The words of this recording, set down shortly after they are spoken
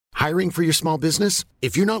Hiring for your small business?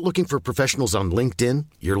 If you're not looking for professionals on LinkedIn,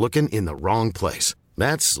 you're looking in the wrong place.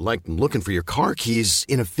 That's like looking for your car keys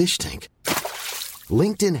in a fish tank.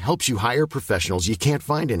 LinkedIn helps you hire professionals you can't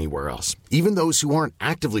find anywhere else, even those who aren't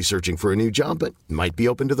actively searching for a new job but might be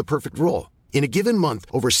open to the perfect role. In a given month,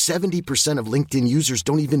 over 70% of LinkedIn users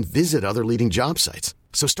don't even visit other leading job sites.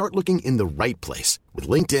 So start looking in the right place. With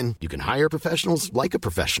LinkedIn, you can hire professionals like a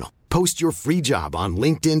professional. Post your free job on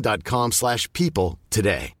linkedin.com/people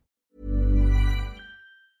today.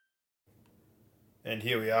 And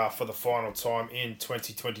here we are for the final time in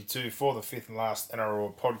 2022 for the fifth and last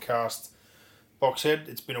NRL podcast. Boxhead,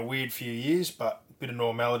 it's been a weird few years, but a bit of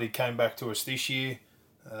normality came back to us this year.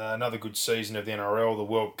 Another good season of the NRL, the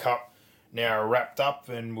World Cup now wrapped up,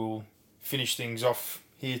 and we'll finish things off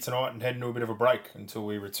here tonight and head into a bit of a break until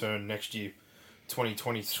we return next year,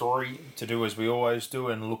 2023, to do as we always do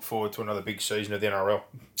and look forward to another big season of the NRL.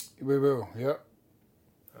 We will, yep.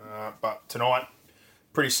 But tonight,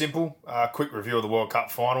 pretty simple. Quick review of the World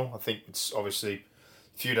Cup final. I think it's obviously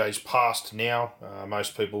a few days past now.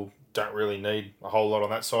 Most people don't really need a whole lot on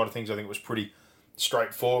that side of things. I think it was pretty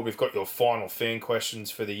straightforward. We've got your final fan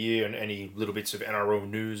questions for the year and any little bits of NRL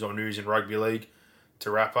news or news in rugby league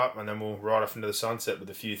to wrap up, and then we'll ride off into the sunset with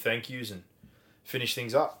a few thank yous and finish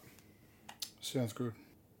things up. Sounds good.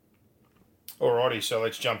 Alrighty, so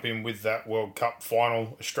let's jump in with that World Cup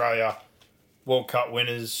final. Australia World Cup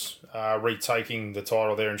winners retaking the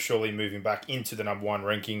title there and surely moving back into the number one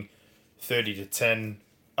ranking, 30-10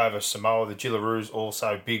 over Samoa. The Jillaroos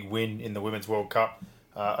also big win in the Women's World Cup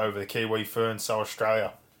over the Kiwi Ferns. So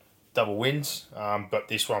Australia double wins. But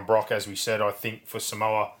this one, Brock, as we said, I think for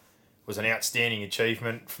Samoa was an outstanding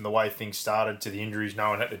achievement from the way things started to the injuries. No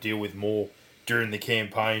one had to deal with more during the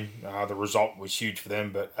campaign. The result was huge for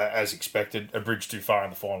them, but as expected, a bridge too far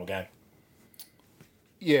in the final game.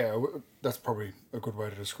 Yeah, that's probably a good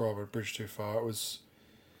way to describe it. A bridge too far.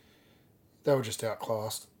 They were just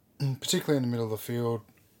outclassed, particularly in the middle of the field.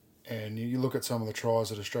 And you look at some of the tries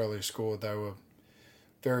that Australia scored, they were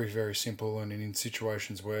very, very simple and in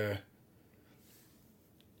situations where,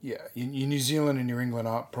 yeah, your New Zealand and your England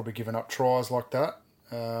aren't probably giving up tries like that.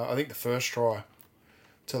 I think the first try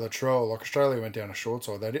to Latrell, like Australia went down a short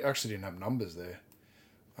side. They actually didn't have numbers there.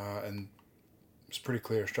 And it's pretty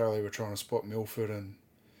clear Australia were trying to spot Milford and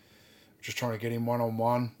just trying to get him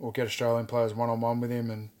one-on-one or get Australian players one-on-one with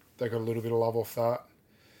him, and they got a little bit of love off that.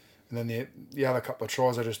 And then the other couple of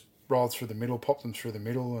tries, they just rolled through the middle, popped them through the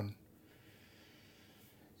middle, and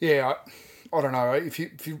yeah, I don't know. If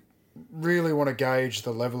you really want to gauge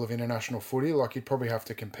the level of international footy, like you'd probably have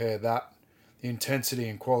to compare that, the intensity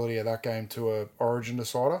and quality of that game to a Origin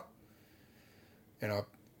decider. And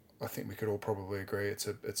I think we could all probably agree it's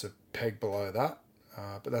a peg below that.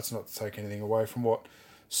 But that's not to take anything away from what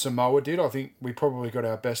Samoa did. I think we probably got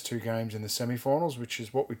our best two games in the semi-finals, which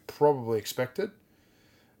is what we probably expected.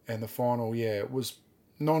 And the final, yeah, it was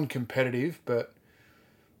non-competitive, but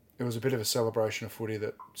it was a bit of a celebration of footy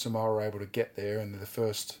that Samoa were able to get there, and the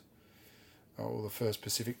first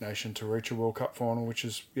Pacific nation to reach a World Cup final, which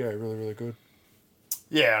is, yeah, really, really good.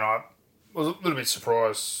 Yeah, and I was a little bit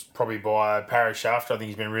surprised probably by Parrish after. I think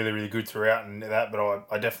he's been really, really good throughout and that, but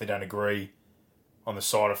I definitely don't agree on the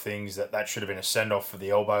side of things that should have been a send-off for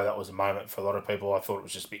the elbow. That was a moment for a lot of people. I thought it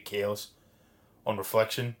was just a bit careless on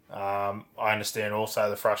reflection. I understand also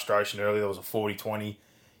the frustration earlier. There was a 40-20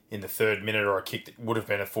 in the third minute, or a kick that would have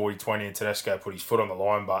been a 40-20, and Tedesco put his foot on the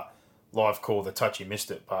line, but live call, the touch, he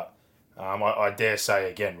missed it. But I dare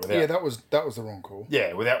say again, that was the wrong call.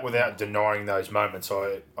 Yeah, without denying those moments,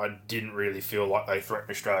 I didn't really feel like they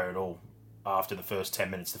threatened Australia at all after the first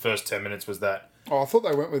 10 minutes. The first 10 minutes was that. Oh, I thought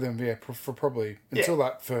they went with him, for probably until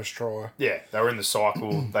that first try. Yeah, they were in the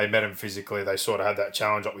cycle. They met him physically. They sort of had that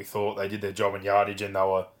challenge like we thought. They did their job in yardage, and they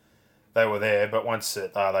were there. But once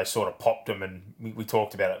they sort of popped them, and we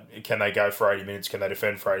talked about it. Can they go for 80 minutes? Can they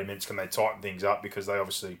defend for 80 minutes? Can they tighten things up? Because they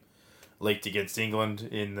obviously leaked against England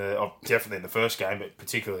definitely in the first game, but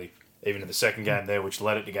particularly even in the second game there, which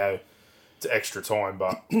led it to go to extra time.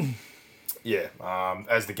 But yeah,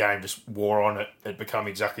 as the game just wore on, it became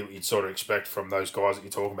exactly what you'd sort of expect from those guys that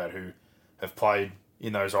you're talking about who have played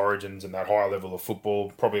in those origins and that higher level of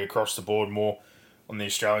football, probably across the board more on the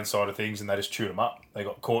Australian side of things, and they just chewed them up. They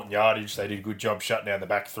got caught in yardage. They did a good job shutting down the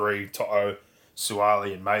back three, To'o,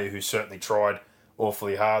 Suali and May, who certainly tried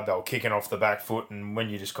awfully hard. They were kicking off the back foot, and when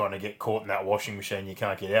you just kind of get caught in that washing machine, you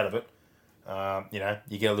can't get out of it.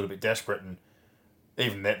 You get a little bit desperate, and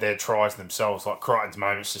even their tries themselves, like Crichton's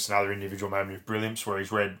moment's just another individual moment of brilliance where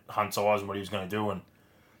he's read Hunt's eyes and what he was going to do and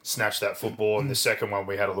snatched that football. And the second one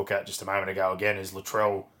we had a look at just a moment ago again is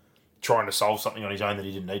Latrell trying to solve something on his own that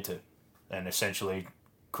he didn't need to, and essentially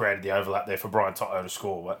created the overlap there for Brian Toto to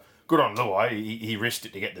score. But good on Luai. He risked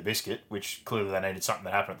it to get the biscuit, which clearly they needed something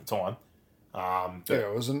that happened at the time.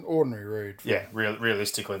 It was an ordinary read.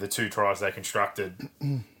 Realistically, the 2 tries they constructed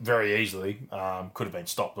very easily could have been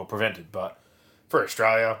stopped or prevented. But for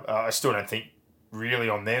Australia, I still don't think really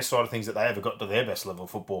on their side of things that they ever got to their best level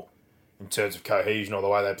of football in terms of cohesion or the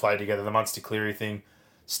way they played together. The Munster-Cleary thing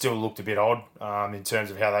still looked a bit odd in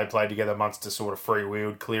terms of how they played together. Munster sort of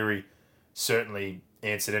freewheeled. Cleary certainly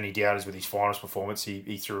answered any doubters with his finals performance.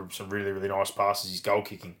 He threw some really, really nice passes. His goal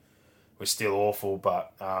kicking was still awful,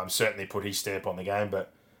 but certainly put his stamp on the game.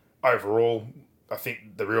 But overall, I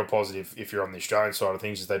think the real positive, if you're on the Australian side of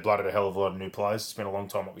things, is they blooded a hell of a lot of new players. It's been a long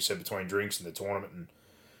time, what we said, between drinks and the tournament and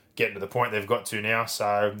getting to the point they've got to now.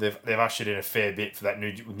 So they've ushered in a fair bit for that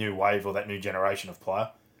new wave or that new generation of player.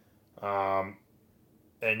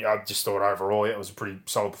 And I just thought overall it was a pretty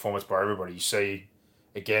solid performance by everybody. You see,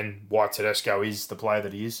 again, why Tedesco is the player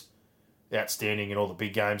that he is. Outstanding in all the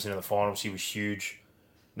big games and in the finals. He was huge.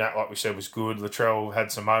 Nat, like we said, was good. Latrell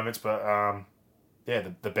had some moments, but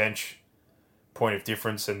the bench, point of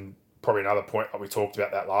difference, and probably another point like we talked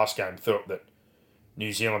about that last game, thought that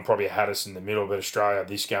New Zealand probably had us in the middle, but Australia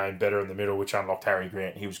this game better in the middle, which unlocked Harry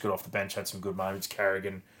Grant. He was good off the bench, had some good moments.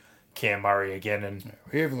 Carrigan, Cam Murray again, and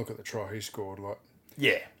You even look at the try he scored.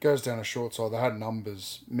 Goes down a short side. They had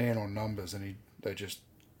numbers, man on numbers, and they just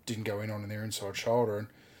didn't go in on their inside shoulder. And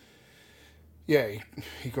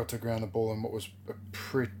he got to ground the ball in what was a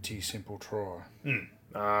pretty simple try.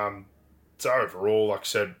 So overall, like I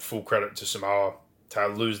said, full credit to Samoa to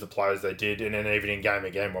lose the players they did, and then even in game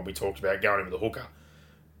again, what we talked about going in with the hooker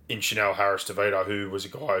in Chanel Harris-Tavita, who was a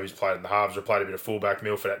guy who's played in the halves or played a bit of fullback.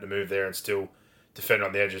 Milford had to move there and still defend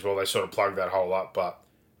on the edge as well. They sort of plugged that hole up, but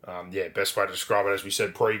best way to describe it, as we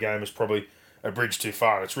said, pre-game is probably a bridge too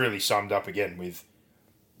far. And it's really summed up again with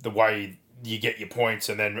the way you get your points,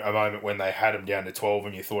 and then a moment when they had them down to 12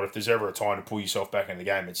 and you thought if there's ever a time to pull yourself back in the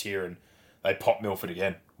game, it's here. And they pop Milford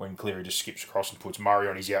again when Cleary just skips across and puts Murray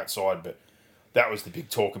on his outside. But that was the big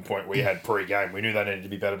talking point we had pre-game. We knew they needed to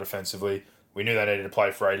be better defensively. We knew they needed to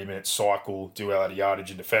play for 80 minutes, cycle, do a lot of yardage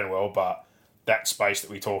and defend well. But that space that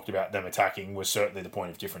we talked about them attacking was certainly the point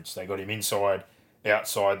of difference. They got him inside,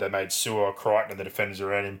 outside. They made Sewer, Crichton and the defenders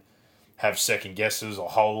around him have second guesses or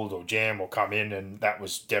hold or jam or come in, and that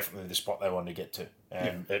was definitely the spot they wanted to get to.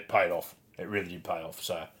 And it paid off. It really did pay off.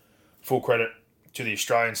 So full credit to the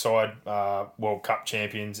Australian side, World Cup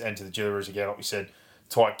champions, and to the Gillaroos again. Like we said,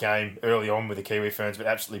 tight game early on with the Kiwi Ferns, but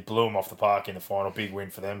absolutely blew them off the park in the final. Big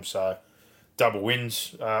win for them. So double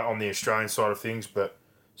wins on the Australian side of things, but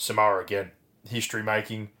Samoa again, history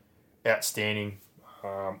making, outstanding.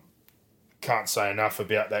 Can't say enough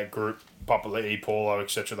about that group. Papali'i, Paulo,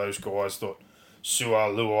 etc. Those guys thought Sua,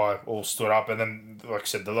 Luai all stood up, and then, like I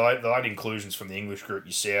said, the late inclusions from the English group,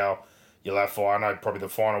 Yasau, Yalafi. I know probably the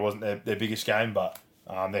final wasn't their biggest game, but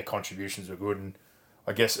their contributions were good. And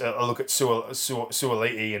I guess I look at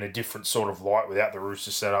Suali'i in a different sort of light without the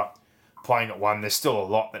Rooster setup. Playing at one, there's still a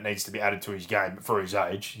lot that needs to be added to his game, but for his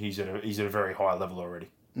age, he's at a very high level already.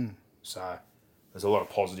 So there's a lot of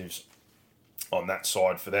positives on that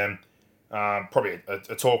side for them. Probably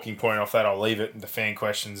a talking point off that, I'll leave it. The fan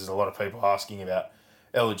questions, there's a lot of people asking about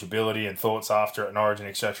eligibility and thoughts after it and Origin,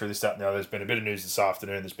 etc. This, that, and the other. There's been a bit of news this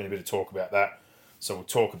afternoon. There's been a bit of talk about that. So we'll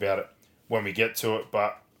talk about it when we get to it.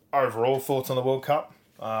 But overall, thoughts on the World Cup?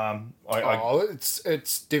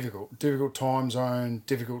 It's difficult. Difficult time zone,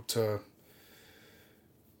 difficult to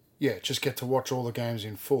just get to watch all the games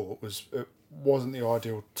in full. It wasn't the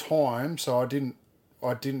ideal time, so I didn't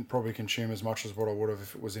probably consume as much as what I would have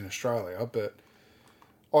if it was in Australia, but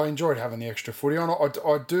I enjoyed having the extra footy on. I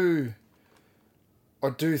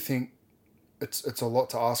do think it's a lot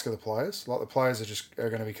to ask of the players. Like, the players are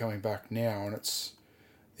going to be coming back now, and it's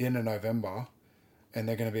the end of November, and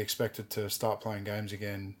they're going to be expected to start playing games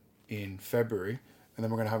again in February, and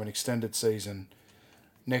then we're going to have an extended season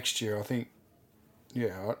next year. I think,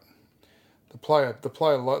 the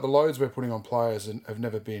loads we're putting on players have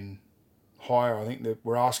never been higher. I think that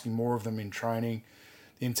we're asking more of them in training.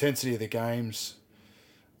 The intensity of the games,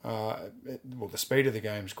 the speed of the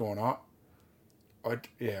game's gone up. I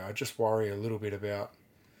just worry a little bit about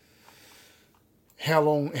how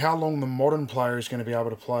long the modern player is going to be able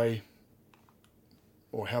to play,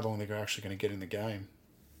 or how long they're actually going to get in the game.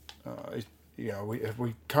 Have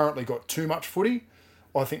we currently got too much footy?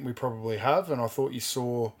 I think we probably have, and I thought you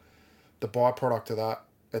saw the byproduct of that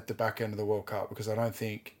at the back end of the World Cup, because I don't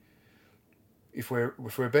think, if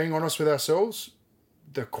we're being honest with ourselves,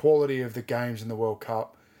 the quality of the games in the World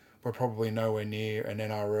Cup were probably nowhere near an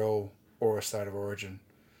NRL or a State of Origin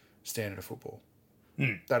standard of football.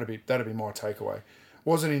 That'd be my takeaway.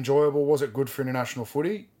 Was it enjoyable? Was it good for international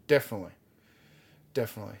footy? Definitely.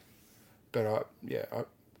 But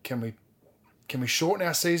can we shorten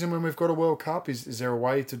our season when we've got a World Cup? Is there a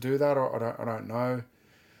way to do that? I don't know.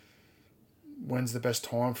 When's the best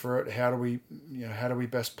time for it? How do we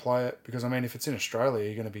best play it? Because I mean, if it's in Australia,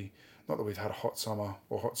 you're going to be, not that we've had a hot summer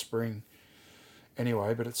or hot spring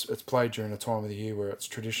anyway, but it's played during a time of the year where it's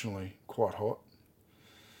traditionally quite hot.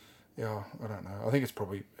 Yeah, I don't know. I think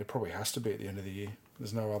it probably has to be at the end of the year.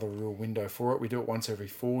 There's no other real window for it. We do it once every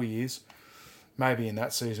 4 years. Maybe in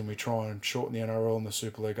that season we try and shorten the NRL and the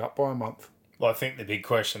Super League up by a month. Well, I think the big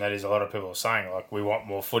question that is a lot of people are saying, like, we want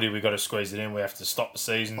more footy, we've got to squeeze it in, we have to stop the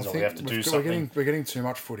seasons, or we have to do something. We're getting too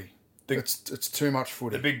much footy. It's too much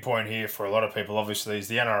footy. The big point here for a lot of people, obviously, is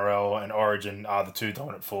the NRL and Origin are the two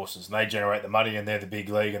dominant forces. And they generate the money, and they're the big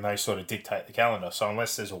league, and they sort of dictate the calendar. So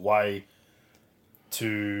unless there's a way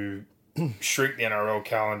to shrink the NRL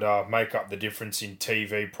calendar, make up the difference in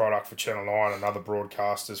TV product for Channel 9 and other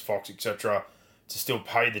broadcasters, Fox, etc., to still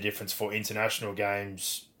pay the difference for international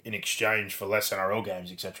games in exchange for less NRL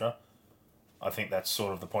games, etc., I think that's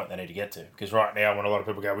sort of the point they need to get to. Because right now, when a lot of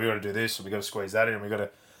people go, we've got to do this, or we've got to squeeze that in, and we've got to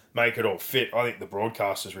make it all fit, I think the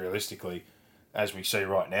broadcasters, realistically, as we see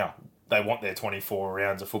right now, they want their 24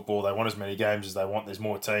 rounds of football. They want as many games as they want. There's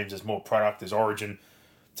more teams, there's more product, there's Origin.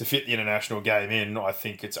 To fit the international game in, I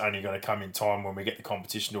think it's only going to come in time when we get the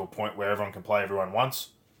competition to a point where everyone can play everyone once,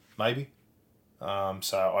 maybe.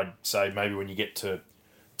 So I'd say maybe when you get to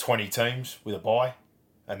 20 teams with a bye,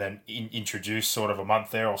 and then introduce sort of a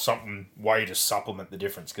month there or something, way to supplement the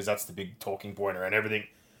difference, because that's the big talking point around everything.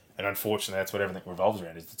 And unfortunately, that's what everything revolves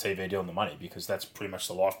around, is the TV deal and the money, because that's pretty much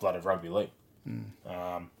the lifeblood of rugby league.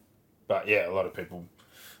 But yeah, a lot of people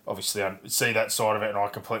obviously see that side of it, and I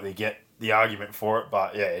completely get the argument for it.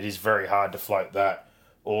 But yeah, it is very hard to float that.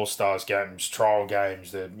 All-Stars games, trial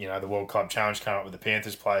games, the World Club Challenge came up with the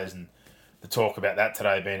Panthers players, and the talk about that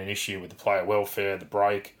today being an issue with the player welfare, the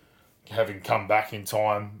break, having come back in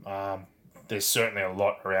time. There's certainly a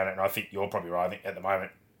lot around it, and I think you're probably right. I think at the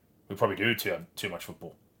moment we probably do too much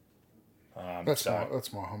football. That's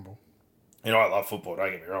my humble. I love football,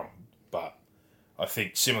 don't get me wrong, but I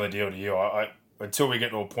think similar deal to you. I until we get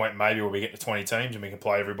to a point maybe where we get to 20 teams and we can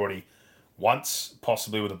play everybody once,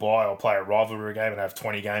 possibly with a bye, or play a rivalry game and have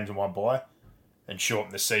 20 games in one bye, and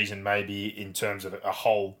shorten the season maybe in terms of a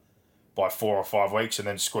whole by 4 or 5 weeks, and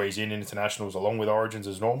then squeeze in internationals along with Origins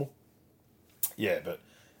as normal. Yeah, but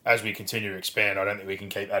as we continue to expand, I don't think we can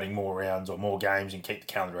keep adding more rounds or more games and keep the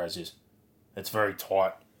calendar as is. It's very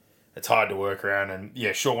tight. It's hard to work around, and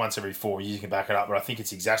yeah, sure, once every 4 years you can back it up, but I think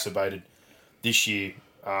it's exacerbated this year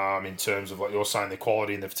in terms of what you're saying, the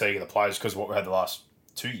quality and the fatigue of the players, because of what we had the last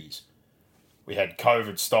 2 years. We had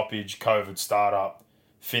COVID stoppage, COVID startup,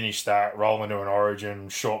 finish that, roll into an Origin,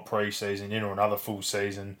 short pre-season, into another full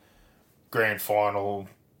season, grand final,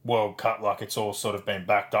 World Cup, like it's all sort of been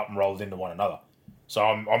backed up and rolled into one another. So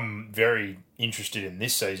I'm very interested in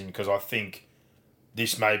this season, because I think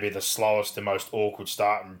this may be the slowest and most awkward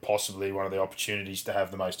start, and possibly one of the opportunities to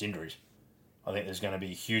have the most injuries. I think there's going to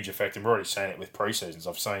be a huge effect, and we're already seeing it with pre-seasons.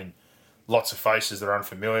 I've seen lots of faces that are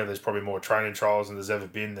unfamiliar. There's probably more training trials than there's ever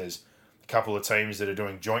been. There's a couple of teams that are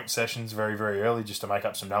doing joint sessions very, very early just to make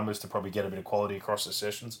up some numbers to probably get a bit of quality across the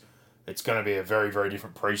sessions. It's going to be a very, very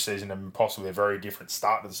different pre-season, and possibly a very different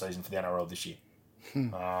start to the season for the NRL this year.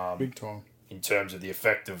 Big time. In terms of the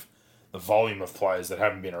effect of the volume of players that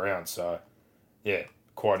haven't been around. So, yeah,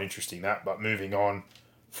 quite interesting that. But moving on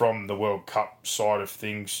from the World Cup side of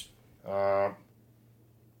things, I'll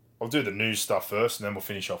do the news stuff first, and then we'll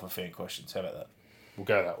finish off with fan questions. How about that? We'll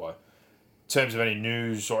go that way. In terms of any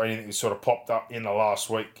news or anything that sort of popped up in the last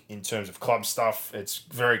week in terms of club stuff, it's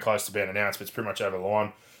very close to being announced, but it's pretty much over the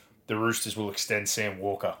line. The Roosters will extend Sam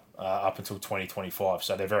Walker up until 2025,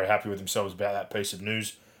 so they're very happy with themselves about that piece of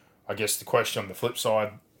news. I guess the question on the flip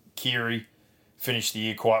side, Keary finished the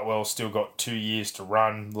year quite well, still got 2 years to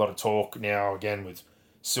run. A lot of talk now again with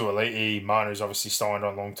Suaalii. Manu's obviously signed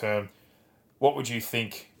on long term. What would you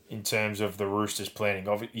think in terms of the Roosters planning?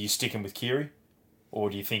 Are you sticking with Keary? Or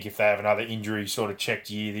do you think if they have another injury sort of checked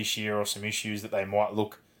year this year, or some issues, that they might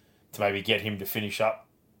look to maybe get him to finish up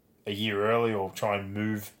a year early, or try and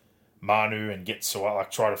move Manu and get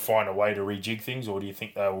try to find a way to rejig things? Or do you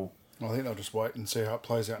think they will? I think they'll just wait and see how it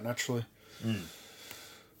plays out naturally.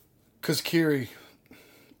 Because Keary,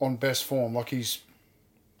 on best form, like he's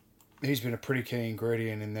been a pretty key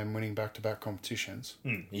ingredient in them winning back-to-back competitions.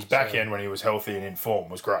 His back end, when he was healthy and in form,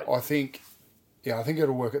 was great. I think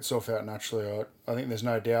it'll work itself out naturally. I think there's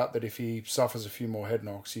no doubt that if he suffers a few more head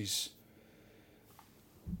knocks, I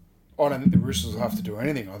don't think the Roosters will have to do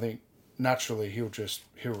anything. I think naturally he'll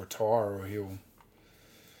retire, or he'll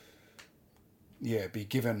be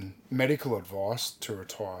given medical advice to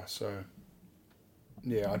retire. So,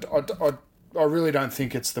 yeah, I really don't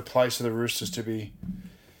think it's the place of the Roosters to be,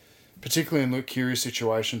 particularly in Luke Keary's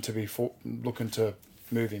situation, to be looking to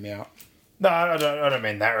move him out. No, I don't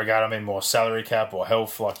mean that regard. I mean more salary cap or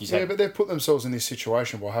health, like you said. Yeah, but they've put themselves in this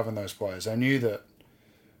situation by having those players. They knew that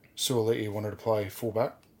Suoliti wanted to play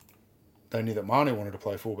fullback. They knew that Manu wanted to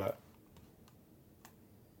play fullback.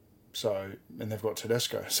 So, and they've got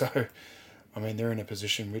Tedesco. So, I mean, they're in a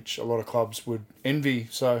position which a lot of clubs would envy.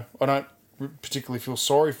 So, I don't particularly feel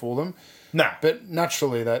sorry for them. Nah. But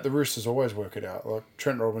naturally, the Roosters always work it out. Like,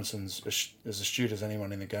 Trent Robinson's as astute as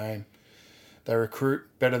anyone in the game. They recruit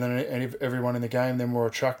better than everyone in the game. They're more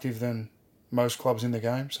attractive than most clubs in the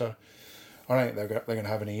game. So, I don't think they're going to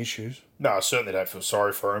have any issues. No, I certainly don't feel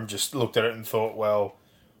sorry for him. Just looked at it and thought, well,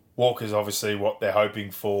 Walker's obviously what they're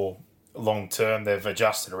hoping for long term. They've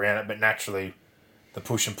adjusted around it, but naturally the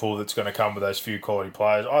push and pull that's going to come with those few quality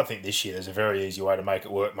players. I think this year there's a very easy way to make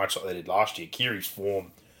it work, much like they did last year. Keary's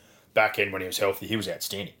form back end when he was healthy, he was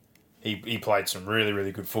outstanding. He played some really,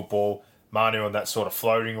 really good football. Manu on that sort of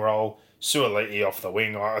floating role. Suoliti off the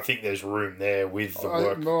wing. I think there's room there with the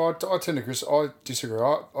work. I tend to I disagree.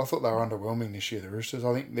 I thought they were underwhelming this year, the Roosters.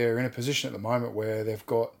 I think they're in a position at the moment where they've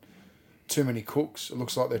got too many cooks. It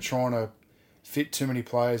looks like they're trying to fit too many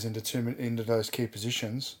players into those key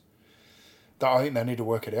positions. I think they need to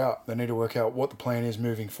work it out. They need to work out what the plan is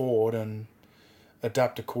moving forward and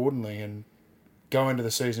adapt accordingly and go into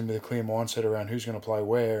the season with a clear mindset around who's going to play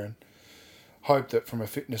where and hope that from a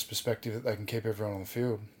fitness perspective that they can keep everyone on the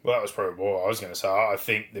field. Well, that was probably what I was going to say. I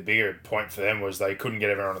think the bigger point for them was they couldn't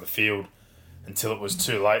get everyone on the field until it was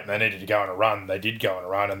too late and they needed to go on a run. They did go on a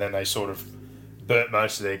run and then they sort of burnt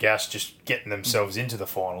most of their gas just getting themselves into the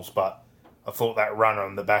finals. But I thought that run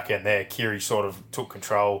on the back end there, Keary sort of took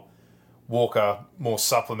control. Walker more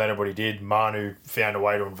supplemented what he did. Manu found a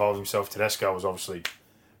way to involve himself. Tedesco was obviously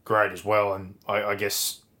great as well. And I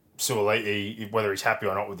guess Suoliti, whether he's happy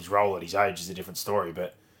or not with his role at his age is a different story.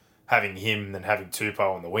 But having him and having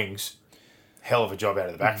Tupou on the wings, hell of a job out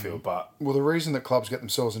of the backfield. But well, the reason that clubs get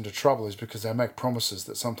themselves into trouble is because they make promises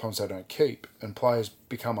that sometimes they don't keep. And players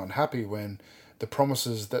become unhappy when the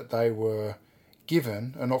promises that they were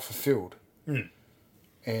given are not fulfilled.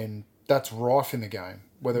 And that's rife in the game.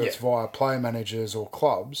 Whether it's via player managers or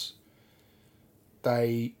clubs,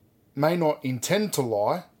 they may not intend to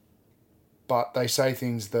lie, but they say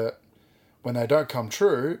things that, when they don't come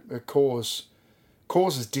true, it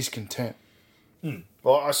causes discontent.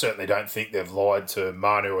 Well, I certainly don't think they've lied to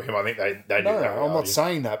Manu or him. I think they did that. No, I'm not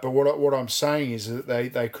saying that, but what I'm saying is that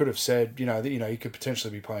they could have said, you could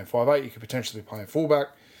potentially be playing 5'8", you could potentially be playing fullback.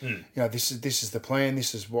 This is the plan.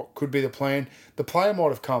 This is what could be the plan. The player might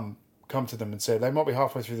have come to them and said, they might be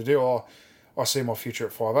halfway through the deal, I see my future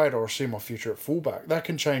at 5'8", or I see my future at fullback. That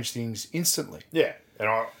can change things instantly. Yeah, and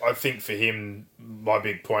I think for him, my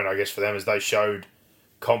big point, I guess, for them is they showed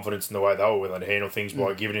confidence in the way they were willing to handle things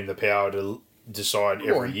by giving him the power to decide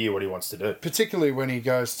every year what he wants to do. Particularly when he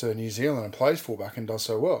goes to New Zealand and plays fullback and does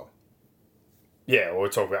so well. Yeah, well, we're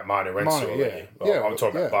talking about Manu and Suoliti. I'm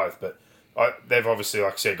talking about both, but they've obviously,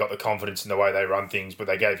 like I said, got the confidence in the way they run things, but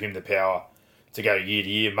they gave him the power to go year to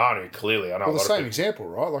year. Manu, clearly, I know. Well, the same example,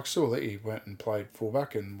 right? Like Suoliti went and played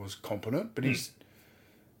fullback and was competent, but he's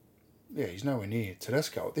nowhere near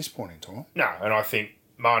Tedesco at this point in time. No, and I think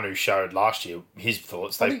Manu showed last year his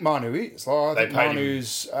thoughts. I think Manu is. I think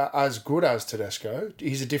Manu's as good as Tedesco.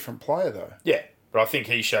 He's a different player, though. Yeah, but I think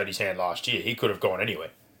he showed his hand last year. He could have gone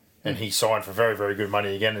anywhere. And he signed for very, very good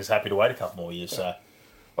money again and is happy to wait a couple more years. So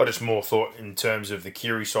I just more thought in terms of the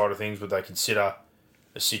Keary side of things, would they consider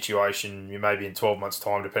a situation, maybe in 12 months'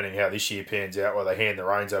 time, depending how this year pans out, where they hand the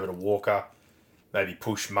reins over to Walker, maybe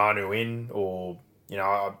push Manu in, or,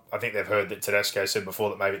 I think they've heard that Tedesco said before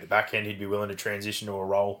that maybe at the back end he'd be willing to transition to a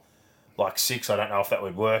role like 6. I don't know if that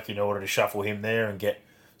would work in order to shuffle him there and get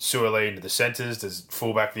Suoliti into the centres. Does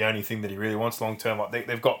fullback the only thing that he really wants long term? Like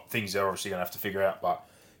they've got things they're obviously going to have to figure out, but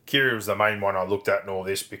Keary was the main one I looked at in all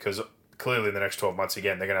this because clearly in the next 12 months,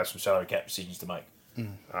 again, they're going to have some salary cap decisions to make.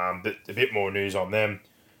 But a bit more news on them.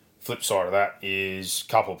 Flip side of that is a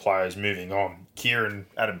couple of players moving on.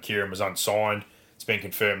 Adam Keighran was unsigned. It's been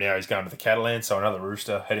confirmed now he's going to the Catalans, so another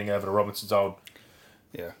Rooster heading over to Robinson's old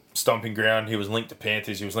stomping ground. He was linked to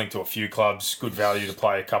Panthers. He was linked to a few clubs. Good value to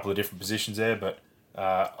play a couple of different positions there, but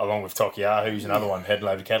along with Tokiaho, who's another one heading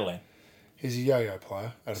over to Catalan. He's a yo-yo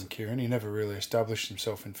player, Adam Keighran. He never really established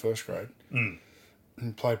himself in first grade.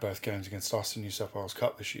 He played both games against us in New South Wales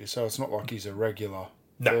Cup this year, so it's not like he's a regular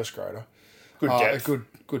first grader. Good depth. A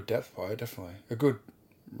good depth player, definitely. A good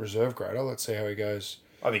reserve grader. Let's see how he goes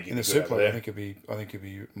I think in the Super League, I think he'd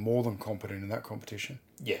be more than competent in that competition.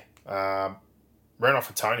 Yeah. Renouf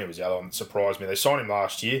Antonio was the other one that surprised me. They signed him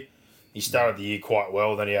last year. He started the year quite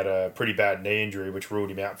well. Then he had a pretty bad knee injury, which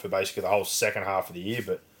ruled him out for basically the whole second half of the year.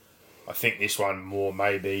 But I think this one more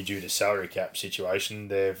may be due to salary cap situation.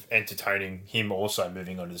 They're entertaining him also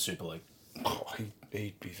moving on to the Super League. Oh,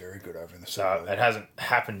 he'd be very good over in the Super League. It hasn't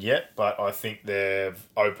happened yet, but I think they're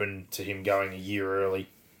open to him going a year early.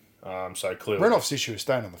 So clearly, Renouf's issue is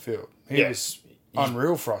staying on the field. He was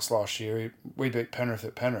unreal for us last year. We beat Penrith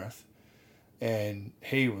at Penrith, and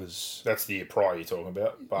he was... That's the year prior you're talking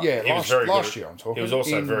about. But yeah, he was very last good year I'm talking. He was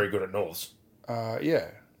also very good at Norths. Yeah.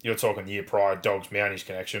 You're talking the year prior, Dogs Mounties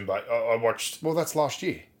connection, but I watched... Well, that's last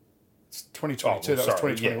year. It's 2022. That was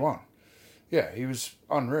 2021. Yeah, he was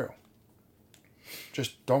unreal.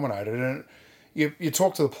 Just dominated. And you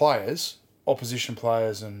talk to the players, opposition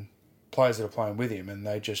players and players that are playing with him, and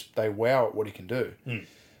they wow at what he can do.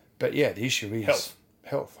 But yeah, the issue is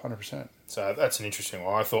health, 100%. So that's an interesting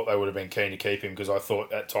one. I thought they would have been keen to keep him because I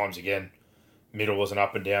thought at times, again, middle was an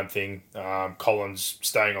up and down thing. Collins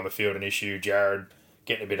staying on the field an issue. Jared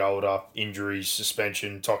getting a bit older. Injuries,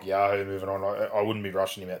 suspension. Tokiyahu moving on. I wouldn't be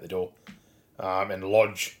rushing him out the door. And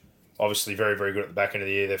Lodge, obviously very, very good at the back end of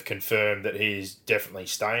the year. They've confirmed that he's definitely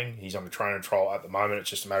staying. He's on the training trial at the moment. It's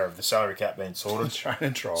just a matter of the salary cap being sorted.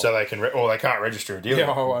 Training trial. So they can, they can't register a deal.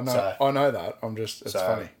 Yeah, I know. I know that. It's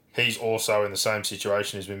funny. He's also in the same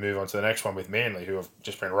situation as we move on to the next one with Manly, who have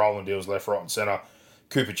just been rolling deals left, right, and centre.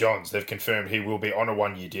 Cooper Johns, they've confirmed he will be on a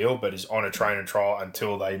 1 year deal, but is on a training trial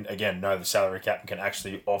until they again know the salary cap and can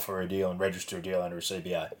actually offer a deal and register a deal under a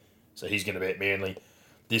CBA. So he's going to be at Manly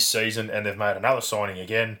this season, and they've made another signing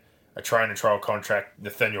again. A training trial contract,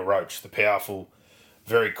 Nathaniel Roach, the powerful,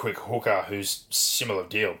 very quick hooker who's similar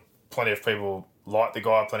deal. Plenty of people like the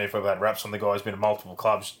guy, plenty of people had raps on the guy. He's been in multiple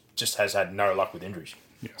clubs, just has had no luck with injuries.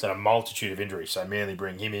 Yeah. It's had a multitude of injuries, so merely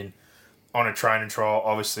bring him in on a training trial,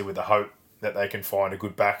 obviously with the hope that they can find a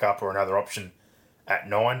good backup or another option at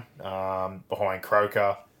 9 behind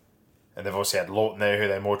Croker. And they've also had Lawton there, who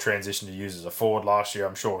they more transitioned to use as a forward last year.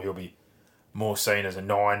 I'm sure he'll be more seen as a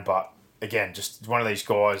 9, but again, just one of these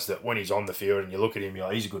guys that when he's on the field and you look at him, you're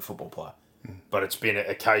like, he's a good football player. But it's been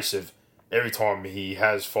a case of every time he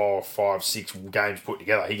has 4, 5, 6 games put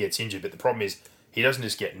together, he gets injured. But the problem is he doesn't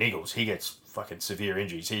just get niggles, he gets fucking severe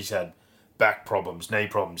injuries. He's had back problems, knee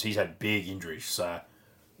problems, he's had big injuries. So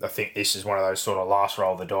I think this is one of those sort of last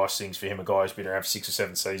roll of the dice things for him. A guy who's been around for 6 or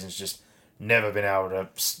 7 seasons, just never been able to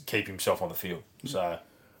keep himself on the field. So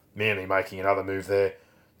Manly making another move there.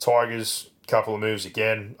 Tigers, couple of moves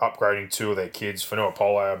again, upgrading 2 of their kids. Fanua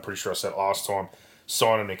Polo, I'm pretty sure I said it last time,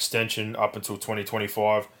 signed an extension up until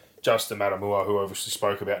 2025. Justin Matamua, who I obviously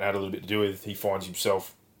spoke about and had a little bit to do with, he finds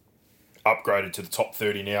himself upgraded to the top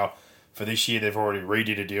 30 now. For this year, they've already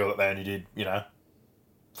redid a deal that they only did,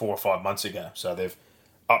 4 or 5 months ago. So they've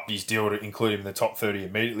upped his deal to include him in the top 30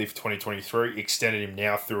 immediately for 2023, extended him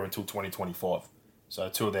now through until 2025. So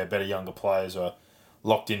 2 of their better younger players are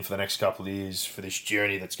locked in for the next couple of years for this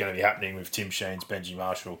journey that's going to be happening with Tim Sheens, Benji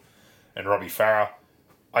Marshall and Robbie Farah.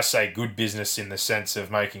 I say good business in the sense of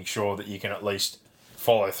making sure that you can at least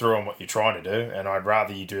follow through on what you're trying to do, and I'd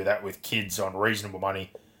rather you do that with kids on reasonable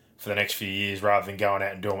money for the next few years rather than going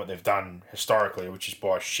out and doing what they've done historically, which is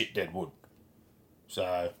buy shit dead wood.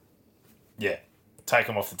 So, yeah, take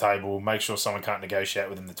them off the table, make sure someone can't negotiate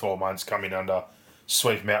within the 12 months, come in under,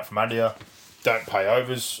 sweep them out from under you, don't pay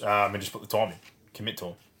overs, and just put the time in. Commit to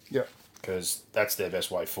them. Yep. Because that's their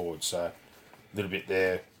best way forward. So, a little bit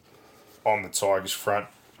there on the Tigers front.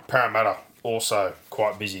 Parramatta also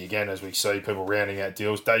quite busy again as we see people rounding out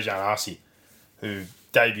deals. Dejan Arce, who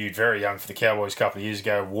debuted very young for the Cowboys a couple of years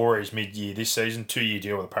ago, Warriors mid-year this season, 2-year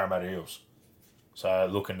deal with the Parramatta Eels. So,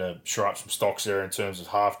 looking to shore up some stocks there in terms of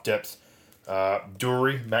half depth. Matt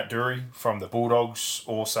Dury from the Bulldogs,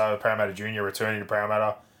 also Parramatta Junior, returning to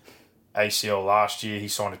Parramatta. ACL last year, he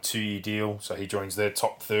signed a 2-year deal, so he joins their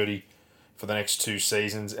top 30 for the next 2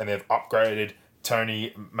 seasons, and they've upgraded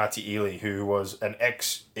Tony Matiili, who was an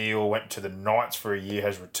ex-Eel, went to the Knights for a year,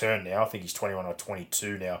 has returned now. I think he's 21 or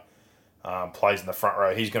 22 now, plays in the front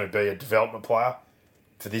row. He's going to be a development player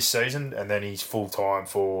for this season, and then he's full-time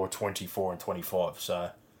for 24 and 25, so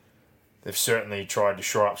they've certainly tried to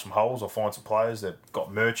shore up some holes or find some players. They've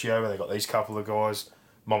got Murchie over, they've got these couple of guys.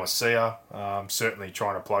 Momasia, certainly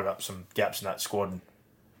trying to plug up some gaps in that squad and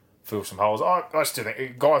fill some holes. I still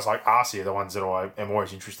think guys like Arce are the ones that I am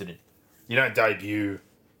always interested in. You don't debut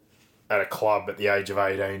at a club at the age of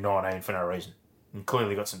 18, 19 for no reason. You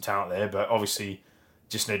clearly got some talent there, but obviously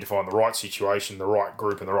just need to find the right situation, the right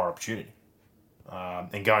group and the right opportunity.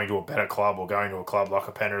 And going to a better club or going to a club like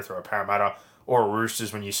a Penrith or a Parramatta or a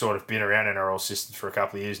Roosters when you sort of been around NRL systems for a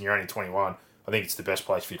couple of years and you're only 21, I think it's the best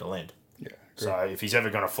place for you to land. Yeah. So if he's ever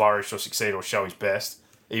going to flourish or succeed or show his best,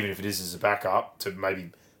 even if it is as a backup, to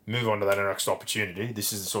maybe move on to that next opportunity,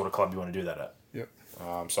 this is the sort of club you want to do that at. Yep.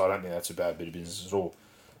 So I don't think that's a bad bit of business at all.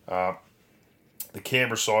 The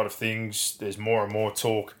Canberra side of things, there's more and more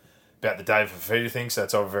talk about the David Fafita thing, so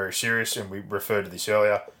that's all very serious, and we referred to this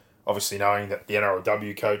earlier. Obviously knowing that the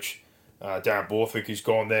NRLW coach, Darren Borthwick, who's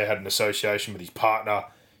gone there, had an association with his partner,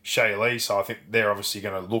 Shay Lee, so I think they're obviously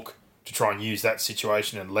going to look to try and use that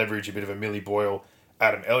situation and leverage a bit of a Millie Boyle,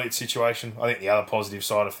 Adam Elliott situation. I think the other positive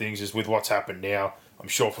side of things is with what's happened now, I'm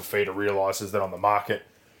sure Fafita realises that on the market,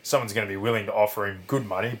 someone's going to be willing to offer him good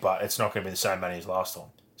money, but it's not going to be the same money as last time.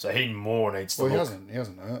 So he more needs to He hasn't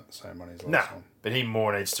earned the same money as last time. But he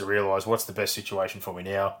more needs to realise what's the best situation for me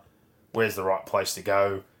now, where's the right place to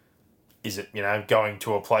go. Is it, going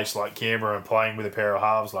to a place like Canberra and playing with a pair of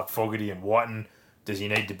halves like Fogarty and Whiten? Does he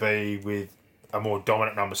need to be with a more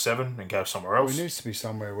dominant number 7 and go somewhere else? Well, he needs to be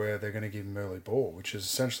somewhere where they're going to give him early ball, which is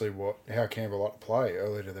essentially how Canberra like to play,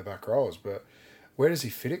 early to their back rows. But where does he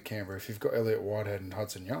fit at Canberra if you've got Elliot Whitehead and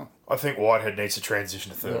Hudson Young? I think Whitehead needs to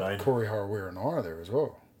transition to 13. Like Corey Harawira and I are there as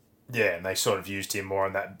well. Yeah, and they sort of used him more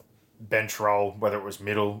on that bench role, whether it was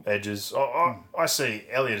middle, edges. I see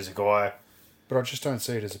Elliot as a guy. But I just don't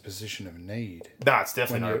see it as a position of need. No, it's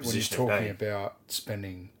definitely not a position of need. When you're talking about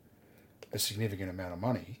spending a significant amount of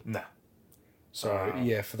money. No. So,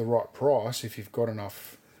 for the right price, if you've got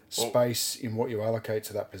enough space in what you allocate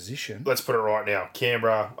to that position. Let's put it right now.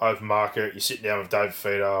 Canberra, open market, you're sitting down with David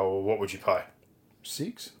Fafita, or what would you pay?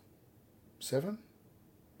 6? 7?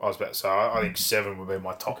 I was about to say, I think 7 would be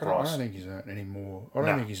my top price. I don't think he's earned any more. I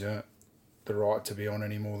don't think he's earned the right to be on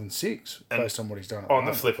any more than 6 based on what he's done. On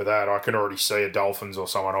the flip of that, I can already see a Dolphins or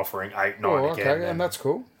someone offering 8, 9 again. And that's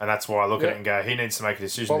cool. And that's why I look at it and go, he needs to make a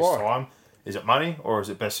decision this time. Is it money or is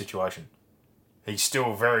it best situation? He's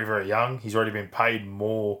still very, very young. He's already been paid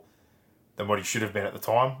more than what he should have been at the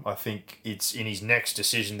time. I think it's in his next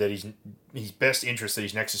decision that his best interest that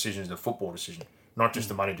his next decision is a football decision, not just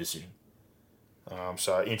a money decision.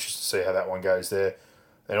 So interested to see how that one goes there.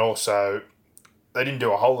 And also, they didn't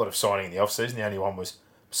do a whole lot of signing in the off-season. The only one was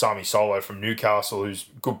Sami Solo from Newcastle, who's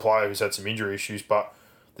a good player, who's had some injury issues. But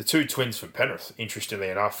the two twins from Penrith, interestingly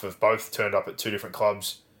enough, have both turned up at 2 different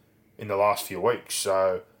clubs in the last few weeks.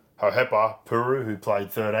 So Hohepa Puru, who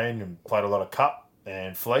played 13 and played a lot of cup,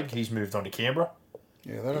 and Flegg, he's moved on to Canberra.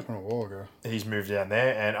 Yeah, that happened a while ago. He's moved down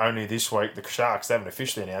there, and only this week, the Sharks, they haven't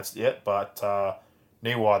officially announced it yet, but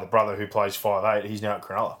Niwai, the brother who plays 5'8", he's now at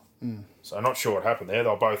Cronulla. So I'm not sure what happened there. They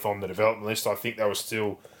were both on the development list. I think they were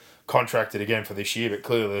still contracted again for this year, but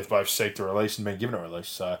clearly they've both seeked a release and been given a release.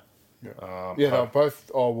 So they were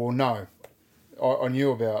both... Oh, well, no. I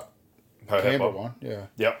knew about Canberra one, yeah.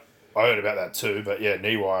 Yep. I heard about that too, but yeah,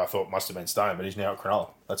 Niwai I thought must have been staying, but he's now at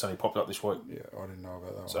Cronulla. That's only popped up this week. Yeah, I didn't know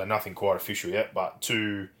about that one. So nothing quite official yet, but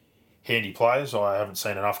 2 handy players. I haven't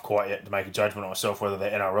seen enough quite yet to make a judgment on myself whether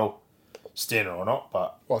they're NRL standard or not,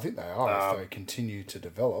 but... Well, I think they are if they continue to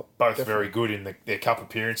develop. Both very good in their cup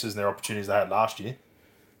appearances and their opportunities they had last year.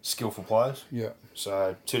 Skillful players. Yeah.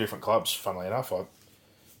 So 2 different clubs, funnily enough. I'm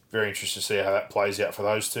very interested to see how that plays out for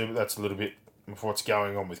those two, but that's a little bit of what's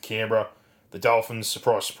going on with Canberra. The Dolphins,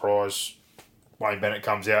 surprise, surprise, Wayne Bennett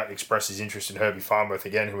comes out and expresses interest in Herbie Farnworth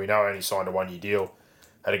again, who we know only signed a 1-year deal.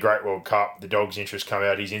 Had a great World Cup. The Dogs' interest come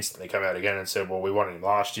out. He's instantly come out again and said, well, we wanted him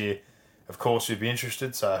last year. Of course, we'd be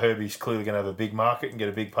interested. So Herbie's clearly going to have a big market and get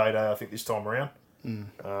a big payday, I think, this time around.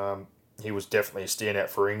 He was definitely a standout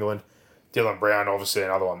for England. Dylan Brown, obviously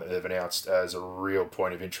another one that they've announced as a real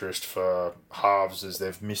point of interest for halves, as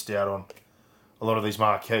they've missed out on a lot of these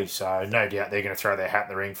marquees. So no doubt they're going to throw their hat in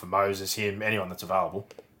the ring for Moses, him, anyone that's available.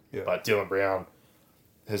 Yeah. But Dylan Brown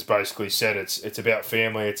has basically said it's about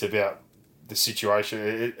family, it's about the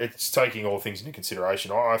situation. It's taking all things into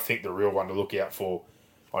consideration. I think the real one to look out for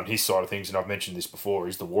on his side of things, and I've mentioned this before,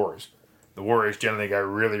 is the Warriors. The Warriors generally go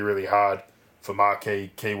really, really hard for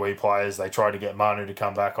marquee Kiwi players. They tried to get Manu to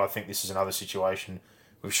come back. I think this is another situation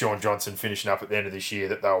with Sean Johnson finishing up at the end of this year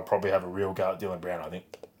that they'll probably have a real go at Dylan Brown, I think.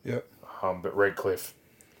 Yep. But Redcliffe,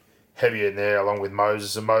 heavy in there along with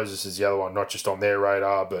Moses. And Moses is the other one, not just on their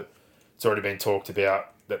radar, but it's already been talked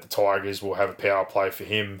about that the Tigers will have a power play for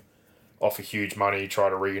him, offer huge money, try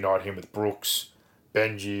to reunite him with Brooks,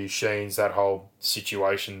 Benji, Sheens, that whole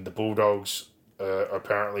situation. The Bulldogs are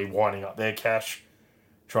apparently winding up their cash,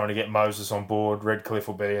 trying to get Moses on board. Redcliffe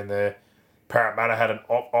will be in there. Parramatta had an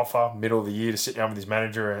offer middle of the year to sit down with his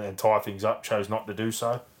manager and tie things up, chose not to do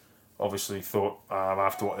so. Obviously thought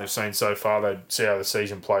after what they've seen so far, they'd see how the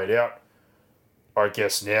season played out. I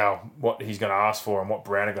guess now what he's going to ask for and what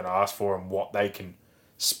Brown are going to ask for and what they can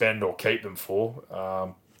spend or keep them for,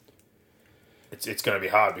 it's going to be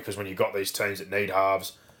hard because when you've got these teams that need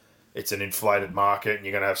halves, it's an inflated market and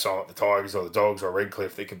you're going to have someone like the Tigers or the Dogs or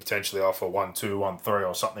Redcliffe that could potentially offer 1-2, 1-3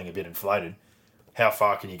 or something a bit inflated. How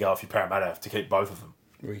far can you go if you Parramatta have to keep both of them?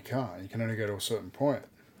 Well, you can't. You can only go to a certain point.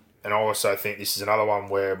 And I also think this is another one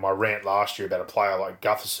where my rant last year about a player like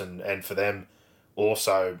Gutherson and for them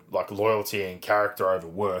also like loyalty and character over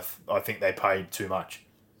worth, I think they paid too much.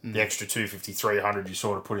 The extra 250, 300 you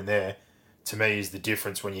sort of put in there, to me, is the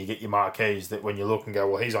difference when you get your marquees that when you look and go,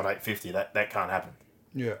 well, he's on 850, that can't happen.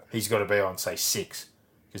 Yeah. He's got to be on, say, 6.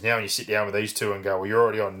 Because now when you sit down with these two and go, well, you're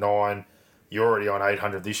already on 9, you're already on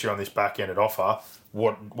 800 this year on this back-ended offer,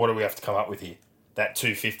 what do we have to come up with here? That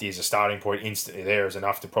 250 as a starting point instantly there is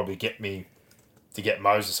enough to probably get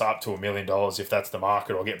Moses up to $1 million if that's the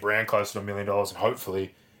market, or get Brown closer to $1 million, and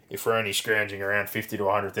hopefully, if we're only scrounging around $50,000 to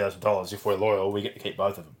 $100,000, if we're loyal, we get to keep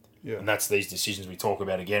both of them. Yeah. And that's these decisions we talk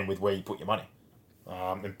about again with where you put your money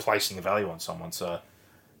and placing a value on someone. So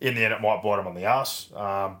in the end, it might bite them on the arse.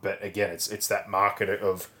 But again, it's that market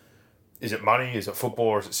of, is it money, is it football,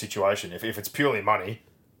 or is it situation? If it's purely money,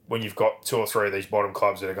 when you've got 2 or 3 of these bottom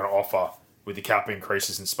clubs that are going to offer with the cap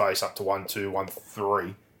increases in space up to 1-2,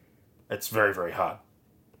 1-3, it's very, very hard.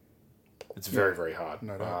 It's very, very hard.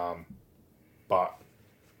 No doubt. But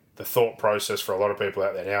the thought process for a lot of people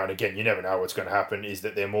out there now, and again, you never know what's going to happen, is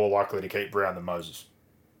that they're more likely to keep Brown than Moses.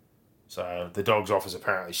 So the Dogs' offer's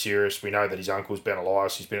apparently serious. We know that his uncle's Ben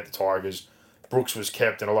Elias. He's been at the Tigers. Brooks was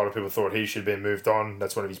kept, and a lot of people thought he should have been moved on.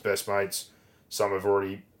 That's one of his best mates. Some have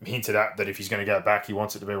already hinted at that if he's going to go back, he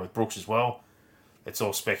wants it to be with Brooks as well. It's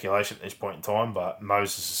all speculation at this point in time, but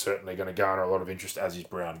Moses is certainly going to garner a lot of interest, as is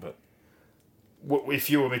Brown. But if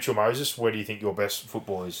you were Mitchell Moses, where do you think your best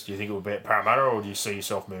football is? Do you think it would be at Parramatta, or do you see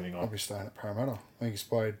yourself moving on? I'll be staying at Parramatta. I think he's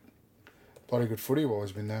played bloody good footy while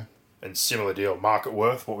he's been there. And similar deal, market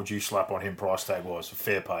worth, what would you slap on him price tag-wise for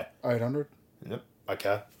fair pay? 800. Yep.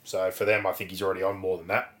 Okay. So for them, I think he's already on more than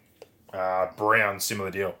that. Brown,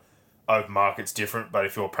 similar deal. Open market's different, but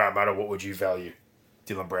if you're Parramatta, what would you value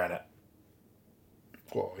Dylan Brown at?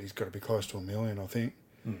 Well, he's got to be close to $1 million, I think.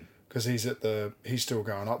 Because he's still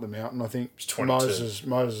going up the mountain. I think 22.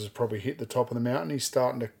 Moses has probably hit the top of the mountain. He's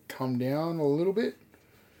starting to come down a little bit.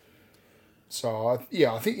 So I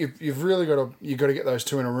think you've really got to get those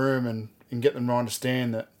two in a room and get them to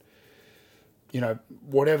understand that, you know,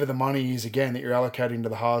 whatever the money is again that you're allocating to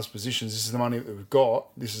the halves positions, this is the money that we've got.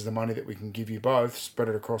 This is the money that we can give you both. Spread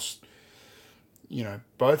it across, you know,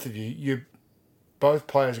 both of you. Both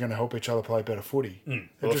players are going to help each other play better footy.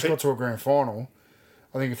 They've just got to a grand final.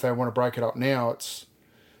 I think if they want to break it up now, it's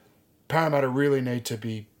Parramatta really need to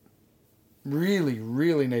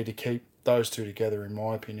keep those two together, in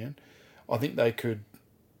my opinion. I think they could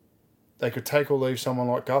take or leave someone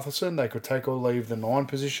like Gutherson. They could take or leave the 9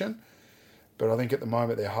 position. But I think at the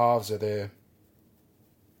moment their halves are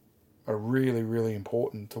really, really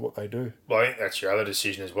important to what they do. Well, I think that's your other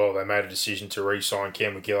decision as well. They made a decision to re-sign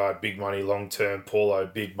Cam McGillard, big money, long-term. Paulo,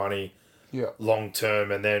 big money,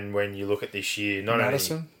 long-term. And then when you look at this year,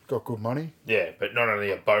 Madison got good money. Yeah, but not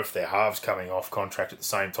only are both their halves coming off contract at the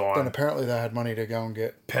same time. And apparently they had money to go and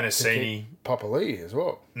get Penasini. Papali'i as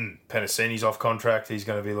well. Penasini's off contract. He's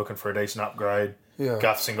going to be looking for a decent upgrade. Yeah.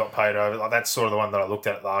 Gutherson got paid over. Like, that's sort of the one that I looked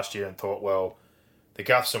at last year and thought, well, the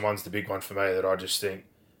Gutherson one's the big one for me that I just think,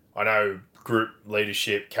 I know group,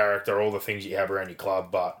 leadership, character, all the things you have around your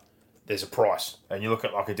club, but there's a price. And you look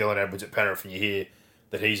at like a Dylan Edwards at Penrith and you hear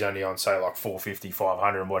that he's only on, say, like 450,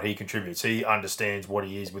 500 and what he contributes. He understands what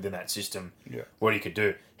he is within that system, what he could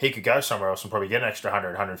do. He could go somewhere else and probably get an extra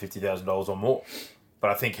 $100,000, $150,000 or more.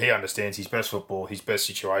 But I think he understands his best football, his best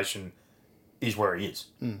situation is where he is.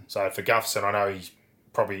 So for Gutherson, I know he's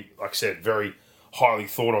probably, like I said, very highly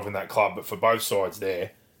thought of in that club, but for both sides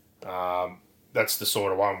there, that's the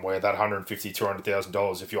sort of one where that $150,000,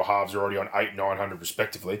 $200,000, if your halves are already on 800, 900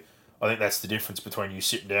 respectively, I think that's the difference between you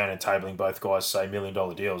sitting down and tabling both guys, say, $1 million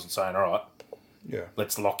deals and saying, all right,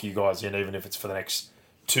 let's lock you guys in, even if it's for the next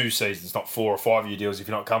 2 seasons, not 4 or 5 year deals if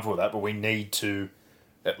you're not comfortable with that, but we need to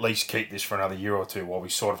at least keep this for another year or two while we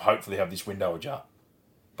sort of hopefully have this window ajar.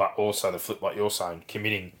 But also the flip, like you're saying,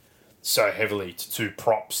 committing so heavily to 2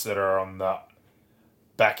 props that are on the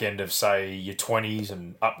back end of, say, your 20s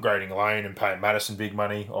and upgrading Lane and paying Madison big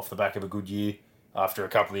money off the back of a good year after a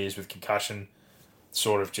couple of years with concussion,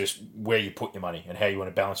 sort of just where you put your money and how you want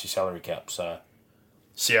to balance your salary cap. So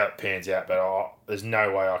see how it pans out, but there's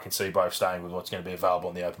no way I can see both staying with what's going to be available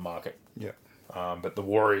in the open market. But the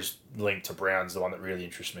Warriors link to Brown's the one that really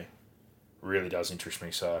interests me. Really does interest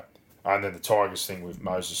me. So, and then the Tigers thing with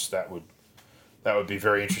Moses, that would that would be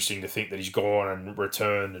very interesting to think that he's gone and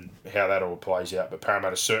returned and how that all plays out. But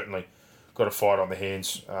Parramatta certainly got a fight on the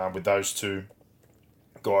hands with those two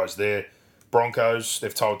guys there. Broncos,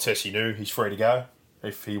 they've told Tessie New he's free to go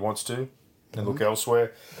if he wants to and look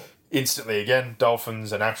elsewhere. Instantly again,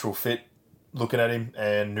 Dolphins, a natural fit looking at him,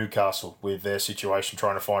 and Newcastle with their situation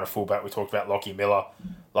trying to find a fullback. We talked about Lockie Miller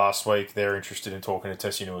last week. They're interested in talking to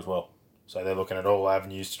Tessie New as well. So they're looking at all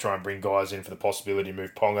avenues to try and bring guys in for the possibility to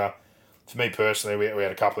move Ponga. For me personally, we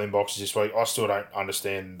had a couple of inboxes this week. I still don't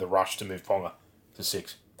understand the rush to move Ponga to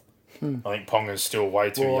 6. I think Ponga's still way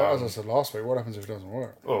too young. As I said last week, what happens if it doesn't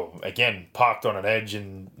work? Well, again, parked on an edge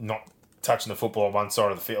and not touching the football on one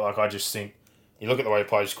side of the field. Like, I just think, you look at the way he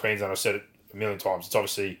plays Queensland, I've said it a million times, it's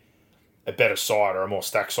obviously a better side or a more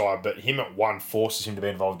stacked side, but him at 1 forces him to be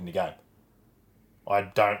involved in the game. I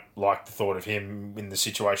don't like the thought of him in the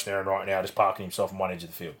situation they're in right now, just parking himself on one edge of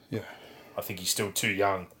the field. Yeah. I think he's still too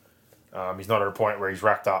young. He's not at a point where he's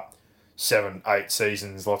racked up 7, 8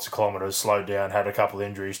 seasons, lots of kilometres, slowed down, had a couple of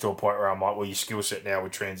injuries to a point where I'm like, well, your skill set now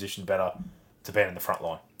would transition better to being in the front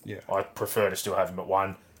line. Yeah. I prefer to still have him at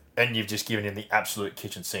 1. And you've just given him the absolute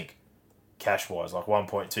kitchen sink, cash-wise, like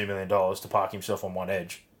 $1.2 million to park himself on one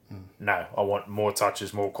edge. No, I want more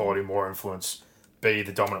touches, more quality, more influence. Be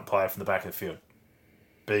the dominant player from the back of the field.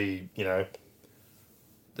 Be,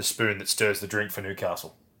 the spoon that stirs the drink for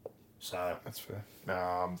Newcastle. So That's fair.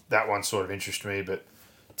 that one sort of interests me, but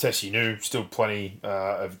Tessie New, still plenty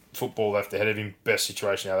of football left ahead of him. Best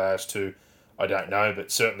situation out of those two, I don't know,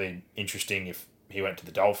 but certainly interesting if he went to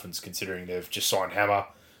the Dolphins, considering they've just signed Hammer.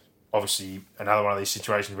 Obviously, another one of these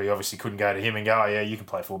situations where you obviously couldn't go to him and go, oh, yeah, you can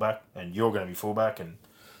play fullback, and you're going to be fullback, and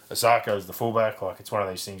Osaka's the fullback. Like, it's one of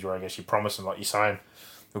these things where I guess you promise them, like you're saying,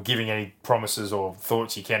 or giving any promises or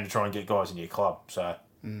thoughts you can to try and get guys into your club. So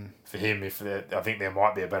for him, I think there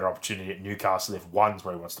might be a better opportunity at Newcastle if one's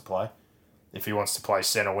where he wants to play. If he wants to play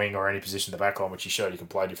centre wing or any position in the back line, which he showed he can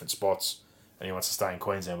play different spots, and he wants to stay in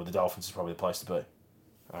Queensland, well, the Dolphins is probably the place to be.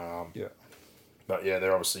 Yeah. But yeah,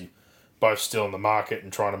 they're obviously both still in the market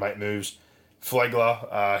and trying to make moves. Flegler,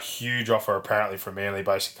 a huge offer apparently from Manly,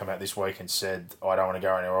 basically come out this week and said, I don't want to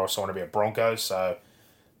go anywhere else, I want to be a Broncos. So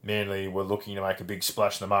Manly were looking to make a big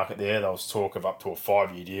splash in the market there. There was talk of up to a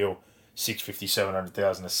 5-year deal,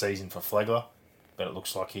 $650,000-700,000 a season for Flegler. But it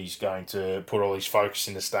looks like he's going to put all his focus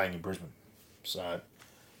into staying in Brisbane. So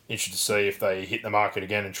interested to see if they hit the market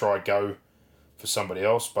again and try to go for somebody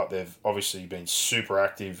else. But they've obviously been super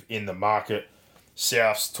active in the market.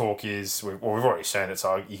 South's talk is, we've already seen it,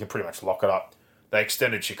 so you can pretty much lock it up. They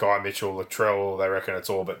extended Shikai Mitchell, Latrell, they reckon it's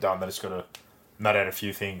all but done. They just got to nut out a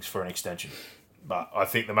few things for an extension. But I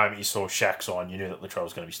think the moment you saw Shaq sign, you knew that Latrell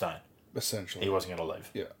was going to be staying. Essentially. He wasn't going to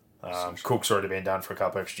leave. Yeah. Cook's already been done for a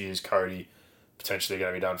couple extra years. Cody potentially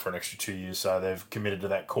going to be done for an extra 2 years, so they've committed to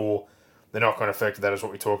that core. The knock-on effect of that is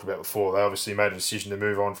what we talked about before. They obviously made a decision to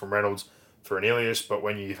move on from Reynolds for an Ilias, but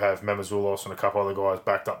when you have Mamazoulos and a couple other guys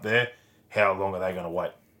backed up there, how long are they going to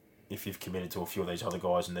wait if you've committed to a few of these other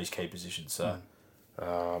guys in these key positions?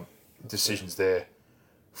 So, decisions there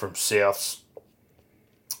from Souths.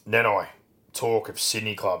 Nanai, talk of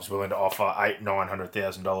Sydney clubs willing to offer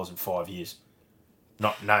 $800,000-900,000 in 5 years.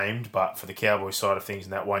 Not named, but for the Cowboys side of things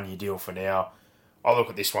in that 1 year deal for now, I look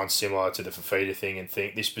at this one similar to the Fafita thing and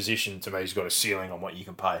think this position to me has got a ceiling on what you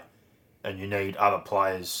can pay. And you need other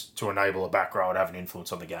players to enable a back row to have an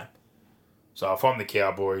influence on the game. So if I'm the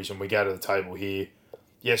Cowboys and we go to the table here,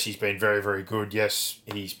 yes, he's been very, very good. Yes,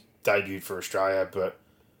 he's debuted for Australia, but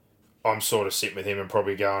I'm sort of sitting with him and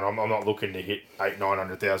probably going, I'm not looking to hit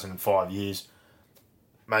 800,000-900,000 in 5 years.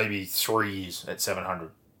 Maybe 3 years at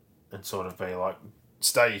 700 and sort of be like,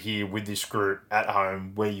 stay here with this group at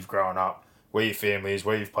home where you've grown up, where your family is,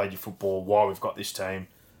 where you've played your football, why we've got this team.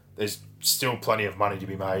 There's still plenty of money to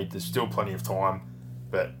be made. There's still plenty of time.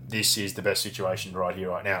 But this is the best situation right here,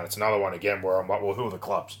 right now. And it's another one, again, where I'm like, well, who are the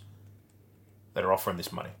clubs that are offering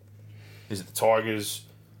this money? Is it the Tigers?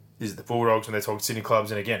 Is it the Bulldogs when they're talking Sydney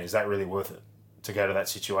clubs? And again, is that really worth it to go to that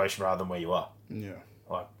situation rather than where you are? Yeah.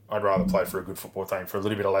 Like, I'd rather play for a good football team for a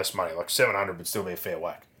little bit of less money. Like, 700 would still be a fair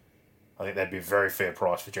whack. I think that'd be a very fair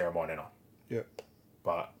price for Jeremiah Nenner. Yeah.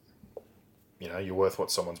 But, you're worth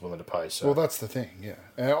what someone's willing to pay. So. Well, that's the thing, yeah.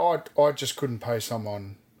 And I just couldn't pay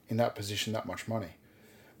someone in that position that much money.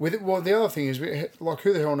 The other thing is,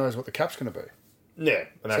 who the hell knows what the cap's going to be? Yeah.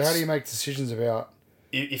 And so how do you make decisions about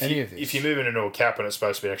any of this? If you're moving into a cap and it's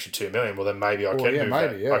supposed to be an extra $2 million, well, then maybe I can move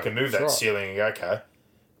that. Yeah, I can move that ceiling and go, okay,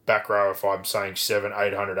 back row, if I'm saying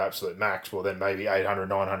 700-800 absolute max, well, then maybe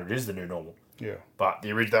 800-900 is the new normal. Yeah. But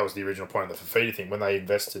that was the original point of the Fafita thing. When they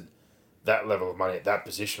invested that level of money at that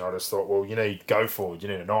position, I just thought, well, you need go forward, you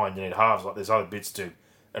need a 9, you need halves. Like, there's other bits to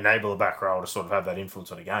enable the back row to sort of have that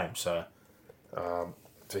influence on the game. So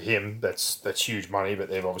for him, that's huge money, but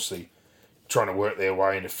they're obviously trying to work their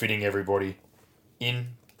way into fitting everybody in.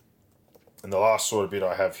 And the last sort of bit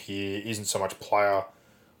I have here isn't so much player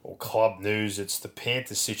or club news, it's the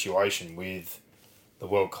Panthers situation with the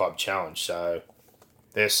World Club Challenge. So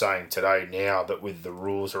they're saying today now that with the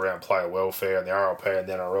rules around player welfare and the RLP and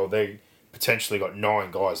the NRL, they potentially got 9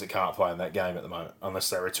 guys that can't play in that game at the moment unless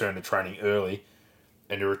they return to training early.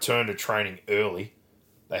 And to return to training early,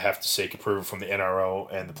 they have to seek approval from the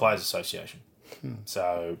NRL and the Players Association.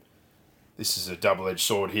 So this is a double-edged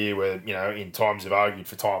sword here where, you know, in times they've argued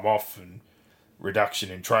for time off and reduction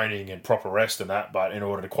in training and proper rest and that, but in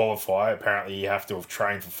order to qualify, apparently you have to have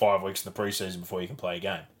trained for 5 weeks in the preseason before you can play a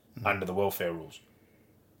game under the welfare rules.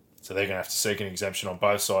 So they're going to have to seek an exemption on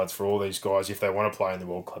both sides for all these guys if they want to play in the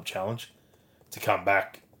World Club Challenge to come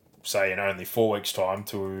back, say, in only 4 weeks' time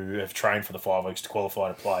to have trained for the 5 weeks to qualify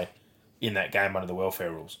to play in that game under the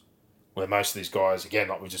welfare rules. Where most of these guys, again,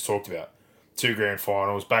 like we just talked about, 2 grand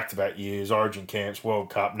finals, back-to-back years, Origin camps, World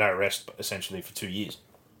Cup, no rest essentially for 2 years.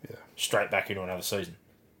 Yeah. Straight back into another season.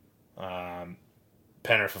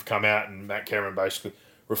 Penrith have come out and Matt Cameron basically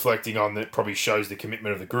reflecting on that probably shows the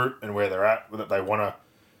commitment of the group and where they're at, that they want to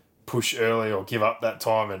push early or give up that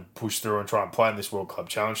time and push through and try and play in this World Club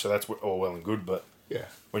Challenge. So that's all well and good. But Yeah.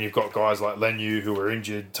 when you've got guys like Lenu who are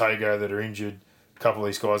injured, Tago that are injured, a couple of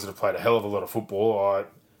these guys that have played a hell of a lot of football,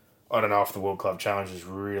 I don't know if the World Club Challenge is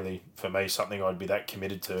really, for me, something I'd be that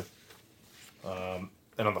committed to.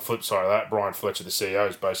 And on the flip side of that, Brian Fletcher, the CEO,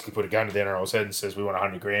 has basically put a gun to the NRL's head and says we want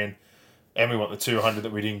 100 grand and we want the 200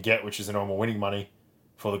 that we didn't get, which is the normal winning money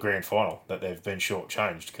for the grand final, that they've been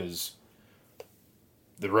shortchanged because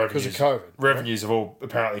the revenues have all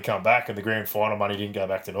apparently come back and the grand final money didn't go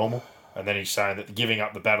back to normal. And then he's saying that giving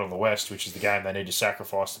up the Battle of the West, which is the game they need to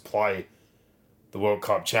sacrifice to play the World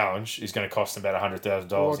Club Challenge, is going to cost them about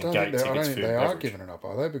 $100,000 in gate tickets. I don't think for they are beverage. giving it up,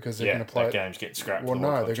 are they? Because they're Yeah, going to play that game's getting scrapped. Well, for the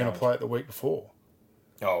World no, Club they're going to Challenge. play it the week before.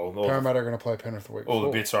 Oh, Parramatta are going to play Penrith the week all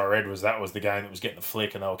before. the bits I read was that was the game that was getting the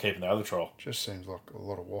flick and they were keeping the other trial. Just seems like a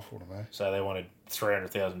lot of waffle to me. So they wanted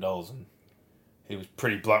 $300,000 and he was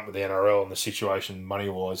pretty blunt with the NRL and the situation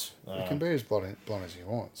money-wise. He can be as blunt as he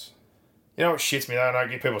wants. You know what shits me though? And I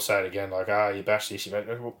get people say it again, like, you bash this, you bash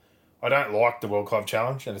that. Well, I don't like the World Club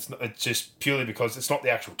Challenge, and it's just purely because it's not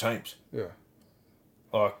the actual teams. Yeah.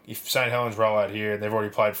 Like, if St. Helens roll out here and they've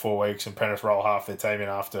already played 4 weeks and Penrith roll half their team in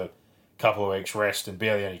after a couple of weeks rest and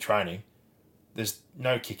barely any training, there's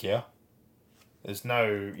no kick out. There's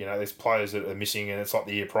no, there's players that are missing, and it's like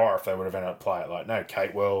the year prior if they would have ended up playing. Like, no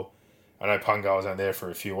Catewell, I know Pungo was only there for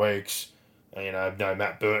a few weeks, no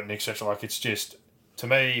Matt Burton, etc. Like, it's just, to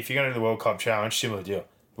me, if you're going to do the World Club Challenge, similar deal.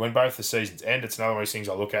 When both the seasons end, it's another one of these things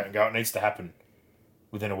I look at and go, it needs to happen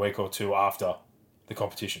within a week or two after the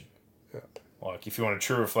competition. Yeah. Like, if you want a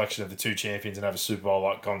true reflection of the two champions and have a Super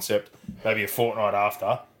Bowl-like concept, maybe a fortnight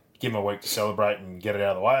after, give them a week to celebrate and get it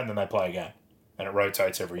out of the way, and then they play a game. And it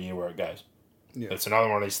rotates every year where it goes. Yeah. It's another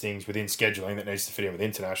one of these things within scheduling that needs to fit in with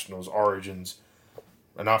internationals, origins,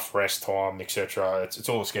 enough rest time, etc. It's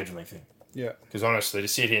all a scheduling thing. Yeah. Because honestly, to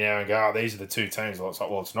sit here now and go, these are the two teams, it's like,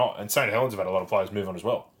 well, it's not. And St. Helens have had a lot of players move on as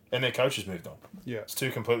well. And their coaches moved on. Yeah. It's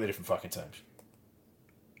two completely different fucking teams.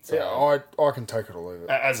 So, Yeah, I can take it or leave it.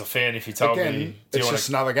 as a fan, if you told me... It's just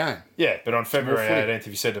another game. Yeah, but on February footy. 18th, if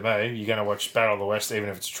you said to me, you're going to watch Battle of the West even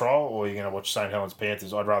if it's a trial, or you're going to watch St. Helens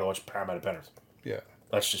Panthers, I'd rather watch Parramatta Penrith. Yeah.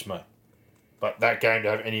 That's just me. But that game to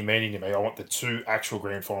have any meaning to me, I want the two actual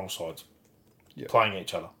grand final sides playing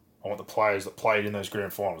each other. I want the players that played in those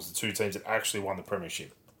grand finals, the two teams that actually won the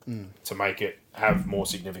premiership, to make it have more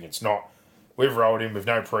significance. Not, we've rolled in with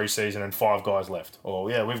no preseason and 5 guys left. Or,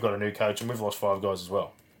 we've got a new coach and we've lost 5 guys as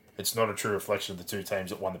well. It's not a true reflection of the two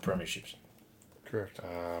teams that won the premierships. Correct.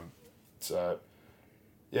 So,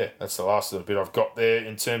 that's the last little bit I've got there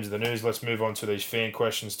in terms of the news. Let's move on to these fan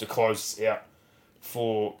questions to close this out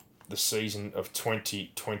for the season of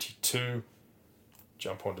 2022.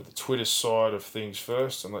 Jump onto the Twitter side of things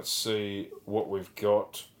first, and let's see what we've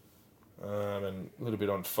got. And a little bit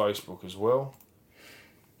on Facebook as well.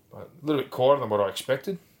 But a little bit quieter than what I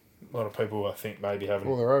expected. A lot of people, I think, maybe having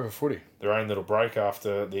Well, they're over footy. their own little break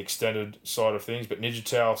after the extended side of things. But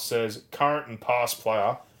Ninja says, current and past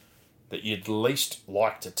player that you'd least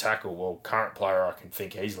like to tackle. Well, current player I can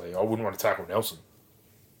think easily. I wouldn't want to tackle Nelson.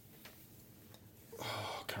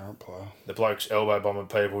 Oh, current player. The bloke's elbow bombing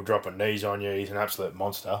people, dropping knees on you. He's an absolute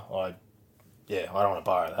monster. I don't want to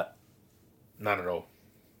borrow that. None at all.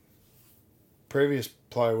 Previous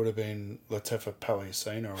player would have been Latefa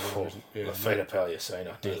Paliasina. Lafita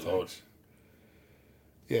Paliasina, dear Lord.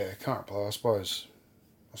 Yeah, current player. I suppose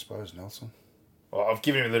Nelson. Well, I've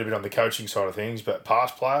given him a little bit on the coaching side of things, but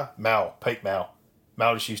past player, peak Mal.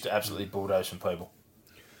 Mal just used to absolutely bulldoze some people.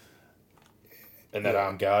 And that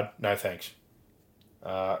arm guard, no thanks.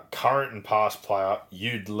 Current and past player,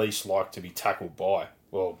 you'd least like to be tackled by.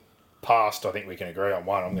 Well, past, I think we can agree on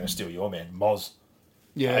one. I'm going to steal your man, Moz.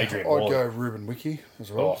 Yeah, Adrian I'd Morley. go Ruben Wiki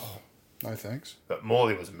as well. Oh, No thanks. but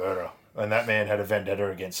Morley was a murderer. And that man had a vendetta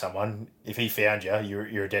against someone. If he found you,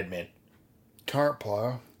 you're a dead man. Current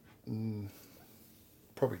player,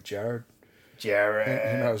 probably Jared. Jared.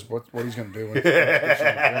 Who knows what he's going to do when he gets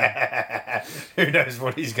on the Who knows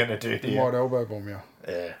what he's going to do to ground. He you. might elbow bomb you.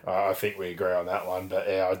 Yeah, I think we agree on that one. But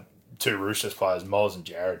yeah, two Roosters players, Moz and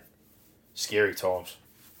Jared. Scary times.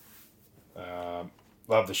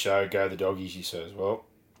 Love the show. Go the doggies, he says. Well,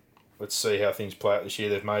 let's see how things play out this year.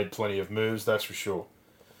 They've made plenty of moves, that's for sure.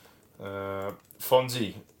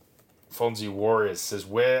 Fonzie Warriors says,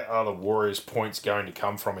 where are the Warriors' points going to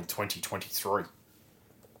come from in 2023?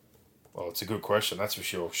 Well, it's a good question, that's for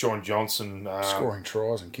sure. Sean Johnson. Scoring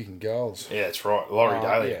tries and kicking goals. Yeah, that's right. Laurie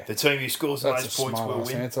Daly. Yeah. The team who scores the That's a most points will smart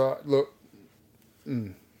win. answer. Look,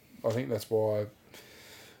 I think that's why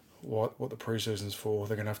what the preseason's for.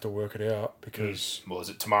 They're going to have to work it out because Well, is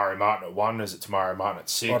it Tamari Martin at 1? Is it Tamari Martin at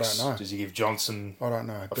 6? I don't know. Does he give Johnson... I don't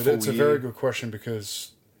know. But full it's a year? very good question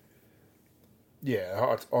because,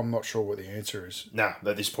 yeah, I'm not sure what the answer is. Nah,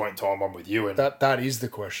 at this point in time, I'm with you. And That is the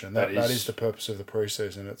question. That That is- is the purpose of the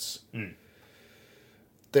preseason. It's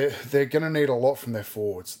they're going to need a lot from their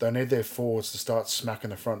forwards. They need their forwards to start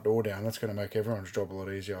smacking the front door down. That's going to make everyone's job a lot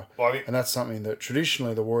easier. Well, I think- And that's something that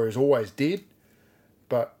traditionally the Warriors always did.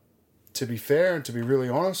 But to be fair and to be really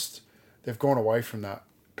honest, they've gone away from that,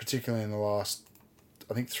 particularly in the last,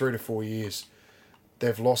 I think, 3 to 4 years.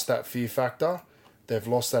 They've lost that fear factor. They've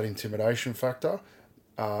lost that intimidation factor.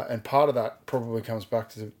 And part of that probably comes back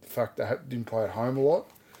to the fact that they didn't play at home a lot.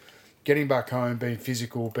 Getting back home, being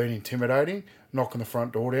physical, being intimidating, knocking the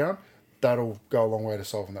front door down, that'll go a long way to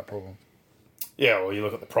solving that problem. Yeah, well, you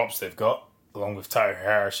look at the props they've got, along with Taylor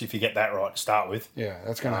Harris, if you get that right to start with. Yeah,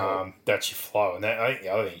 that's going to help. That's your flow. And I think the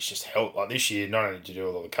other thing is just help. Like this year, not only to do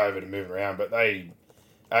with all the COVID and moving around, but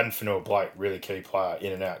Aden Fanua-Blake, really key player,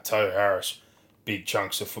 in and out. Taylor Harris, big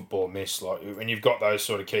chunks of football missed. Like when you've got those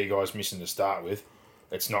sort of key guys missing to start with,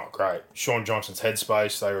 it's not great. Sean Johnson's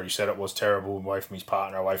headspace, they already said it was terrible, away from his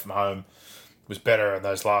partner, away from home. Was better in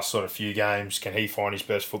those last sort of few games. Can he find his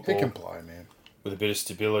best football? He can play, man. With a bit of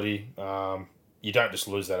stability. You don't just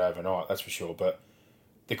lose that overnight, that's for sure. But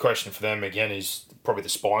the question for them, again, is probably the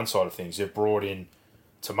spine side of things. They've brought in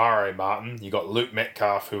Tamari Martin. You got Luke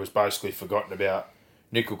Metcalf, who was basically forgotten about.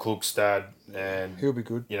 Nickel Klugstad. And, He'll be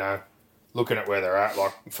good. you know, looking at where they're at,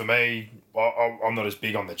 like, for me, I'm not as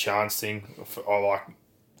big on the chance thing. I like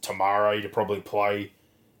Tamari to probably play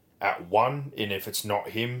at 1, and if it's not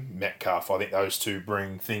him, Metcalf. I think those two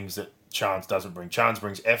bring things that Chance doesn't bring. Chance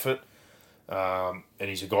brings effort, and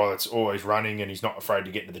he's a guy that's always running and he's not afraid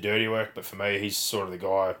to get into the dirty work. But for me, he's sort of the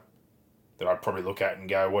guy that I'd probably look at and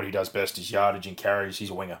go, what he does best is yardage and carries. He's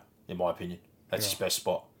a winger, in my opinion. That's his best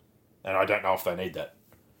spot. And I don't know if they need that.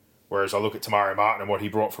 Whereas I look at Tamari Martin and what he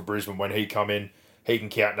brought for Brisbane when he come in, he can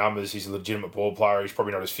count numbers. He's a legitimate ball player. He's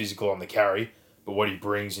probably not as physical on the carry, but what he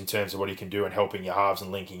brings in terms of what he can do and helping your halves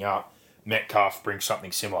and linking up, Metcalf brings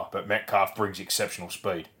something similar, but Metcalf brings exceptional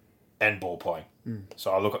speed and ball playing. So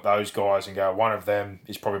I look at those guys and go, one of them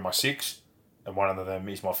is probably my 6, and one of them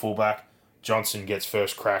is my fullback. Johnson gets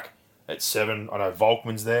first crack at 7. I know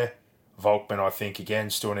Volkman's there. Volkman, I think, again,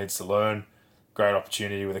 still needs to learn. Great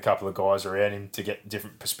opportunity with a couple of guys around him to get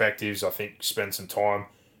different perspectives. I think spend some time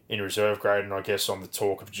in reserve grade, and I guess on the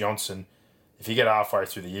talk of Johnson, if you get halfway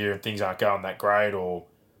through the year and things aren't going that great, or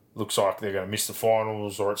looks like they're going to miss the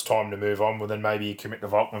finals, or it's time to move on, well then maybe you commit to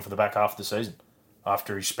Volkman for the back half of the season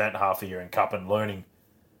after he's spent half a year in Cup and learning.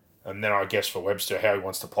 And then I guess for Webster, how he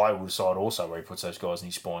wants to play will decide also where he puts those guys in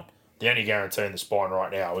his spine. The only guarantee in the spine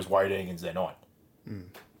right now is Wade Egan's their 9.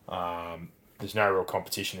 There's no real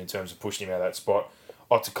competition in terms of pushing him out of that spot.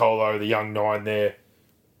 Otakolo, the young 9 there,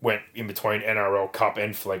 went in between NRL Cup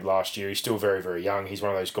and Flegg last year. He's still very, very young. He's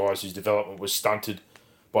one of those guys whose development was stunted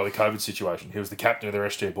by the COVID situation. He was the captain of their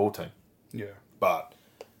SG ball team. Yeah. But,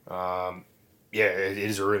 yeah, it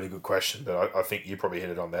is a really good question, but I think you probably hit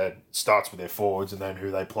it on the head. It starts with their forwards and then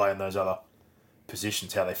who they play in those other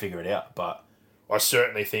positions, how they figure it out. But I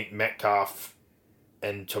certainly think Metcalf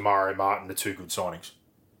and Tamari Martin are 2 good signings.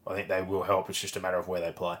 I think they will help. It's just a matter of where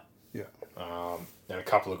they play. Yeah. And a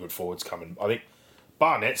couple of good forwards coming. I think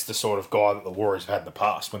Barnett's the sort of guy that the Warriors have had in the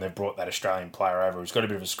past when they've brought that Australian player over. He's got a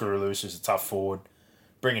bit of a screw loose, he's a tough forward.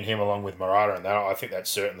 Bringing him along with Murata and that, I think that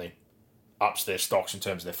certainly ups their stocks in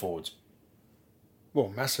terms of their forwards.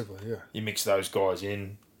 Well, massively, yeah. You mix those guys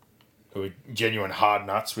in who are genuine hard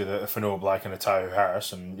nuts with a Fanua Blake and a Tohu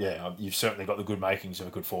Harris, and you've certainly got the good makings of a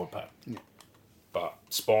good forward pack. Yeah. But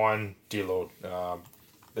spine, dear Lord,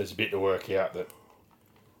 there's a bit to work out that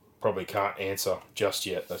probably can't answer just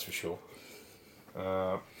yet, that's for sure.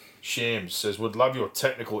 Shams says, would love your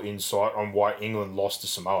technical insight on why England lost to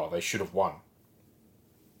Samoa. They should have won.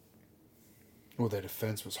 Well, their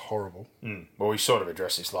defence was horrible. Well, we sort of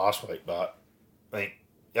addressed this last week, but I think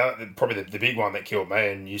probably the big one that killed me,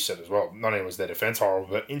 and you said as well, not only was their defence horrible,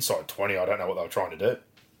 but inside 20, I don't know what they were trying to do.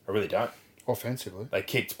 I really don't. Offensively. They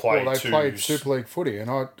kicked, played Super League footy, and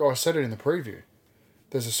I said it in the preview.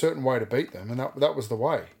 There's a certain way to beat them, and that was the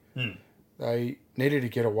way. They needed to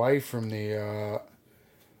get away from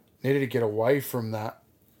that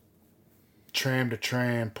tram to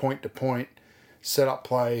tram, point to point, set up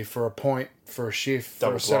play for a point, for a shift,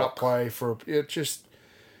 Double for a set up block. play, for a,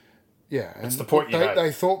 yeah. And it's the point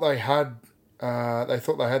they thought they had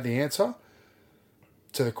the answer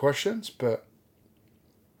to the questions, but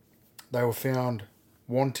they were found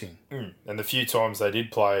wanting. And the few times they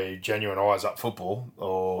did play genuine eyes up football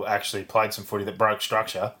or actually played some footy that broke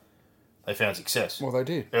structure, they found success. Well, they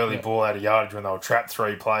did. Early ball out of yardage when they were trapped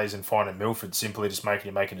 3 plays and finding Milford simply just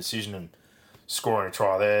making a decision and scoring a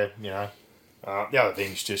try there, The other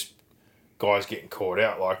thing's just guys getting caught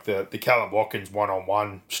out. Like the Callum Watkins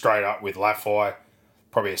one-on-one straight up with Laffey,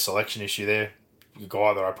 probably a selection issue there. A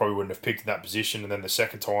guy that I probably wouldn't have picked in that position. And then the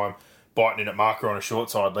second time, biting in at marker on a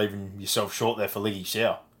short side, leaving yourself short there for Liggy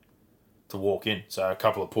Xiao to walk in. So a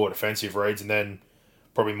couple of poor defensive reads, and then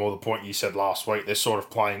probably more the point you said last week, they're sort of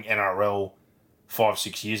playing NRL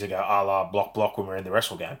 5-6 years ago, a la block when we were in the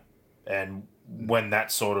wrestle game. And when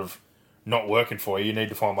that's sort of not working for you, you need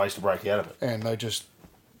to find ways to break out of it. And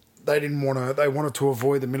they wanted to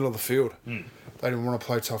avoid the middle of the field. They didn't want to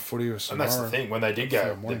play tough footy with Samoa. And that's the thing, when they did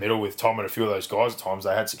go the middle with Tom and a few of those guys at times,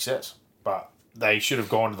 they had success. But they should have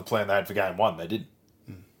gone to the plan they had for game 1. They didn't.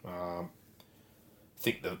 I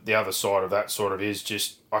think the other side of that sort of is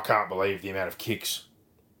just, I can't believe the amount of kicks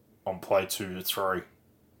on play 2 to 3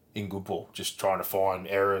 in good ball, just trying to find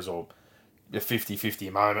errors or a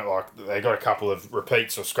 50-50 moment. Like, they got a couple of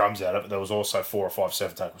repeats or scrums out of it, but there was also 4 or 5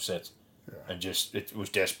 7-tackle sets. Yeah. And just, it was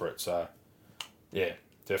desperate. So, yeah,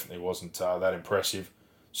 definitely wasn't that impressive.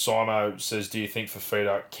 Simo says, do you think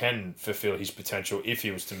Fafita can fulfil his potential if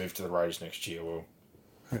he was to move to the Raiders next year? Well,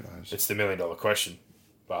 who knows? It's the $1 million question.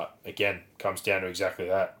 But, again, comes down to exactly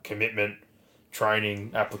that. Commitment,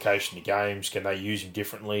 training, application to games. Can they use him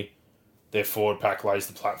differently? Their forward pack lays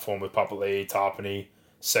the platform with Papali'i, Tarpany,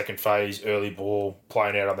 second phase, early ball,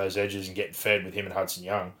 playing out on those edges and getting fed with him and Hudson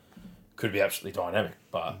Young. Could be absolutely dynamic.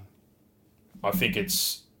 But I think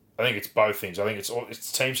it's both things. I think it's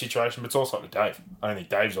a team situation, but it's also up to Dave. I don't think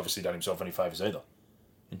Dave's obviously done himself any favours either.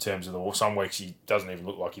 In terms of some weeks he doesn't even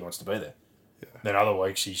look like he wants to be there. Yeah. Then other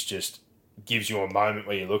weeks he's just gives you a moment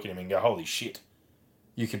where you look at him and go, holy shit,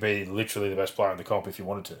 you could be literally the best player in the comp if you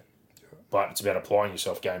wanted to. Yeah. But it's about applying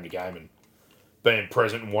yourself game to game and being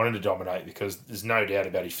present and wanting to dominate, because there's no doubt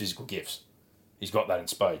about his physical gifts. He's got that in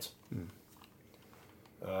spades. And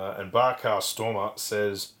Barcar Stormer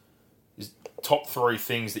says, is top 3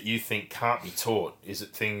 things that you think can't be taught? Is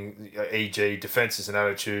it e.g. defence is an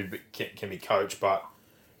attitude but can be coached, but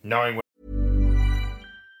knowing when...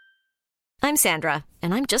 I'm Sandra,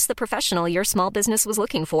 and I'm just the professional your small business was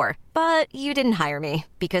looking for. But you didn't hire me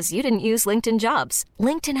because you didn't use LinkedIn Jobs.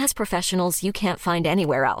 LinkedIn has professionals you can't find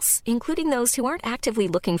anywhere else, including those who aren't actively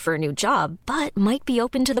looking for a new job, but might be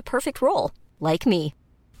open to the perfect role, like me.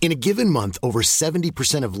 In a given month, over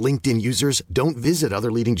 70% of LinkedIn users don't visit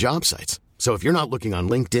other leading job sites. So if you're not looking on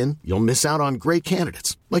LinkedIn, you'll miss out on great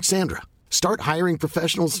candidates like Sandra. Start hiring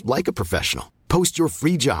professionals like a professional. Post your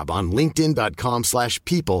free job on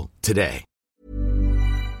linkedin.com/people today.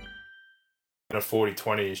 A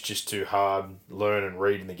 40-20 is just too hard. Learn and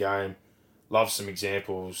read in the game. Love some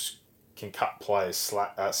examples. Can cut players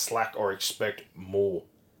slack or expect more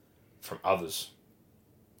from others.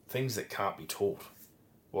 Things that can't be taught.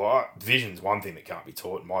 Well, vision's one thing that can't be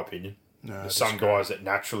taught, in my opinion. No, there's some guys that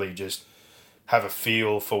naturally just have a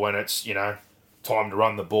feel for when it's, time to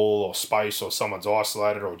run the ball or space or someone's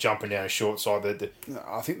isolated or jumping down a short side.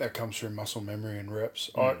 I think that comes through muscle memory and reps.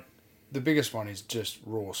 The biggest one is just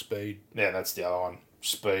raw speed. Yeah, that's the other one.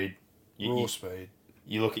 Speed. Speed.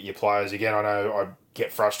 You look at your players. Again, I know I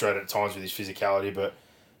get frustrated at times with his physicality, but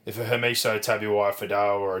if a Hermiso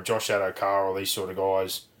Tabuai-Fidow or a Josh Adokar or these sort of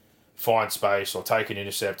guys find space or take an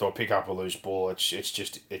intercept or pick up a loose ball, it's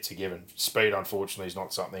a given. Speed, unfortunately, is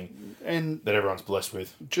not something that everyone's blessed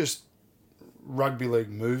with. Just rugby league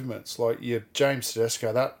movements, like your James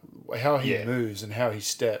Tedesco, that how he Yeah. moves and how he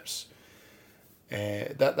steps.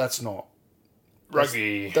 And that's not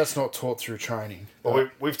Rugby. That's not taught through training. Well,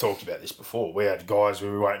 we've talked about this before. We had guys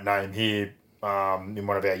who we won't name here in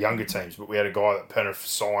one of our younger teams, but we had a guy that Penrith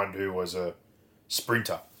signed who was a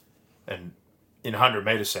sprinter. And in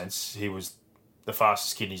 100-metre sense, he was the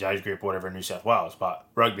fastest kid in his age group or whatever in New South Wales. But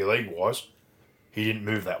rugby league-wise, he didn't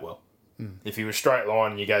move that well. If he was straight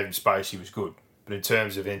line and you gave him space, he was good. But in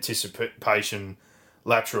terms of anticipation,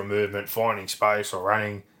 lateral movement, finding space or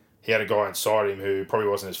running, he had a guy inside him who probably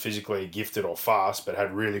wasn't as physically gifted or fast, but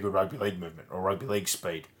had really good rugby league movement or rugby league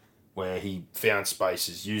speed, where he found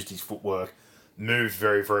spaces, used his footwork, moved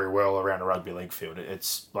very, very well around a rugby league field.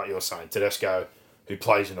 It's like you're saying, Tedesco, who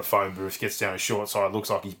plays in a phone booth, gets down his short side,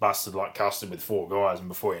 looks like he's busted like custard with 4 guys, and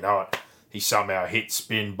before you know it, he somehow hit,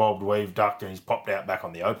 spin, bobbed, weaved, ducked, and he's popped out back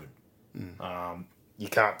on the open. You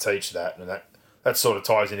can't teach that, and that sort of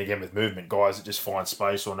ties in again with movement. Guys that just find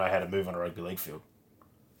space or know how to move on a rugby league field.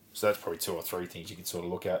 So that's probably 2 or 3 things you can sort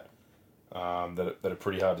of look at that are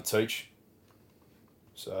pretty hard to teach.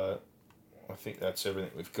 So I think that's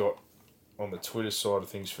everything we've got on the Twitter side of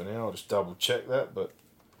things for now. I'll just double check that, but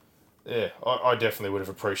yeah, I definitely would have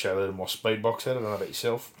appreciated a little more speed box at it. I don't know about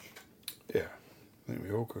yourself. Yeah, I think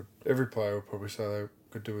we all could. Every player would probably say they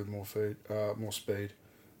could do with more speed.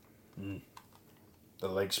 The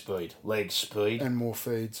leg speed, And more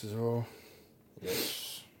feeds as well.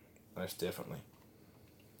 Yes, most definitely.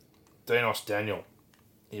 Dinos Daniel,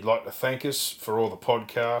 he'd like to thank us for all the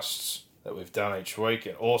podcasts that we've done each week,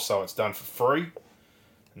 and also it's done for free.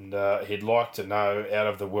 And he'd like to know, out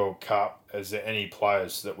of the World Cup, is there any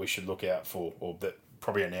players that we should look out for, or that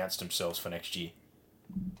probably announced themselves for next year?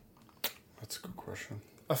 That's a good question.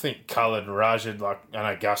 I think Khaled and Rajid, like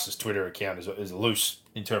I know Gus's Twitter account is a loose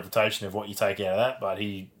interpretation of what you take out of that, but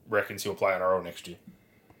he reckons he'll play NRL next year.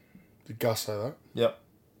 Did Gus say that? Yep.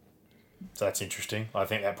 So that's interesting. I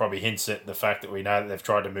think that probably hints at the fact that we know that they've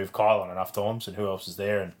tried to move Kyle on enough times, and who else is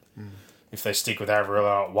there, and if they stick with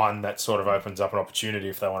Averillo at 1, that sort of opens up an opportunity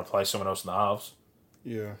if they want to play someone else in the halves.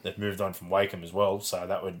 Yeah. They've moved on from Wakeham as well, so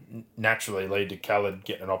that would naturally lead to Khaled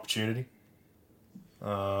getting an opportunity.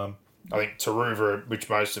 I think Taruva, which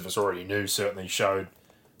most of us already knew, certainly showed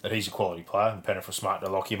that he's a quality player, and Penrith were smart to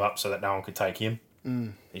lock him up so that no one could take him.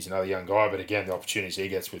 He's another young guy, but again, the opportunities he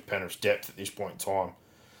gets with Penrith's depth at this point in time,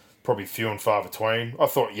 probably few and far between. I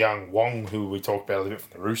thought young Wong, who we talked about a little bit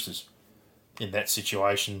from the Roosters, in that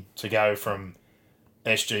situation, to go from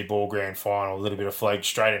SG Ball Grand Final, a little bit of flag,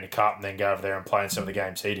 straight into Cup, and then go over there and play in some of the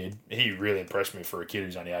games he did, he really impressed me for a kid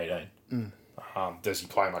who's only 18. Does he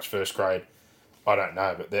play much first grade? I don't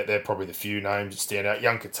know, but they're probably the few names that stand out.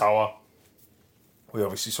 Young Katoa, we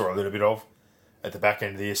obviously saw a little bit of at the back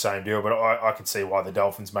end of the year, same deal, but I can see why the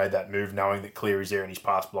Dolphins made that move, knowing that Cleary's there in his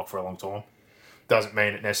pass block for a long time. Doesn't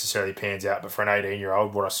mean it necessarily pans out, but for an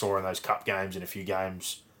 18-year-old, what I saw in those Cup games and a few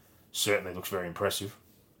games certainly looks very impressive.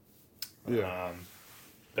 Yeah.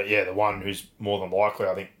 But yeah, the one who's more than likely,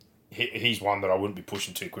 I think he's one that I wouldn't be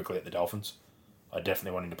pushing too quickly at the Dolphins. I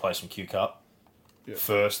definitely want him to play some Q Cup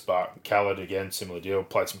first, but Khaled, again, similar deal.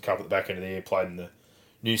 Played some Cup at the back end of the year, played in the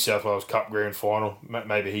New South Wales Cup Grand Final.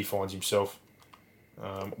 Maybe he finds himself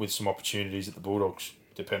with some opportunities at the Bulldogs,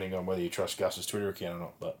 depending on whether you trust Gus's Twitter account or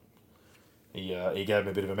not. But he gave him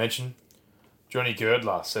a bit of a mention. Johnny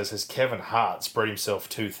Girdler says, has Kevin Hart spread himself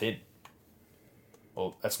too thin?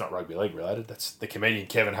 Well, that's not rugby league related. That's the comedian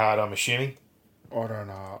Kevin Hart, I'm assuming. I don't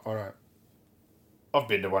know. I've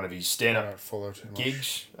been to one of his I stand-up don't follow too much.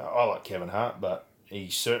 gigs. I like Kevin Hart, but he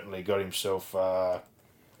certainly got himself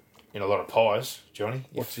in a lot of pies, Johnny.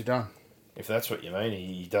 What's he done? If that's what you mean.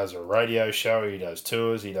 He does a radio show, he does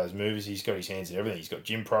tours, he does movies, he's got his hands in everything. He's got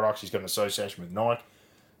gym products, he's got an association with Nike.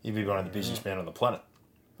 He'd be one of the busiest men on the planet.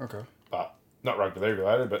 Okay. But not rugby league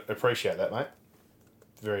related, but appreciate that, mate.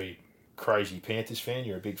 Very crazy Panthers fan.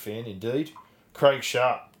 You're a big fan indeed. Craig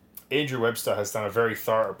Sharp. Andrew Webster has done a very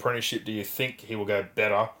thorough apprenticeship. Do you think he will go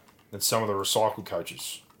better than some of the recycled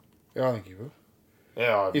coaches? Yeah, I think he will.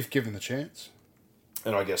 Yeah. If given the chance.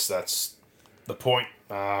 And I guess that's the point.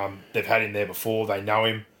 They've had him there before. They know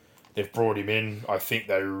him. They've brought him in. I think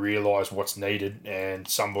they realise what's needed, and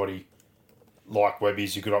somebody like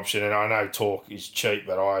Webby's a good option. And I know talk is cheap,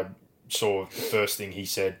 but I saw the first thing he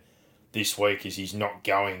said this week is he's not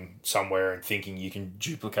going somewhere and thinking you can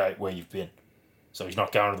duplicate where you've been. So he's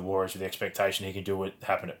not going to the Warriors with the expectation he can do what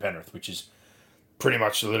happened at Penrith, which is pretty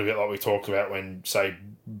much a little bit like we talked about when, say,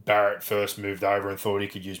 Barrett first moved over and thought he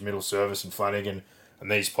could use middle service and Flanagan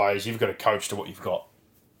and these players. You've got to coach to what you've got.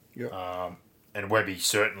 Yeah. And Webby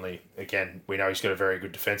certainly, again, we know he's got a very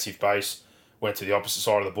good defensive base. Went to the opposite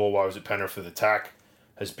side of the ball while he was at Penrith with attack.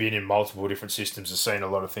 has been in multiple different systems, has seen a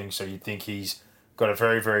lot of things. So you'd think he's got a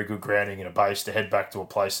very, very good grounding and a base to head back to a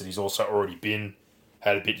place that he's also already been,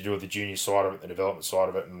 had a bit to do with the junior side of it, the development side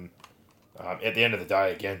of it. And at the end of the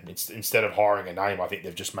day, again, instead of hiring a name, I think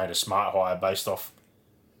they've just made a smart hire based off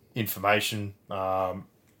information,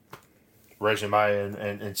 resume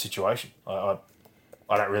and situation. I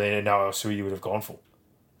don't really know else who you would have gone for.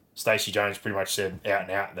 Stacey Jones pretty much said out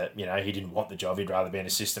and out that, he didn't want the job. He'd rather be an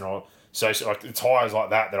assistant or so. Like, it's hires like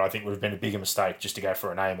that I think would have been a bigger mistake just to go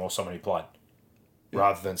for a name or someone who played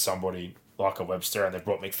rather than somebody like a Webster. And they've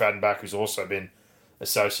brought McFadden back, who's also been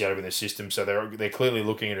associated with their system. So they're clearly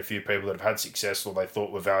looking at a few people that have had success or they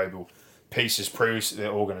thought were valuable pieces previous to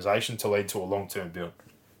their organisation to lead to a long-term build.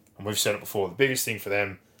 And we've said it before, the biggest thing for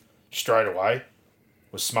them straight away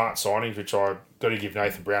was smart signings, which I got to give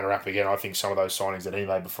Nathan Brown a rap again. I think some of those signings that he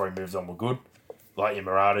made before he moved on were good, like your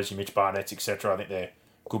Maradas, your Mitch Barnetts, etc. I think they're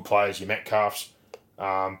good players, your Metcalfs,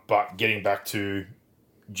 but getting back to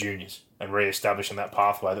juniors and re-establishing that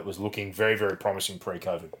pathway that was looking very, very promising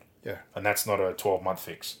pre-COVID. Yeah. And that's not a 12-month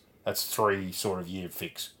fix. That's 3 sort of year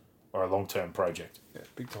fix or a long-term project. Yeah,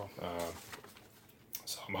 big time.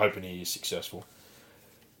 So I'm hoping he is successful.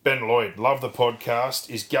 Ben Lloyd, love the podcast.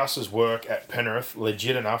 Is Gus's work at Penrith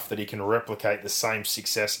legit enough that he can replicate the same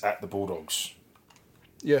success at the Bulldogs?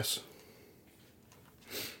 Yes.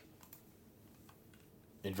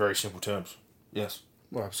 In very simple terms, yes.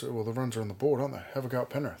 Well, absolutely. Well, the runs are on the board, aren't they? Have a go at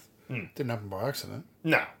Penrith. Didn't happen by accident.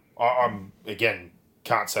 No. I'm, again,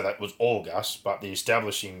 can't say that was all Gus, but the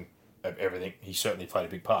establishing of everything, he certainly played a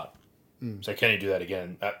big part. So can he do that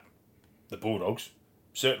again at the Bulldogs?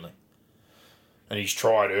 Certainly. And he's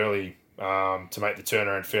tried early to make the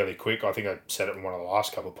turnaround fairly quick. I think I said it in one of the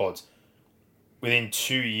last couple of pods. Within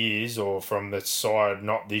 2 years, or from the side,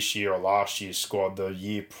 not this year or last year's squad, the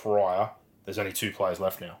year prior, there's only 2 players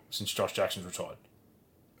left now since Josh Jackson's retired.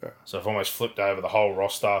 Yeah. So I've almost flipped over the whole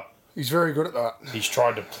roster. He's very good at that. He's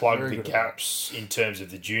tried to plug the gaps in terms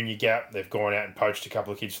of the junior gap. They've gone out and poached a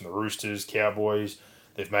couple of kids from the Roosters, Cowboys.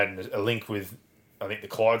 They've made a link with, I think, the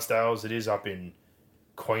Clydesdales, it is, up in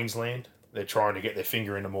Queensland. They're trying to get their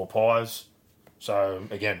finger into more pies. So,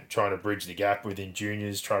 again, trying to bridge the gap within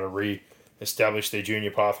juniors, trying to re-establish their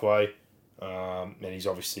junior pathway. And he's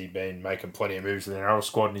obviously been making plenty of moves with the NRL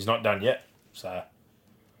squad, and he's not done yet. So,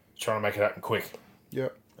 trying to make it happen quick.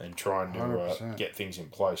 Yep. And trying to get things in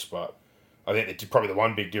place. But I think that probably the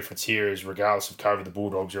one big difference here is, regardless of COVID, the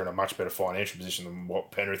Bulldogs are in a much better financial position than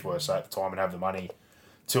what Penrith were, say, at the time, and have the money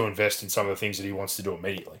to invest in some of the things that he wants to do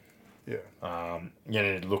immediately. Yeah. You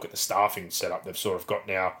need to look at the staffing setup they've sort of got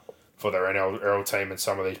now for their NRL team and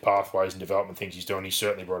some of these pathways and development things he's doing. He's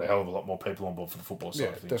certainly brought a hell of a lot more people on board for the football side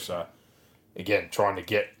of things. Definitely. So, again, trying to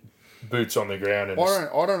get boots on the ground. And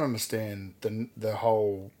I don't understand the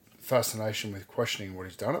whole fascination with questioning what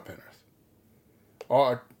he's done at Penrith.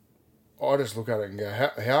 I just look at it and go,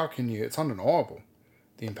 how can you? It's undeniable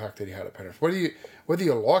the impact that he had at Penrith. Whether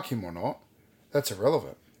you like him or not, that's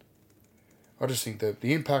irrelevant. I just think that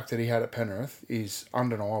the impact that he had at Penrith is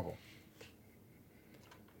undeniable.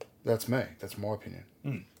 That's me. That's my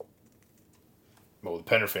opinion. Well, the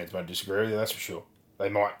Penrith fans might disagree with you, that's for sure. They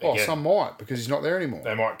might. Some might, because he's not there anymore.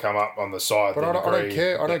 They might come up on the side. But I don't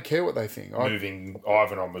care. I don't care what they think. Moving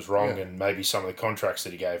Ivan on was wrong, and maybe some of the contracts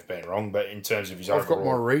that he gave been wrong. But in terms of his overall, I've got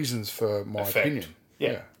my reasons for my opinion.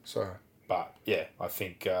 Yeah. So. But yeah, I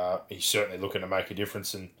think he's certainly looking to make a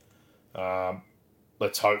difference, and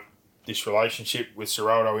let's hope this relationship with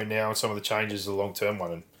Ciraldo in now and some of the changes is a long-term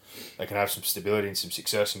one, and they can have some stability and some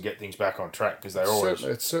success and get things back on track, because they're always...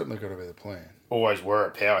 It's certainly got to be the plan. Always were a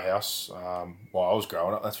powerhouse while I was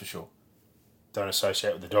growing up, that's for sure. Don't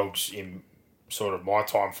associate with the Dogs in sort of my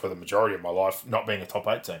time for the majority of my life not being a top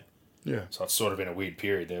 8 team. Yeah. So it's sort of been a weird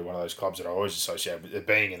period. They're one of those clubs that I always associate with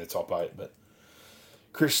being in the top 8. But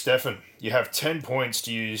Chris Steffen, you have 10 points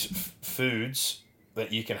to use foods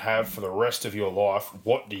that you can have for the rest of your life.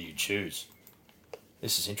 What do you choose?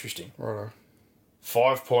 This is interesting. Righto.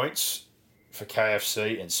 5 points for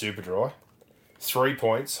KFC and Superdry. 3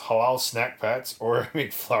 points, halal snack pats, Oreo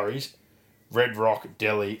McFlurries, Red Rock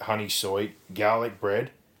Deli honey soy, garlic bread,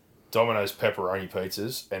 Domino's pepperoni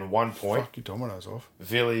pizzas, and 1 point. Fuck your Domino's off.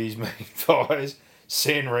 Villiers meat pies,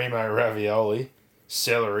 San Remo ravioli,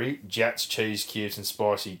 celery, Jats cheese cubes, and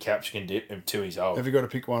spicy capsicum dip, and Tui's old. Have you got to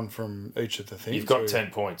pick one from each of the things? You've got 10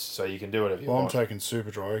 points, so you can do whatever you want. I'm taking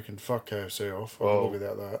Superdry. You can fuck KFC off. I'll live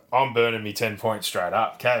without that. I'm burning me 10 points straight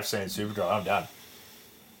up. KFC and Superdry, I'm done.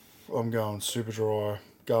 I'm going Superdry,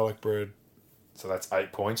 garlic bread. So that's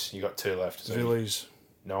 8 points. You got 2 left. So Villies.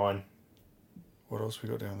 9. What else we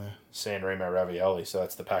got down there? San Remo ravioli. So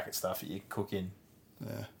that's the packet stuff that you cook in.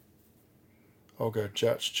 Yeah. I'll go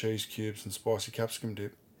Jats, cheese cubes, and spicy capsicum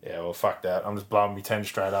dip. Yeah, well, fuck that. I'm just blowing me 10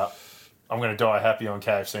 straight up. I'm going to die happy on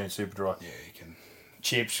KFC and Superdry. Yeah, you can.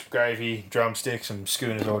 Chips, gravy, drumsticks, and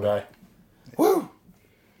schooners all day. Woo!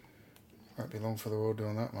 Won't be long for the world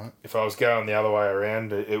doing that, mate. If I was going the other way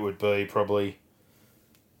around, it would be probably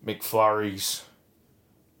McFlurry's,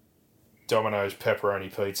 Domino's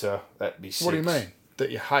pepperoni pizza. That'd be 6. What do you mean? That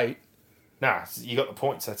you hate? Nah, you got the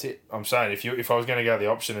points. That's it. I'm saying if I was going to go the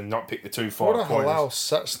option and not pick the 2 What are 5-pointers,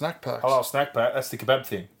 halal snack packs? halal snack pack. That's the kebab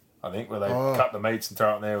thing, I think, where they cut the meats and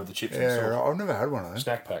throw it in there with the chips and Yeah, sauce. I've never had one of them.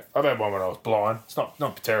 Snack pack. I've had one when I was blind. It's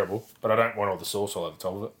not terrible, but I don't want all the sauce all over the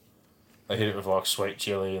top of it. They hit it with like sweet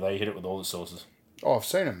chili. They hit it with all the sauces. Oh, I've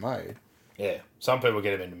seen them made. Yeah, some people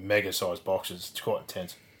get them in mega sized boxes. It's quite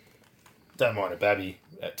intense. Don't mind a babby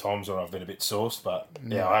at times when I've been a bit sauced, but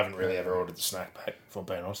yeah, I haven't really ever ordered the snack pack, if I'm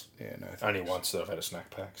being honest. Yeah, no. Thanks. Only once that I've had a snack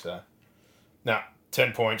pack, so. Nah,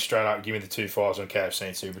 10 points straight up. Give me the 2 5s on KFC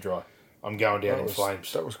and Superdry. I'm going down in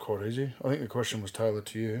flames. That was quite easy. I think the question was tailored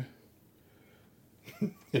to you.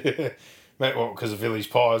 Mate, well, because of Villy's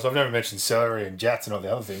pies. I've never mentioned celery and Jats and all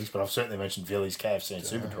the other things, but I've certainly mentioned Villy's, KFC and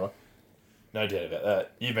Superdry. No doubt about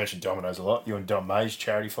that. You mentioned Domino's a lot. You and Dom Mays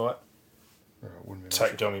charity fight. Wouldn't be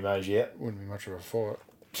Take Dommy Mays yet. Wouldn't be much of a fight.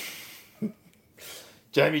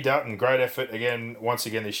 Jamie Dutton, great effort again, once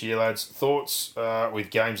again this year, lads. Thoughts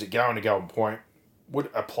with games that go into Golden Point?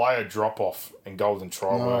 Would a player drop off in Golden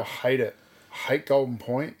Trial? No, I hate it. I hate Golden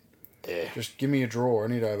Point. Yeah. Just give me a draw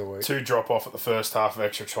any day of the week. 2 drop off at the first half of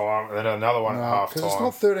extra time, and then another one at half time. Because it's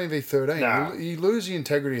not 13 v 13. Nah. You lose the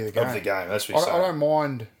integrity of the game. Of the game, that's what you're I saying. don't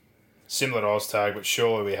mind. Similar to Oztag, but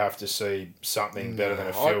surely we have to see something better than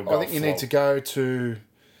a field goal. I think you need to go to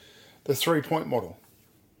the 3-point model.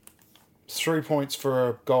 3 points for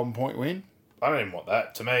a Golden Point win. I don't even want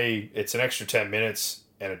that. To me, it's an extra 10 minutes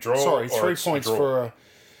and a draw. Sorry, or 3 it's points a draw. for a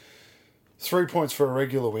 3 points for a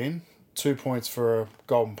regular win, 2 points for a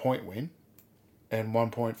Golden Point win, and 1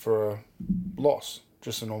 point for a loss.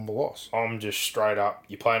 Just a normal loss. I'm just straight up.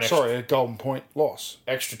 You play an extra, Sorry, a Golden Point loss.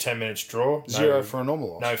 extra 10 minutes draw. 0 for a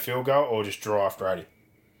normal loss. No field goal, or just draw after 80.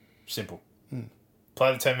 Simple.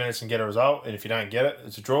 Play the 10 minutes and get a result, and if you don't get it,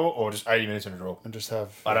 it's a draw, or just 80 minutes and a draw. And just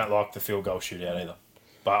have. I don't like the field goal shootout either.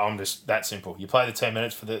 But I'm just that simple. You play the 10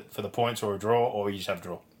 minutes for the points or a draw, or you just have a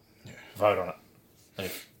draw. Yeah. Vote on it.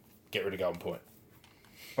 And get rid of Golden Point.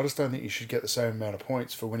 I just don't think you should get the same amount of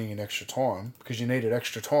points for winning in extra time because you needed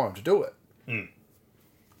extra time to do it.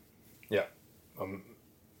 Yeah.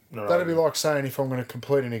 That'd be like saying if I'm going to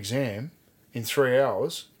complete an exam in 3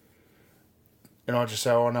 hours and I just say,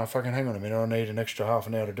 oh no, fucking hang on a minute, I need an extra half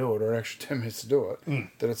an hour to do it or an extra 10 minutes to do it,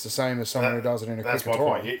 that it's the same as someone who does it in a quicker That's my time.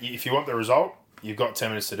 point. If you want the result, you've got 10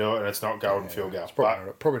 minutes to do it, and it's not golden field goal. It's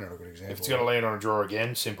But probably not a good example. if it's going to lean on a draw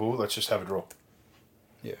again, simple, let's just have a draw.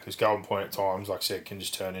 Yeah. Because Golden Point at times, like I said, can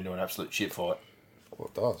just turn into an absolute shit fight. Well,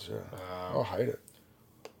 it does, yeah. I hate it.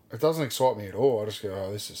 It doesn't excite me at all. I just go,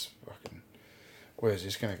 oh, this is fucking... Where's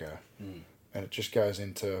this going to go? And it just goes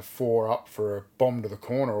into 4 up for a bomb to the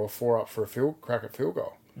corner or 4 up for a crack at field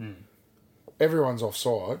goal. Everyone's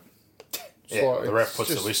offside. Yeah, like, the ref it's puts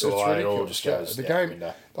just- the whistle it's away, it all ridiculous. just goes The out game, the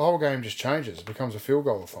window. the whole game just changes. It becomes a field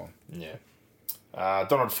goal-a-thon. Yeah.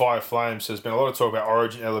 Donald Fire Flames, there's been a lot of talk about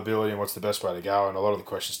origin eligibility and what's the best way to go, and a lot of the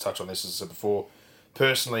questions touch on this, as I said before.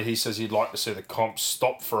 Personally, he says he'd like to see the comp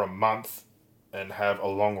stop for a month and have a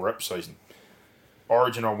long rep season.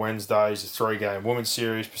 Origin on Wednesdays, a 3-game Women's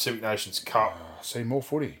Series, Pacific Nations Cup, See more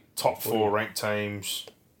footy. top 4 ranked teams,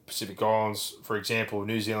 Pacific Islands, for example,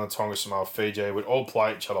 New Zealand, Tonga, Samoa, Fiji, would all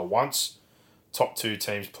play each other once. Top 2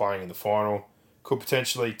 teams playing in the final. Could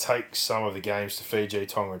potentially take some of the games to Fiji,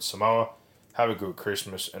 Tonga and Samoa. Have a good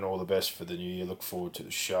Christmas and all the best for the new year. Look forward to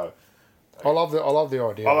the show. I love the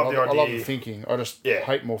idea. I love the I love idea. the thinking. I just Yeah.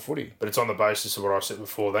 hate more footy. But it's on the basis of what I said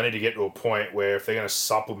before. They need to get to a point where if they're going to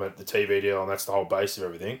supplement the TV deal, and that's the whole base of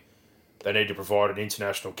everything, they need to provide an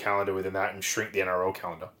international calendar within that and shrink the NRL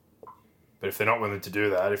calendar. But if they're not willing to do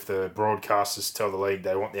that, if the broadcasters tell the league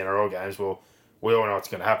they want the NRL games, well, we all know what's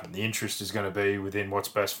going to happen. The interest is going to be within what's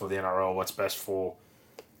best for the NRL, what's best for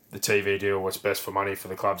the TV deal, what's best for money for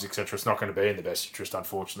the clubs, etc. It's not going to be in the best interest,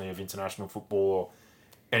 unfortunately, of international football or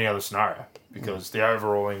any other scenario, because the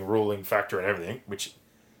overall ruling factor and everything, which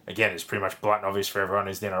again is pretty much blatant obvious for everyone,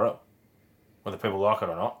 is the NRL. Whether people like it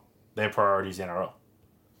or not, their priority is the NRL.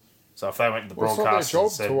 So if they went to the Well, it's not their broadcasters job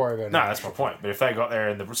and said, to worry about no, it. that's my point. But if they got there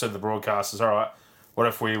and said to the broadcasters, all right, what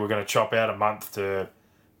if we were going to chop out a month to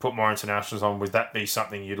put more internationals on? Would that be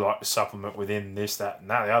something you'd like to supplement within this, that, and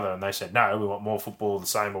that, the other? And they said, no, we want more football the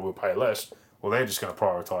same, or we'll pay less. Well, they're just going to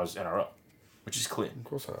prioritise NRL, which is clear. Of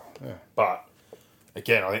course they are. Yeah. But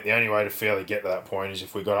again, I think the only way to fairly get to that point is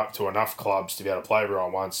if we got up to enough clubs to be able to play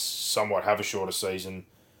everyone once, somewhat have a shorter season,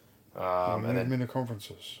 and then mini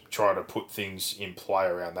conferences. try to put things in play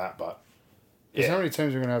around that. But Because how many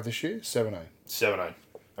teams are we going to have this year? 17. 17.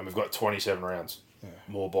 And we've got 27 rounds. Yeah.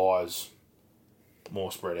 More buys,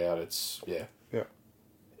 more spread out. It's, Yeah.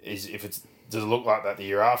 Does it look like that the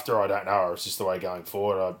year after? I don't know. Or it's just the way going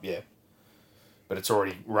forward. But it's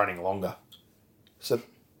already running longer. So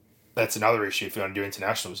that's another issue if you're going to do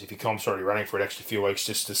internationals. If your comp's already running for an extra few weeks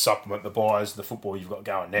just to supplement the buys, the football you've got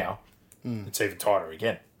going now, it's even tighter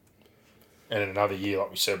again. And in another year,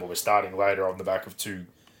 like we said, we're starting later on the back of 2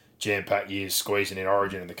 jam-packed years, squeezing in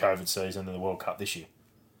Origin and the COVID season and the World Cup this year.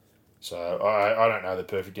 So I don't know the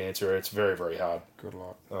perfect answer. It's very, very hard. Good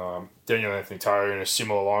luck. Daniel Anthony Taylor, in a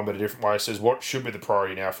similar line but a different way, says, what should be the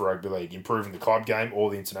priority now for rugby league? Improving the club game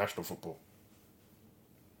or the international football?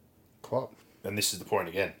 Club. And this is the point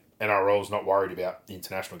again. NRL's not worried about the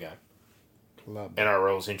international game. Club.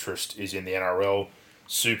 NRL's interest is in the NRL.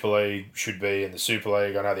 Super League should be in the Super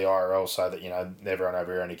League. I know the IRL say that, everyone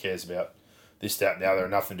over here only cares about this, that, and the other,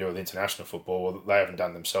 and nothing to do with international football. Well, they haven't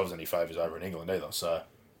done themselves any favours over in England either, so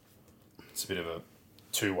it's a bit of a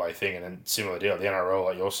two-way thing. And then similar deal, the NRL,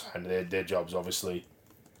 like you're saying, their job's obviously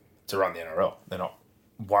to run the NRL. They're not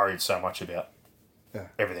worried so much about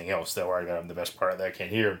everything else. They're worried about having the best product they can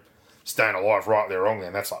here, staying alive rightly or wrongly,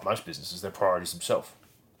 and that's like most businesses. Their priorities themselves.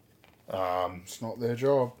 It's not their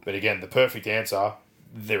job. But again, the perfect answer,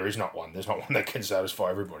 there is not one. There's not one that can satisfy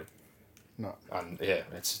everybody. No. And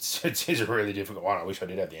it's a really difficult one. I wish I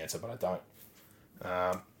did have the answer, but I don't.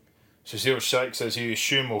 Cecile Sheikh says he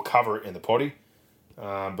assume we'll cover it in the potty,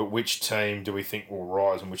 but which team do we think will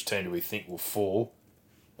rise and which team do we think will fall?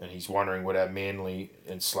 And he's wondering what our Manly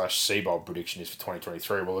and / Seabold prediction is for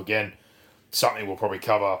 2023. Well, again, something we'll probably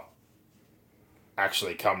cover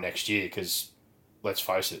actually come next year because, let's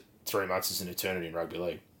face it, 3 months is an eternity in rugby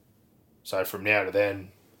league. So from now to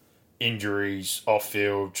then, injuries,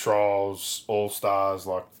 off-field, trials, all-stars,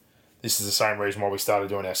 this is the same reason why we started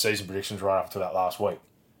doing our season predictions right up to that last week.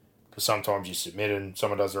 Because sometimes you submit and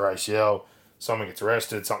someone does their ACL, someone gets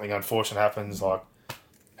arrested, something unfortunate happens,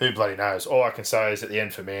 who bloody knows? All I can say is at the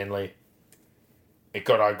end for Manly, it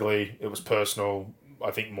got ugly, it was personal,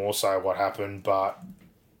 I think more so what happened, but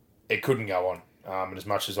it couldn't go on. And as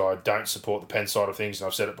much as I don't support the Penn side of things, and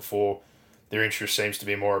I've said it before, their interest seems to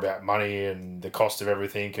be more about money and the cost of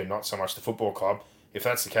everything and not so much the football club. If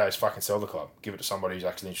that's the case, fucking sell the club. Give it to somebody who's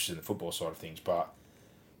actually interested in the football side of things. But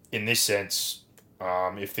in this sense,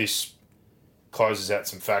 if this closes out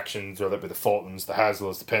some factions, whether it be the Fultons, the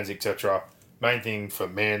Haslers, the Pens, etc., main thing for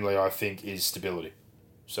Manly, I think, is stability.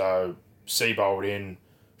 So Seabold in,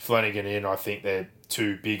 Flanagan in, I think they're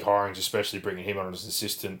 2 big hirings, especially bringing him on as an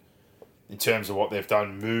assistant. In terms of what they've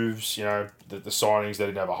done, moves, the signings, they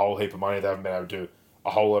didn't have a whole heap of money. They haven't been able to do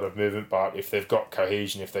a whole lot of movement. But if they've got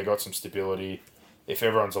cohesion, if they've got some stability, if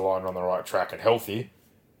everyone's aligned on the right track and healthy,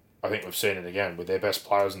 I think we've seen it again with their best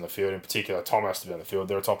players in the field. In particular, Tom has to be on the field.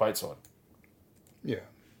 They're a top 8 side. Yeah.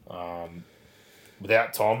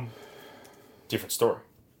 Without Tom, different story.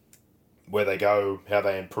 Where they go, how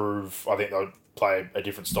they improve, I think they'll play a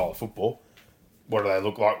different style of football. What do they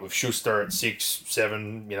look like with Schuster at 6,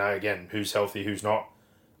 7? Again, who's healthy, who's not?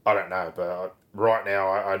 I don't know. But right now,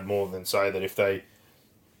 I'd more than say that if they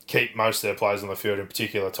keep most of their players on the field, in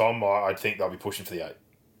particular Tom, I think they'll be pushing for the 8.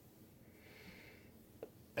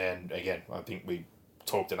 And again, I think we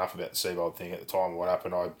talked enough about the Seabold thing at the time. What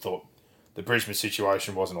happened, I thought the Brisbane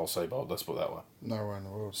situation wasn't all Seabold, let's put it that way. No way in the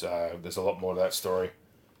world. So there's a lot more to that story.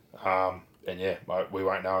 We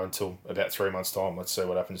won't know until about 3 months' time. Let's see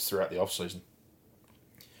what happens throughout the off-season.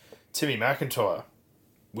 Timmy McIntyre,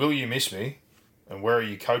 will you miss me? And where are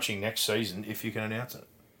you coaching next season if you can announce it?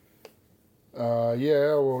 I've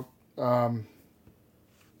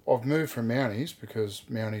moved from Mounties because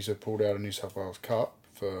Mounties have pulled out a New South Wales Cup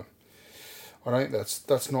for... I don't think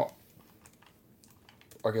that's not,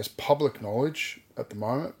 I guess, public knowledge at the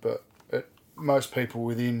moment, but most people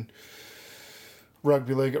within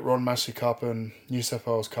rugby league at Ron Massey Cup and New South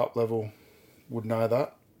Wales Cup level would know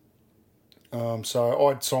that. So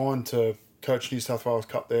I'd signed to coach New South Wales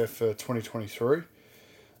Cup there for 2023,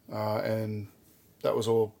 and that was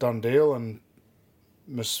all done deal, and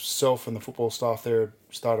myself and the football staff there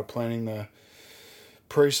started planning the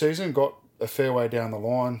pre-season, got a fair way down the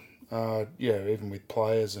line, even with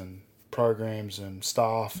players and programs and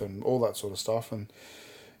staff and all that sort of stuff. And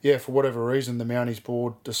for whatever reason, the Mounties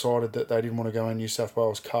board decided that they didn't want to go in New South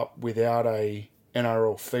Wales Cup without a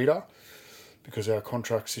NRL feeder because our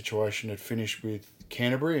contract situation had finished with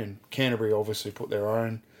Canterbury, and Canterbury obviously put their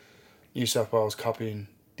own New South Wales Cup in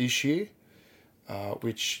this year.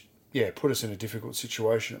 which, put us in a difficult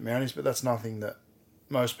situation at Mounties, but that's nothing that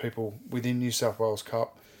most people within New South Wales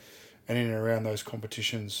Cup and in and around those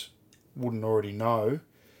competitions wouldn't already know.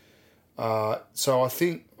 So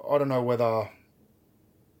I don't know whether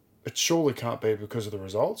it surely can't be because of the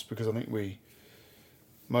results, because I think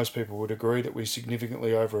most people would agree that we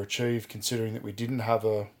significantly overachieved considering that we didn't have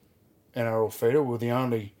a NRL feeder. We were the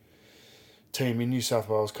only team in New South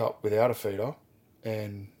Wales Cup without a feeder,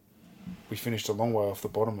 and we finished a long way off the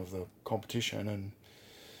bottom of the competition and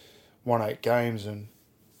won 8 games and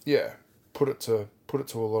put it to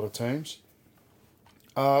a lot of teams.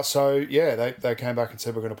 They came back and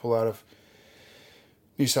said we're going to pull out of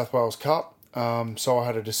New South Wales Cup. So I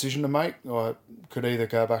had a decision to make. I could either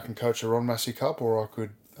go back and coach the Ron Massey Cup, or I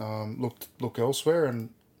could look elsewhere. And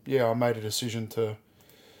I made a decision to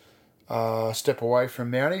step away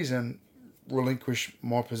from Mounties and relinquish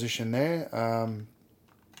my position there.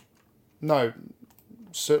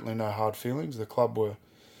 Certainly no hard feelings. The club were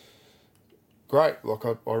great. Like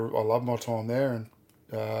I love my time there. And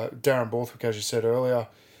Darren Borthwick, as you said earlier,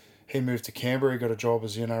 he moved to Canberra. He got a job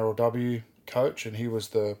as the NRLW coach, and he was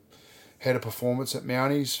the head of performance at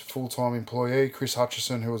Mounties, full-time employee. Chris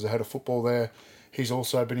Hutchison, who was the head of football there, he's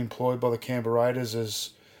also been employed by the Canberra Raiders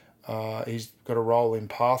as he's got a role in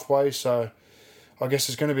Pathway. So I guess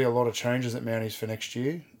there's going to be a lot of changes at Mounties for next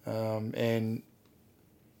year. I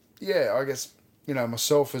guess,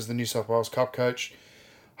 myself as the New South Wales Cup coach,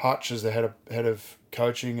 Hutch as the head of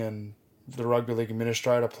coaching and the rugby league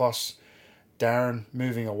administrator, plus Darren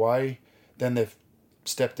moving away. Then they've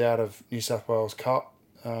stepped out of New South Wales Cup.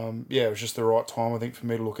 It was just the right time, I think, for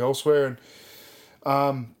me to look elsewhere. And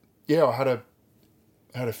I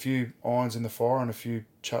had a few irons in the fire and a few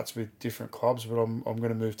chats with different clubs, but I'm going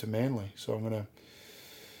to move to Manly. So I'm going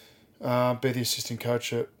to be the assistant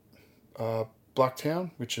coach at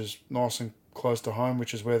Blacktown, which is nice and close to home,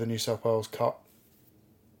 which is where the New South Wales Cup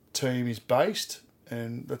team is based,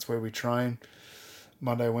 and that's where we train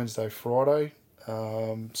Monday, Wednesday, Friday.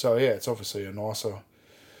 It's obviously a nicer,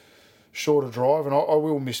 shorter drive, and I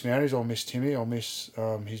will miss Mounties. I'll miss Timmy. I'll miss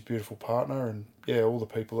his beautiful partner, and all the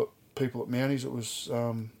people at Mounties. It was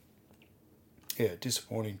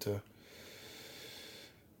disappointing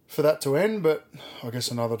for that to end, but I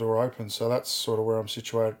guess another door opens. So that's sort of where I'm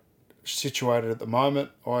situated at the moment.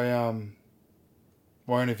 I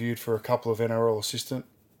interviewed for a couple of NRL assistant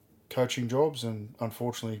coaching jobs, and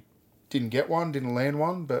unfortunately didn't land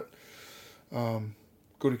one, but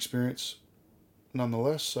good experience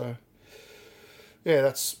nonetheless. So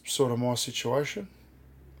that's sort of my situation.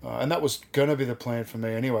 And that was going to be the plan for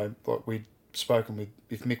me anyway. Like we'd spoken with,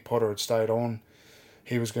 if Mick Potter had stayed on,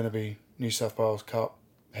 he was going to be New South Wales Cup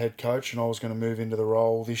head coach, and I was going to move into the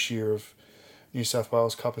role this year of New South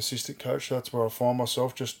Wales Cup assistant coach. So that's where I find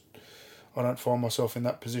myself. I don't find myself in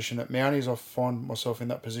that position at Mounties. I find myself in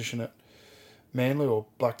that position at Manly, or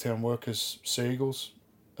Blacktown Workers Seagulls,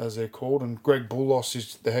 as they're called. And Greg Bullos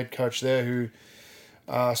is the head coach there, who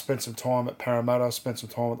spent some time at Parramatta, spent some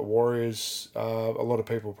time at the Warriors. A lot of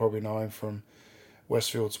people probably know him from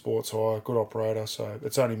Westfield Sports Hire, good operator. So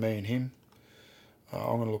it's only me and him.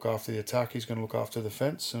 I'm going to look after the attack. He's going to look after the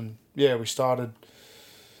defence. And I started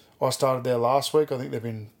there last week. I think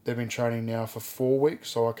they've been training now for 4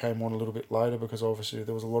 weeks. So I came on a little bit later because obviously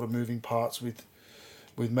there was a lot of moving parts with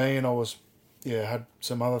me, and I was had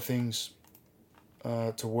some other things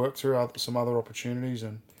to work through, some other opportunities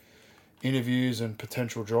and interviews and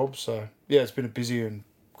potential jobs. So it's been a busy and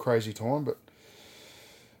crazy time, but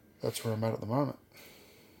that's where I'm at the moment.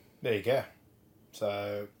 There you go.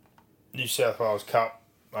 So New South Wales Cup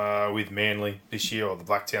with Manly this year, or the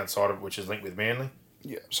Blacktown side of it, which is linked with Manly.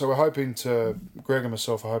 Yeah, so Greg and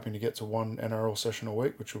myself are hoping to get to one NRL session a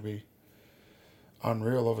week, which will be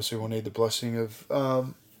unreal. Obviously, we'll need the blessing of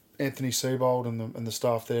Anthony Seibold and the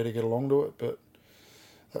staff there to get along to it, but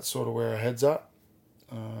that's sort of where our head's at.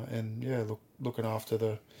 Looking after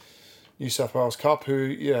the New South Wales Cup,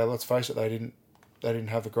 who, let's face it, they didn't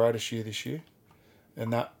have the greatest year this year,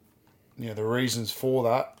 and that, the reasons for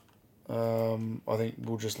that, I think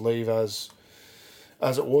we'll just leave as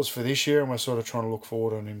it was for this year, and we're sort of trying to look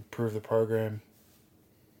forward and improve the program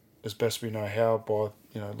as best we know how by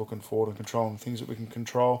looking forward and controlling the things that we can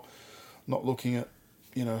control, not looking at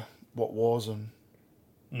what was and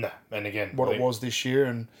what it was this year,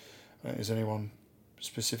 and is anyone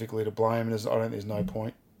specifically to blame? And I don't think there's no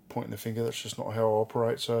point pointing the finger. That's just not how I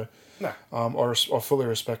operate. So no, I fully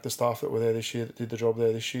respect the staff that were there this year, that did the job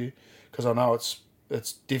there this year, because I know it's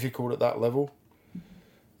difficult at that level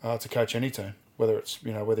to coach any team, whether it's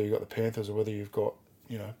whether you've got the Panthers or whether you've got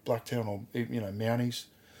Blacktown or Mounties.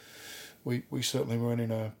 We certainly weren't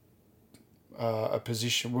in a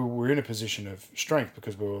position. We were in a position of strength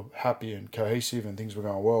because we were happy and cohesive and things were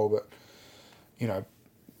going well. But you know, it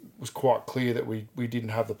was quite clear that we didn't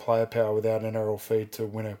have the player power without an NRL feed to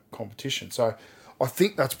win a competition. So I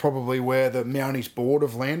think that's probably where the Mounties board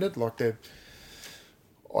have landed. Like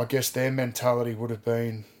I guess their mentality would have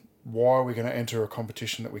been, why are we going to enter a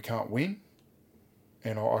competition that we can't win?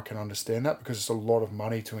 And I can understand that because it's a lot of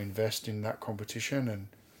money to invest in that competition and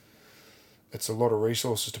it's a lot of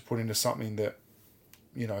resources to put into something that,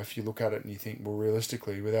 you know, if you look at it and you think, well,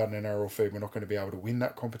 realistically, without an NRL feed, we're not going to be able to win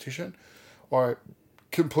that competition. I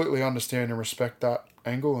completely understand and respect that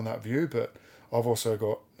angle and that view, but I've also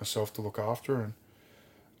got myself to look after.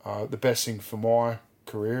 And the best thing for my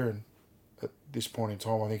career and at this point in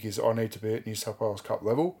time, I think, is I need to be at New South Wales Cup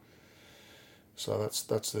level. So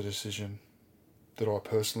that's the decision that I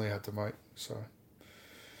personally had to make. So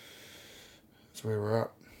that's where we're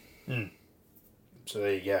at. So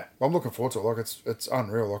there you go. I'm looking forward to it. Like, it's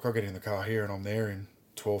unreal. Like, I get in the car here and I'm there in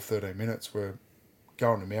 12, 13 minutes. We're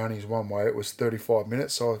going to Mounties one way. It was 35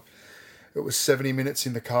 minutes. So it was 70 minutes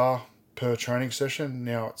in the car per training session.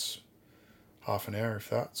 Now it's half an hour, if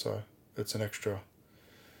that. So it's an extra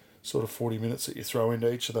sort of 40 minutes that you throw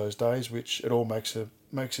into each of those days, which it all makes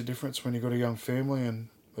a difference when you've got a young family and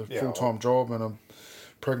a full-time job and a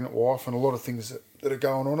pregnant wife and a lot of things that are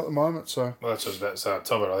going on at the moment. So well, that's what I was about to say on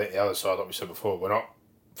top of it. I think the other side, like we said before, we're not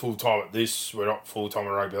full-time at this, we're not full-time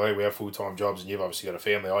in rugby league, we have full-time jobs and you've obviously got a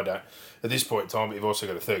family, I don't. At this point in time, but you've also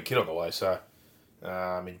got a third kid on the way, so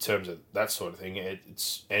in terms of that sort of thing,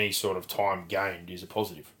 it's any sort of time gained is a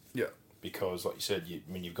positive. yeah. Because, like you said,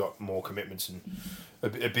 you've got more commitments and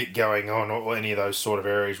a bit going on, or any of those sort of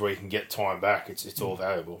areas where you can get time back, it's all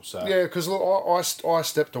valuable. So Yeah, because look, I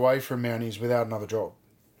stepped away from Mounties without another job.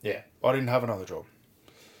 yeah, I didn't have another job.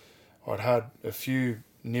 I'd had a few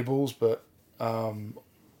nibbles, but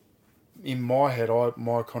in my head,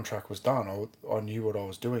 my contract was done. I knew what I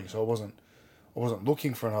was doing, so I wasn't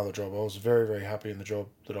looking for another job. I was very, very happy in the job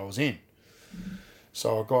that I was in.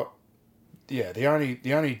 So I got, the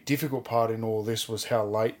only difficult part in all this was how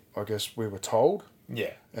late, I guess, we were told.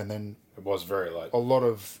 yeah, And then it was very late. a lot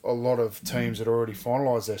of teams had already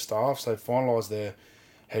finalised their staffs. They finalised their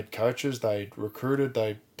head coaches. They'd recruited.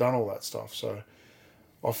 They'd done all that stuff. So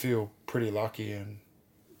I feel pretty lucky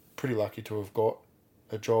to have got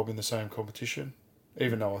a job in the same competition,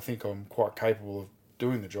 even though I think I'm quite capable of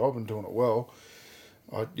doing the job and doing it well.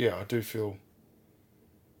 I do feel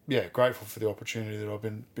grateful for the opportunity that I've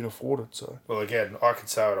been afforded. So Well, again, I can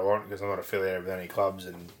say what I want because I'm not affiliated with any clubs,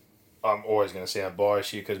 and I'm always going to sound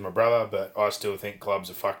biased here because my brother, but I still think clubs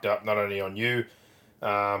are fucked up, not only on you,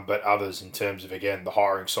 but others in terms of, again, the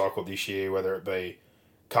hiring cycle this year, whether it be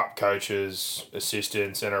cup coaches,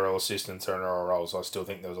 assistants, NRL assistants, or NRL roles. I still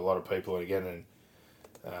think there was a lot of people, and again, and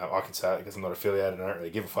I can say it because I'm not affiliated and I don't really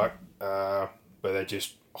give a fuck, but they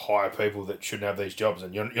just hire people that shouldn't have these jobs,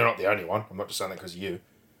 and you're not the only one. I'm not just saying that because of you.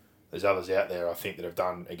 There's others out there, I think, that have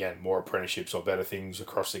done, again, more apprenticeships or better things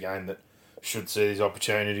across the game that should see these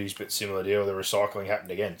opportunities, but similar deal, the recycling happened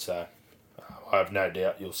again. So I have no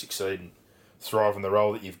doubt you'll succeed and thrive in the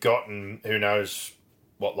role that you've got, and who knows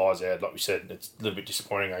what lies ahead. Like we said, it's a little bit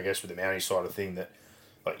disappointing, I guess, with the Mountie side of thing that,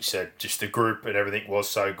 like you said, just the group and everything was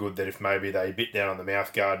so good that if maybe they bit down on the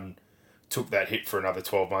mouth guard and took that hit for another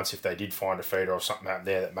 12 months, if they did find a feeder or something out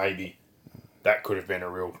there, that maybe that could have been a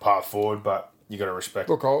real path forward, but you got to respect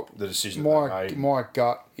the decision they made. My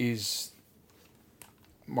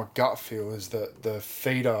gut feel is that the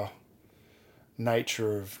feeder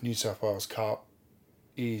nature of New South Wales Cup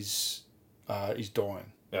is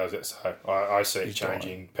dying. Yeah, I was going to say, I see it He's changing.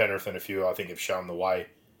 dying. Penrith and a few, I think, have shown the way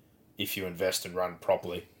if you invest and run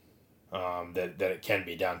properly, that it can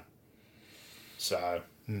be done. So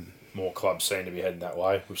more clubs seem to be heading that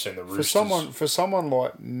way. We've seen the Roosters. For someone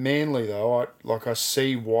like Manly though, I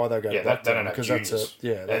see why they go Yeah, back they to don't them, have because juniors.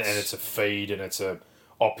 and it's a feed and it's a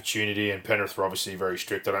opportunity, and Penrith were obviously very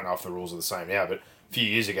strict. I don't know if the rules are the same now, but a few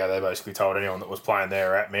years ago they basically told anyone that was playing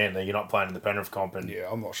there at Manly, you're not playing in the Penrith comp, and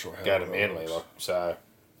I'm not sure how go to that Manly. works. So,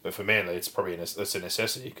 but for Manly, it's probably it's a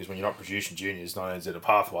necessity, because when you're not producing juniors, not only is it a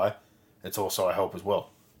pathway, it's also a help as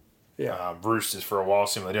well. Yeah. Roosters for a while,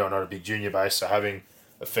 similar deal, not a big junior base, so having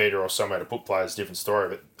a feeder or somewhere to put players, different story.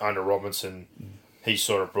 But under Robinson, he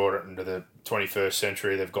sort of brought it into the 21st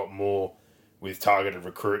century. They've got more with targeted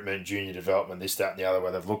recruitment, junior development, this, that, and the other,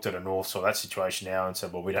 where they've looked at a North, saw that situation now and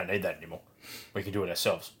said, well, we don't need that anymore. We can do it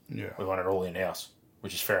ourselves. Yeah. We want it all in-house,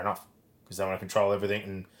 which is fair enough, because they want to control everything.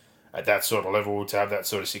 And at that sort of level, to have that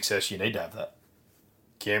sort of success, you need to have that.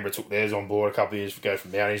 Canberra took theirs on board a couple of years ago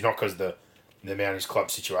from Mounties, not because the Mounties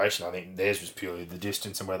club situation. I think theirs was purely the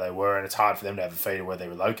distance and where they were, and it's hard for them to have a feeder where they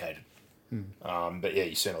were located. But yeah,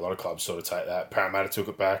 you've seen a lot of clubs sort of take that. Parramatta took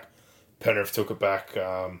it back. Penrith took it back.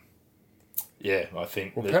 Yeah, I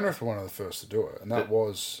think... Well, Penrith were one of the first to do it, and that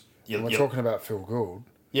was... we're talking about Phil Gould.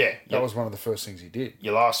 Yeah. That was one of the first things he did.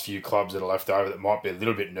 Your last few clubs that are left over that might be a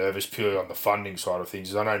little bit nervous purely on the funding side of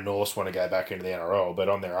things. I know Norths want to go back into the NRL, but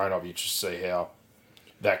on their own, I'll be interested to see how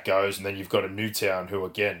that goes. And then you've got a Newtown who,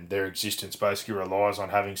 again, their existence basically relies on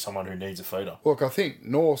having someone who needs a feeder. Look, I think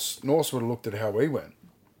Norths would have looked at how we went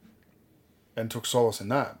and took solace in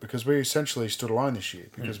that, because we essentially stood alone this year,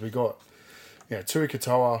 because we got Tui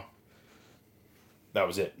Katoa, that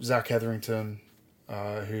was it. Zach Hetherington, who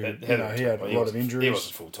he had a lot of injuries. He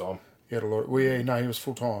wasn't full time. He had a lot. He was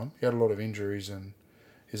full time. He had a lot of injuries, and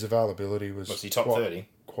his availability was he top 30?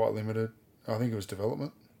 Quite limited. I think it was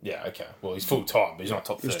development. Yeah, okay. Well, he's full time, but he's not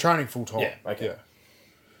top 30. He was training full time. Yeah, okay.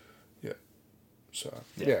 Yeah. So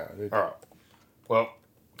yeah. All right. Well,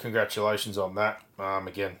 congratulations on that.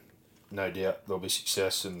 Again, no doubt there'll be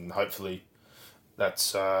success, and hopefully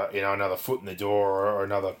that's another foot in the door or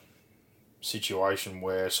another situation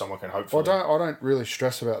where someone can hopefully... I don't really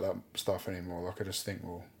stress about that stuff anymore. Like, I just think,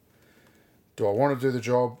 well, do I want to do the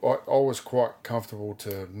job? I was quite comfortable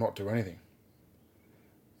to not do anything.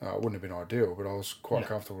 It wouldn't have been ideal, but I was quite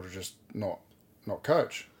comfortable to just not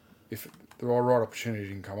coach. If the right opportunity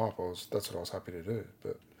didn't come up, that's what I was happy to do.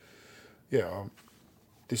 But yeah,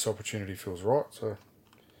 this opportunity feels right, so we'll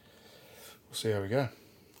see how we go.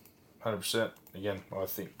 100%. Again, I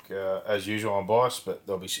think, as usual, I'm biased, but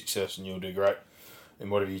there'll be success and you'll do great in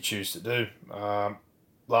whatever you choose to do.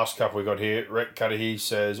 Last couple we got here. Rek Cudahy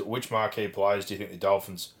says, which marquee players do you think the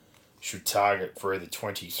Dolphins should target for either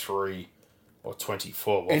 23 or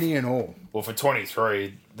 24? Well, any and all. Well, for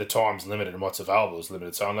 23, the time's limited and what's available is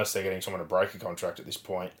limited. So unless they're getting someone to break a contract at this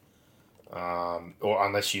point, or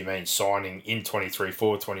unless you mean signing in 23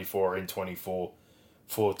 for 24 or in 24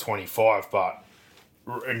 for 25, but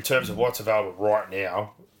in terms of what's available right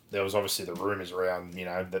now, there was obviously the rumours around,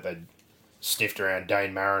 that they'd sniffed around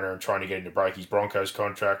Dane Mariner and trying to get him to break his Broncos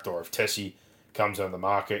contract, or if Tessie comes on the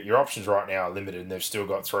market. Your options right now are limited, and they've still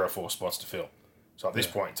got 3 or 4 spots to fill. So at this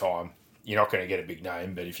point in time, you're not going to get a big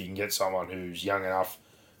name, but if you can get someone who's young enough,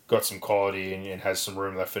 got some quality, and has some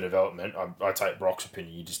room left for development, I take Brock's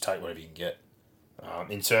opinion. You just take whatever you can get.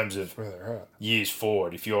 In terms of years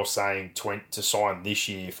forward, if you're saying to sign this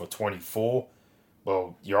year for 24,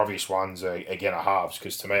 well, your obvious ones are halves,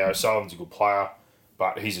 because to me, O'Sullivan's a good player,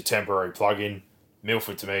 but he's a temporary plug-in.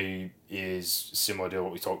 Milford, to me, is similar to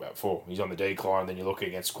what we talked about before. He's on the decline, then you're looking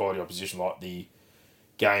against quality opposition like the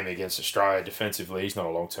game against Australia. Defensively, he's not a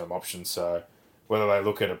long-term option, so whether they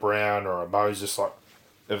look at a Brown or a Moses, like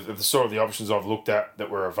the sort of the options I've looked at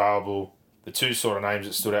that were available, the 2 sort of names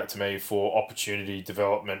that stood out to me for opportunity,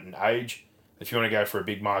 development, and age. If you want to go for a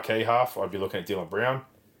big marquee half, I'd be looking at Dylan Brown.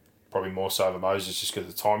 Probably more so over Moses just because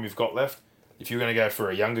of the time you've got left. If you're going to go for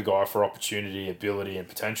a younger guy for opportunity, ability, and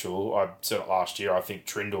potential, I said it last year, I think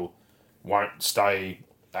Trindle won't stay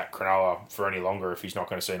at Cronulla for any longer if he's not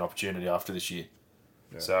going to see an opportunity after this year.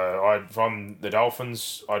 Yeah. So from the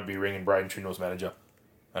Dolphins, I'd be ringing Braden Trindle's manager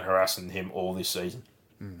and harassing him all this season.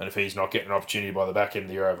 And if he's not getting an opportunity by the back end of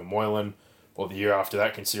the year over Moylan, or the year after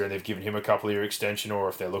that, considering they've given him a couple-year extension, or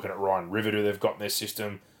if they're looking at Ryan Rivet, who they've got in their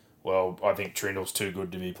system, well, I think Trindle's too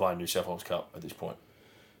good to be playing New South Wales Cup at this point.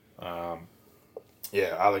 Other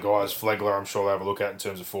guys, Flegler, I'm sure they'll have a look at in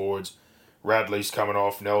terms of forwards. Radley's coming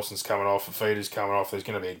off, Nelson's coming off, Fafita's coming off. There's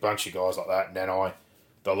going to be a bunch of guys like that. Nanai,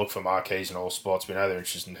 they'll look for marquees in all spots. We know they're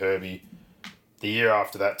interested in Herbie. The year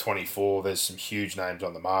after that, 24, there's some huge names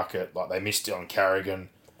on the market. Like, they missed it on Carrigan.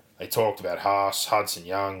 They talked about Haas, Hudson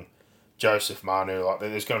Young, Joseph Manu. Like,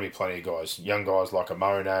 there's going to be plenty of guys. Young guys like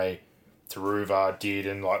Amone, Taruva,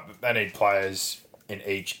 Dearden. Like, they need players in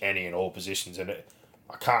each, any, and all positions. And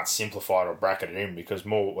I can't simplify it or bracket it in, because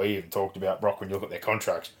more what we even talked about, Brock, when you look at their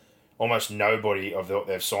contracts, almost nobody of what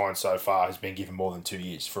they've signed so far has been given more than 2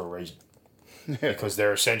 years for a reason. Because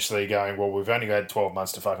they're essentially going, well, we've only had 12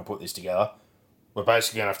 months to fucking put this together. We're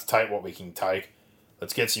basically going to have to take what we can take.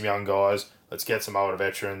 Let's get some young guys. Let's get some older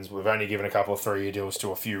veterans. We've only given a couple of 3-year deals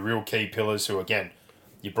to a few real key pillars who, again,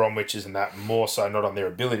 your Bromwiches and that, more so not on their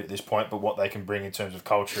ability at this point, but what they can bring in terms of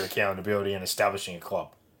culture, accountability, and establishing a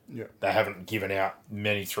club. Yeah. They haven't given out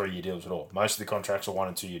many 3-year deals at all. Most of the contracts are 1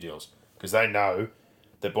 and 2 year deals, because they know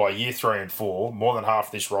that by year 3 and 4, more than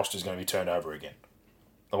half this roster is going to be turned over again.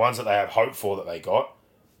 The ones that they have hope for that they got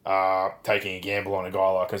are taking a gamble on a guy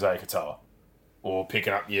like Isaiah Katoa, or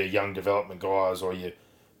picking up your young development guys, or your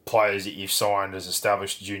players that you've signed as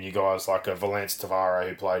established junior guys like a Valence Tavaro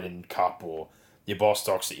who played in Cup, or your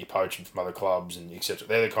Bostocks that you're poaching from other clubs, and etc.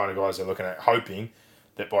 They're the kind of guys they're looking at, hoping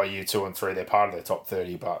that by year 2 and 3 they're part of their top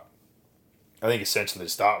 30, but I think essentially to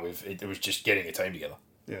start with, it was just getting a team together.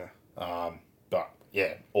 Yeah. But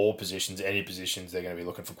yeah, all positions, any positions, they're going to be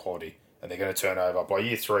looking for quality, and they're going to turn over. By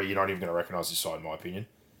year 3, you're not even going to recognise this side, in my opinion.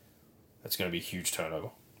 That's going to be a huge turnover.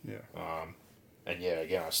 Yeah. And yeah,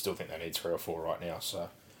 again, I still think they need 3 or 4 right now. So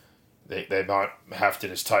they might have to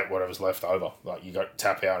just take whatever's left over. Like you got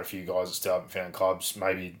tap out a few guys that still haven't found clubs.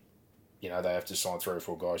 Maybe, they have to sign 3 or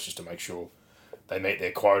 4 guys just to make sure they meet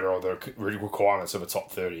their quota or the requirements of a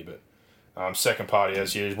top 30. But second part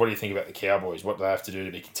is, what do you think about the Cowboys? What do they have to do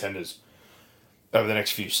to be contenders over the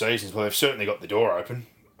next few seasons? Well, they've certainly got the door open.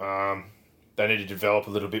 They need to develop a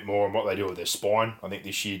little bit more on what they do with their spine. I think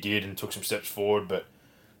this year did and took some steps forward, but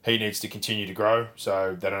he needs to continue to grow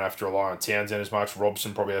so they don't have to rely on Townsend as much.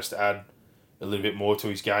 Robson probably has to add a little bit more to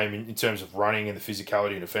his game in terms of running and the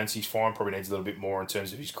physicality and defence. He's fine. Probably needs a little bit more in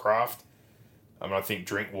terms of his craft. I think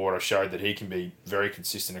Drinkwater showed that he can be very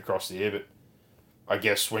consistent across the air, but I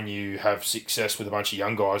guess when you have success with a bunch of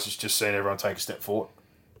young guys, it's just seeing everyone take a step forward.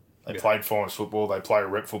 They played finals football, they play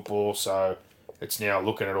rep football, so it's now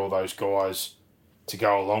looking at all those guys to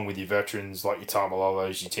go along with your veterans like your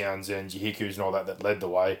Tamalolos, your Townsends, your Hickus and all that led the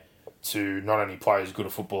way to not only play as good a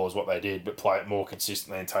football as what they did, but play it more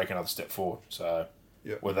consistently and take another step forward. So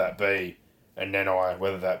whether that be a Nenai,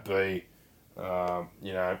 whether that be,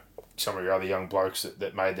 some of your other young blokes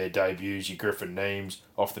that made their debuts, your Griffin Neems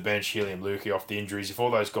off the bench, Helium Lukey off the injuries, if all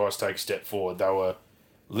those guys take a step forward, they were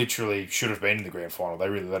literally should have been in the grand final. They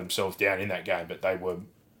really let themselves down in that game, but they were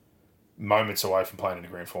moments away from playing in the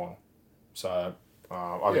grand final. So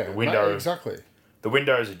I think the window exactly. The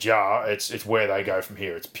window's ajar. It's where they go from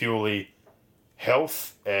here. It's purely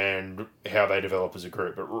health and how they develop as a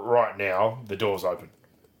group. But right now, the door's open.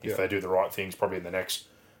 If they do the right things, probably in the next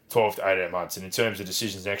 12 to 18 months. And in terms of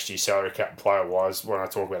decisions next year, salary cap and player-wise, when I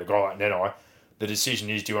talk about a guy like Nenai, the decision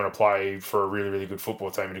is, do you want to play for a really, really good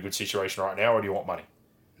football team in a good situation right now, or do you want money?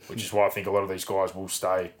 Which is why I think a lot of these guys will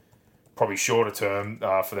stay probably shorter term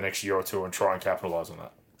for the next year or two and try and capitalise on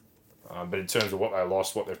that. But in terms of what they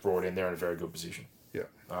lost, what they've brought in, they're in a very good position. Yeah.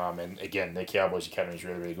 And again, their Cowboys Academy is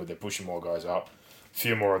really, really good. They're pushing more guys up. A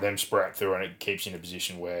few more of them sprout through, and it keeps you in a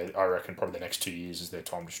position where I reckon probably the next 2 years is their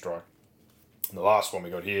time to strike. And the last one we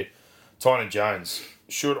got here, Tynan Jones.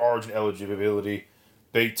 Should Origin eligibility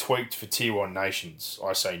be tweaked for Tier 1 nations?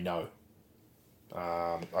 I say no.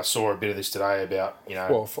 I saw a bit of this today about,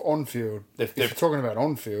 Well, for on-field, if you're talking about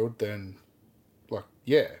on-field, then,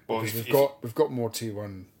 because we've got more Tier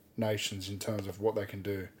 1 nations in terms of what they can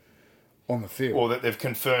do on the field. Well, they've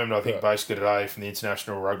confirmed, I think, basically today from the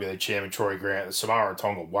International Rugby League Chairman, Troy Grant, that Samoa and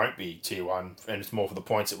Tonga won't be Tier 1, and it's more for the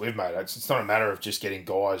points that we've made. It's not a matter of just getting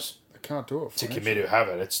guys can't do it to commit who have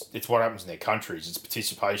it. It's what happens in their countries. It's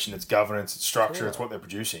participation, it's governance, it's structure, it's what they're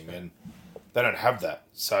producing, and they don't have that.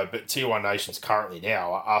 So, but Tier 1 nations currently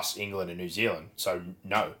now are us, England and New Zealand. So,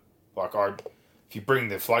 no. If you bring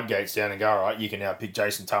the floodgates down and go, all right, you can now pick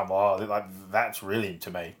Jason Taumalolo, that's really, to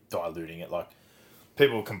me, diluting it.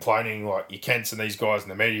 People complaining, your Kents and these guys in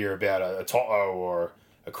the media about a Toto or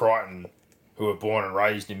a Crichton who are born and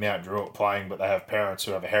raised in Mount Druitt playing, but they have parents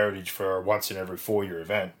who have a heritage for a once in every 4-year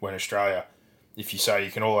event, when Australia, if you say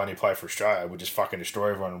you can all only play for Australia, would just fucking destroy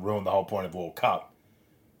everyone and ruin the whole point of the World Cup.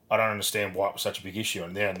 I don't understand why it was such a big issue,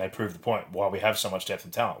 and then they proved the point why we have so much depth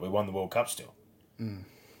and talent. We won the World Cup still.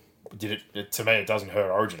 To me, it doesn't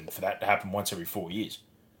hurt Origin for that to happen once every 4 years.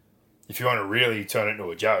 If you want to really turn it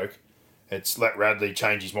into a joke, it's let Radley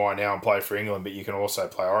change his mind now and play for England, but you can also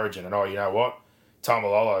play Origin. And you know what?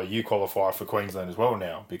 Tamalolo, you qualify for Queensland as well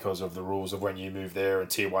now because of the rules of when you move there and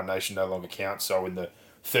Tier 1 nation no longer counts. So in the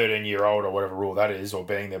 13-year-old or whatever rule that is, or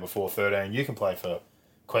being there before 13, you can play for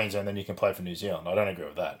Queensland, then you can play for New Zealand. I don't agree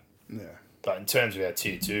with that. Yeah. But in terms of our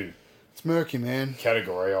Tier 2... It's murky, man.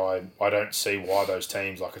 ...category, I don't see why those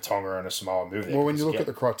teams like a Tonga and a Samoa move there. Well, when you look at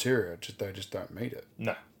the criteria, they just don't meet it.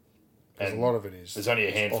 No. And a lot of it is... There's only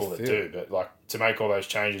a handful that do, but to make all those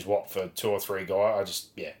changes, for 2 or 3 guys,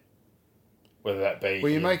 whether that be...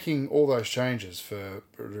 Well, you're making all those changes for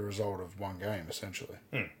the result of one game, essentially.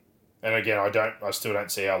 And again, I still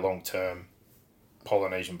don't see how long-term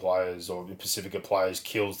Polynesian players or Pacifica players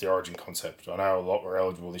kills the Origin concept. I know a lot were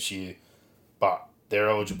eligible this year, but they're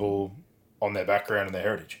eligible on their background and their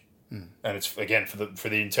heritage. And it's, again, for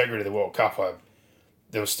the integrity of the World Cup,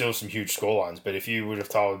 there was still some huge scorelines, but if you would have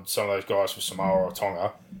told some of those guys for Samoa or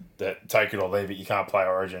Tonga that take it or leave it, you can't play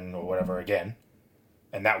Origin or whatever again,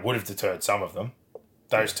 and that would have deterred some of them,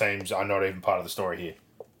 those teams are not even part of the story here.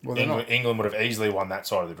 Well, England would have easily won that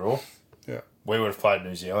side of the draw. Yeah. We would have played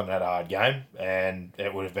New Zealand and had a hard game, and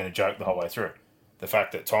it would have been a joke the whole way through. The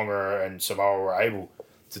fact that Tonga and Samoa were able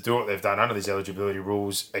to do what they've done under these eligibility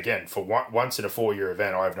rules, again, for once in a 4-year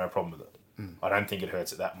event, I have no problem with it. I don't think it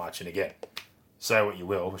hurts it that much. And again, say what you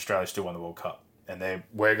will, Australia still won the World Cup. And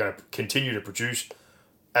we're going to continue to produce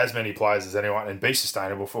as many players as anyone and be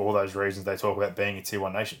sustainable for all those reasons they talk about being a Tier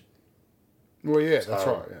 1 nation. Well, yeah, that's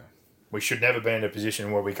right, yeah. We should never be in a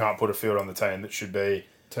position where we can't put a field on the team that should be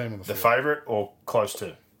Team on the favourite or close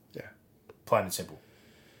to. Yeah. Plain and simple.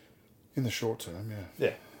 In the short term, yeah.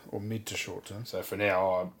 Yeah. Or mid to short term. So for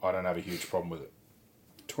now, I don't have a huge problem with it.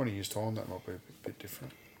 20 years' time, that might be a bit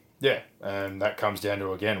different. Yeah, and that comes down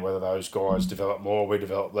to, again, whether those guys develop more, we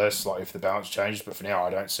develop less, like if the balance changes. But for now,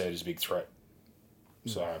 I don't see it as a big threat.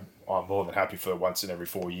 So I'm more than happy for once in every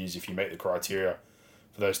 4 years, if you meet the criteria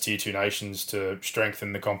for those Tier 2 nations, to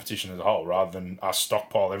strengthen the competition as a whole, rather than us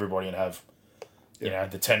stockpile everybody and have, you know,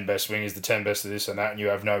 the 10 best wingers, the 10 best of this and that, and you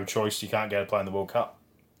have no choice. You can't go to play in the World Cup.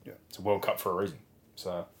 Yeah. It's a World Cup for a reason.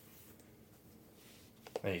 So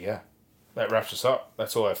there you go. That wraps us up.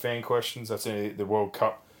 That's all our fan questions. That's the World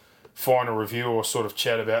Cup final review, or sort of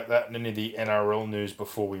chat about that, and any of the NRL news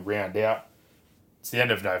before we round out. It's the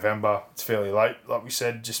end of November. It's fairly late, like we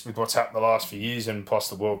said, just with what's happened the last few years, and plus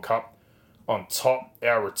the World Cup on top.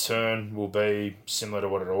 Our return will be similar to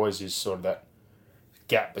what it always is, sort of that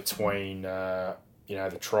gap between the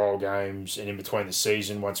trial games and in between the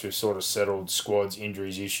season, once we've sort of settled squads,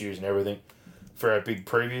 injuries, issues and everything, for our big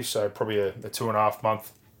preview. So probably a 2.5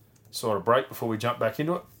 month sort of break before we jump back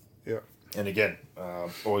into it. Yeah. And again,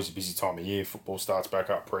 always a busy time of year. Football starts back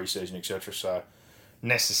up, pre-season, etc. So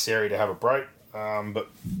necessary to have a break. But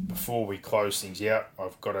before we close things out,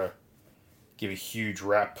 I've got to give a huge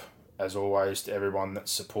wrap, as always, to everyone that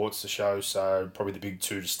supports the show. So probably the big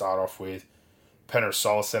two to start off with. Penrith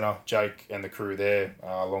Solar Centre, Jake and the crew there,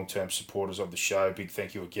 long-term supporters of the show. Big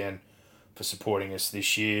thank you again for supporting us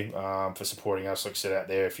this year, for supporting us, like I said, out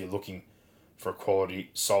there. If you're looking for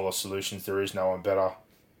quality solar solutions, there is no one better.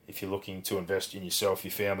 If you're looking to invest in yourself,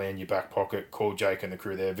 your family and your back pocket, call Jake and the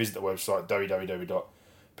crew there. Visit the website,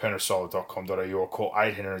 www.penrithsolar.com.au, or call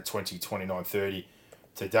 820 29 30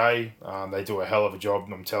 today. They do a hell of a job,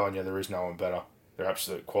 and I'm telling you, there is no one better. They're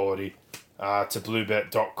absolute quality. To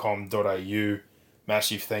bluebet.com.au,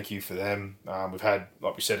 massive thank you for them. We've had,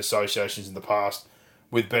 like we said, associations in the past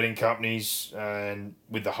with betting companies, and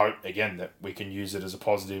with the hope, again, that we can use it as a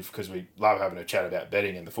positive, because we love having a chat about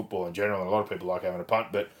betting and the football in general, and a lot of people like having a punt,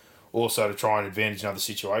 but also to try and advantage another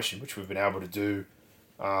situation, which we've been able to do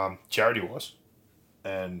charity-wise.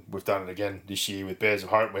 And we've done it again this year with Bears of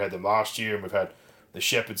Hope. We had them last year, and we've had the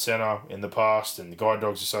Shepherd Centre in the past and the Guide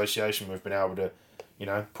Dogs Association. We've been able to,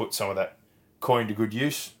 put some of that coin to good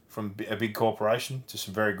use from a big corporation to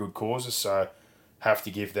some very good causes. So have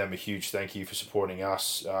to give them a huge thank you for supporting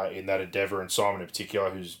us in that endeavour, and Simon in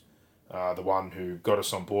particular, who's the one who got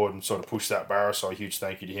us on board and sort of pushed that barrow. So a huge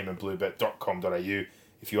thank you to him, and bluebet.com.au.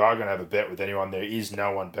 If you are going to have a bet with anyone, there is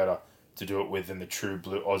no one better to do it with than the True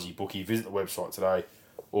Blue Aussie bookie. Visit the website today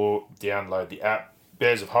or download the app.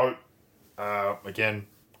 Bears of Hope, again,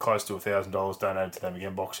 close to $1,000 donated to them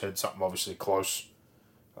again. Boxhead, something obviously close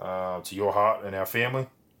to your heart and our family.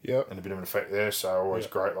 Yep. And a bit of an effect there, so always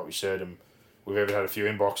great, like we said. And we've even had a few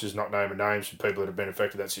inboxes, not naming names, from people that have been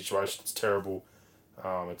affected in that situation. It's terrible.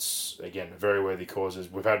 It's, again, very worthy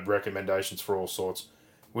causes. We've had recommendations for all sorts.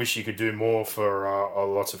 Wish you could do more for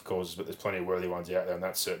lots of causes, but there's plenty of worthy ones out there, and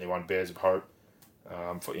that's certainly one. Bears of Hope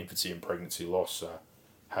for infancy and pregnancy loss. So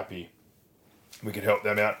happy we could help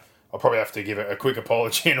them out. I'll probably have to give a quick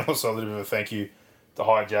apology and also a little bit of a thank you to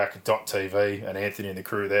Hijack.tv and Anthony and the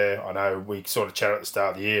crew there. I know we sort of chatted at the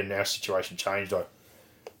start of the year, and our situation changed. I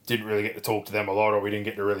didn't really get to talk to them a lot, or we didn't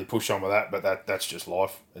get to really push on with that, but that's just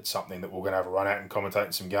life. It's something that we're going to have a run at and commentate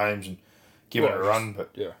in some games and give it a run.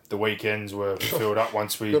 But the weekends were filled up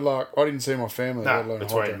once we... Good luck. I didn't see my family.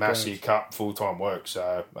 Between Massey, Cup, full-time work.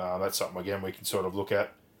 So that's something, again, we can sort of look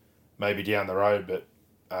at maybe down the road, but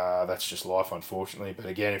that's just life, unfortunately. But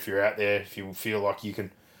again, if you're out there, if you feel like you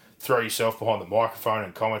can throw yourself behind the microphone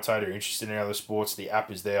and commentate, or interested in other sports, the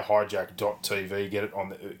app is there, hijack.tv. Get it on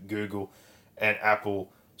the Google and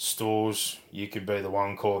Apple stores. You can be the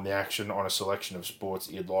one calling the action on a selection of sports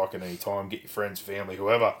that you'd like at any time. Get your friends, family,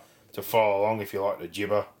 whoever to follow along if you like to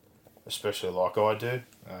gibber, especially like I do.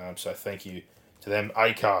 So thank you to them.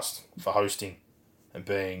 Acast for hosting and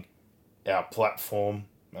being our platform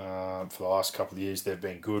for the last couple of years. They've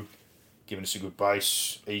been good, giving us a good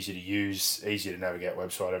base, easy to use, easy to navigate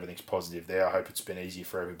website. Everything's positive there. I hope it's been easy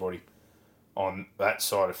for everybody on that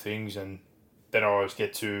side of things. And then I always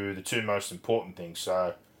get to the two most important things.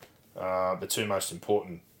 So the two most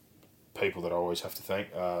important people that I always have to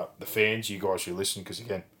thank, the fans, you guys who listen, because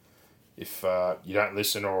again, if you don't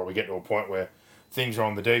listen, or we get to a point where things are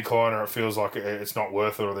on the decline, or it feels like it's not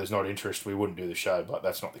worth it, or there's not interest, we wouldn't do the show, but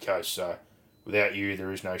that's not the case. So without you,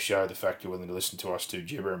 there is no show. The fact you're willing to listen to us two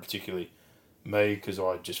gibber, and particularly me, because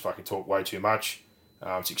I just fucking talk way too much.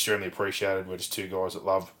 It's extremely appreciated. We're just two guys that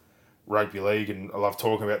love rugby league, and I love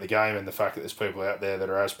talking about the game, and the fact that there's people out there that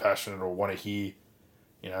are as passionate or want to hear,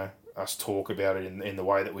 us talk about it in the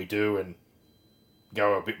way that we do, and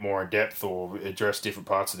go a bit more in depth or address different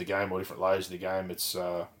parts of the game or different layers of the game.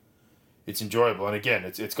 It's enjoyable, and again,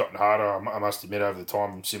 it's gotten harder. I must admit, over the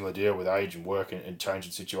time, similar deal with age and work and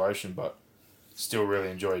changing situation, but still really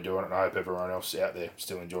enjoy doing it, and I hope everyone else out there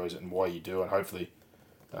still enjoys it and why you do, and hopefully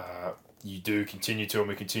you do continue to, and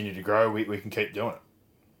we continue to grow. We can keep doing it.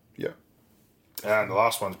 Yeah. And the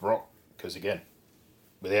last one's Brock, because again,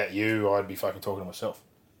 without you, I'd be fucking talking to myself.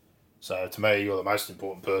 So to me, you're the most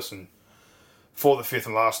important person for the fifth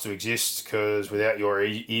and last to exist, because without your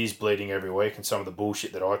ears bleeding every week and some of the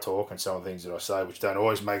bullshit that I talk and some of the things that I say, which don't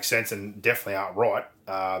always make sense and definitely aren't right,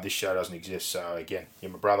 this show doesn't exist. So again,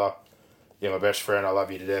 you're my brother, you're my best friend, I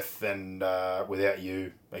love you to death, and without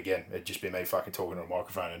you, again, it'd just be me fucking talking to a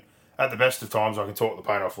microphone. And at the best of times, I can talk the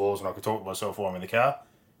paint off walls and I can talk to myself while I'm in the car.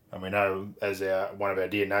 And we know, as one of our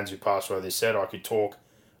dear nuns who passed away this said, I could talk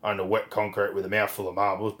under wet concrete with a mouthful of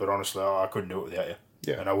marbles, but honestly, I couldn't do it without you.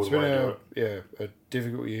 Yeah, and I wouldn't want to do it. Yeah, a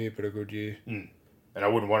difficult year, but a good year. And I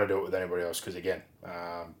wouldn't want to do it with anybody else, because again,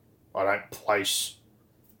 I don't place,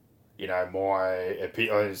 my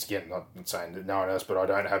opinion. Again, not saying that no one else, but I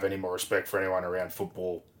don't have any more respect for anyone around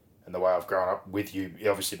football and the way I've grown up with you.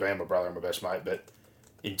 Obviously, being my brother and my best mate, but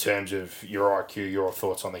in terms of your IQ, your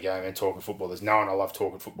thoughts on the game and talking football, there's no one I love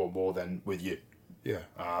talking football more than with you. Yeah.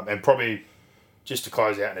 And probably just to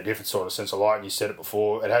close out in a different sort of sense of light, and you said it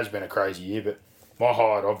before, it has been a crazy year, but my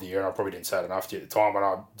highlight of the year, and I probably didn't say it enough to you at the time, and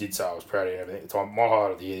I did say I was proud of you and everything at the time, my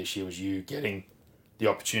highlight of the year this year was you getting the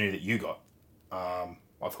opportunity that you got.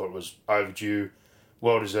 I thought it was overdue,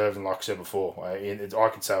 well deserved, and like I said before, I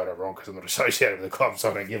can say whatever I want because I'm not associated with the club,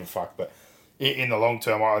 so I don't give a fuck, but in the long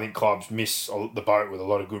term, I think clubs miss the boat with a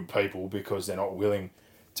lot of good people because they're not willing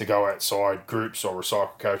to go outside groups or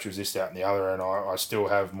recycle coaches, this, that, and the other, and I still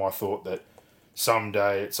have my thought that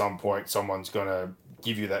someday, at some point, someone's going to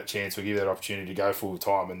give you that chance or give you that opportunity to go full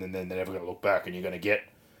time, and then they're never going to look back, and you're going to get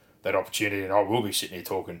that opportunity, and I will be sitting here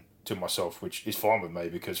talking to myself, which is fine with me,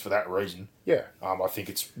 because for that reason, I think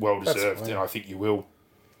it's well deserved, and I think you will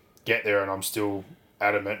get there, and I'm still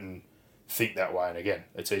adamant and think that way. And again,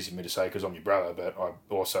 it's easy for me to say because I'm your brother, but I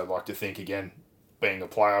also like to think, again, being a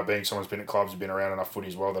player, being someone who's been at clubs and been around enough footy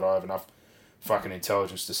as well, that I have enough fucking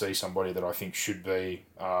intelligence to see somebody that I think should be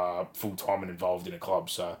full time and involved in a club.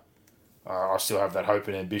 So I still have that hope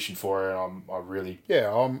and ambition for it, and I really...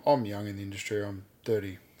 Yeah, I'm young in the industry. I'm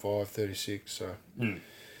 35, 36, so...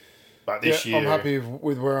 But this year... I'm happy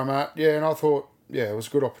with where I'm at. Yeah, and I thought, it was a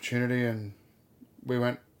good opportunity, and we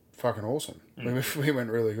went fucking awesome. We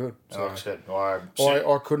went really good. So like I said,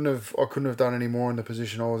 I couldn't have done any more in the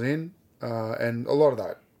position I was in, and a lot of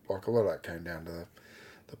that came down to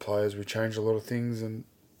the players. We changed a lot of things, and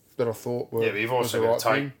that I thought were... Yeah, but you've also got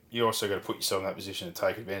to put yourself in that position to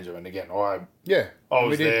take advantage of it. And again, I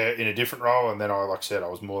was there in a different role, and then like I said, I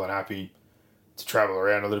was more than happy to travel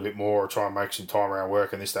around a little bit more, or try and make some time around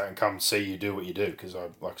work and this, that, and come see you do what you do, because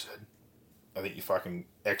like I said, I think you're fucking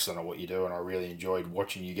excellent at what you do, and I really enjoyed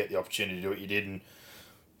watching you get the opportunity to do what you did, and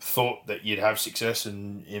thought that you'd have success,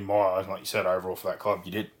 and in my eyes, like you said, overall for that club,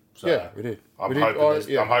 you did. So yeah, we did. I'm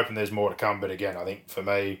hoping there's more to come, but again, I think for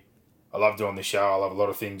me, I love doing this show. I love a lot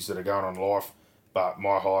of things that are going on in life, but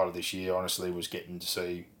my highlight of this year, honestly, was getting to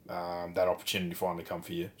see that opportunity finally come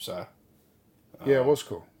for you. So it was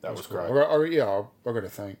cool. That was great. I got to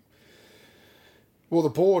thank. Well, the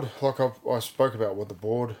board, like I spoke about, what the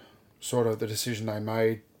board sort of the decision they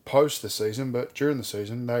made post the season, but during the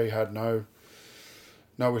season they had no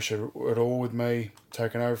issue at all with me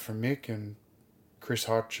taking over from Mick, and Chris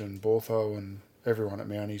Hutch and Bortho and everyone at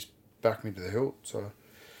Mounties backed me to the hilt. So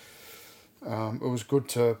it was good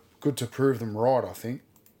to prove them right. I think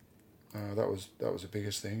that was the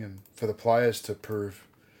biggest thing, and for the players to prove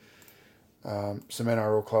some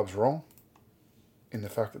NRL clubs wrong in the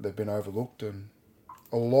fact that they've been overlooked, and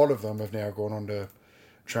a lot of them have now gone on to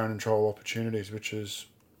train and trial opportunities, which is,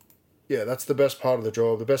 that's the best part of the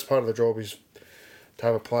job. The best part of the job is to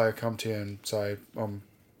have a player come to you and say, I'm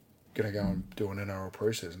going to go and do an NRL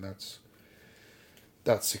pre-season.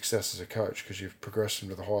 That's success as a coach, because you've progressed them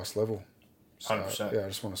to the highest level. So, 100%. I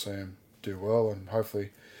just want to see them do well, and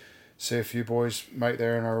hopefully see a few boys make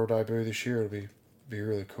their NRL debut this year. It'll be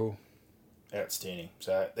really cool. Outstanding.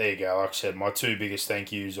 So there you go. Like I said, my two biggest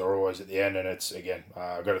thank yous are always at the end, and it's, again,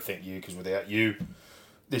 I've got to thank you, because without you,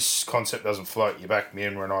 this concept doesn't float. You backed me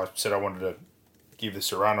in when I said I wanted to give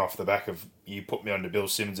this a run off the back of, you put me on to Bill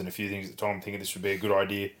Simmons and a few things at the time, thinking this would be a good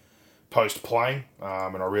idea post-playing,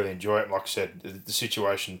 and I really enjoy it. And like I said, the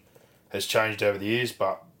situation has changed over the years,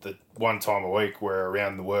 but the one time a week where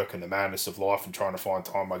around the work and the madness of life and trying to find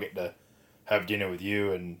time, I get to have dinner with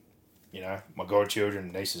you and, you know, my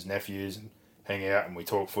godchildren, nieces, nephews, and hang out and we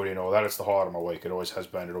talk footy and all that. It's the highlight of my week. It always has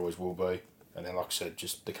been, it always will be. And then, like I said,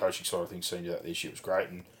 just the coaching side of things, seeing you that this year was great.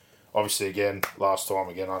 And obviously, again, last time,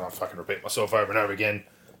 again, I don't fucking repeat myself over and over again.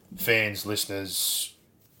 Fans, listeners,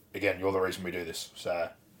 again, you're the reason we do this. So,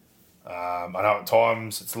 I know at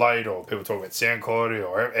times it's late or people talk about sound quality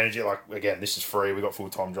or energy. Like, again, this is free. We got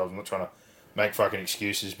full-time jobs. I'm not trying to make fucking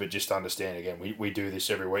excuses, but just understand, again, we do this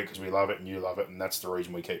every week because we love it and you love it, and that's the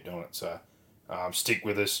reason we keep doing it. So, stick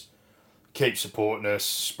with us. Keep supporting us.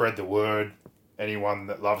 Spread the word. Anyone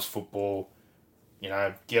that loves football, you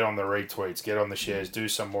know, get on the retweets, get on the shares, do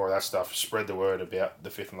some more of that stuff. Spread the word about the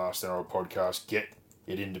Fifth and Last NRL podcast. Get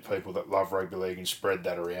it into people that love rugby league and spread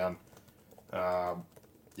that around.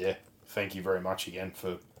 Yeah, thank you very much again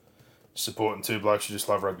for supporting two blokes who just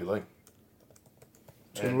love rugby league.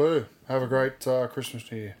 Toodaloo. Have a great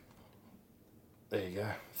Christmas New Year. There you go.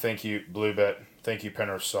 Thank you, Bluebet. Thank you,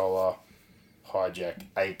 Penrith Solar, Hijack,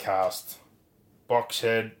 Acast,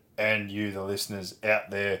 Boxhead, and you, the listeners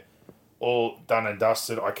out there. All done and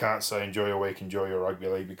dusted. I can't say enjoy your week, enjoy your rugby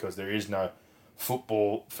league, because there is no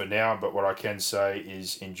football for now. But what I can say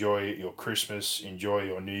is enjoy your Christmas, enjoy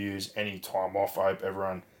your New Year's, any time off. I hope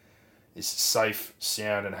everyone is safe,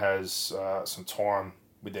 sound, and has some time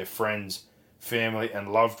with their friends, family,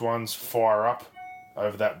 and loved ones. Fire up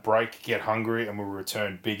over that break, get hungry, and we'll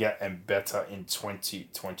return bigger and better in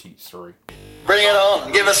 2023. Bring it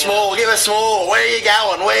on. Give us more. Give us more. Where are you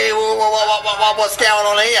going? What's going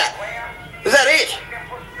on here? Is that it?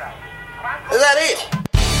 Is that it?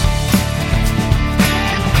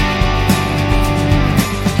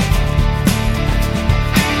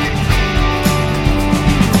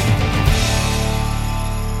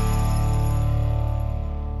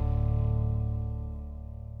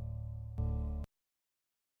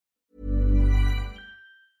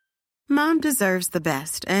 Mom deserves the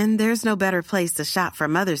best, and there's no better place to shop for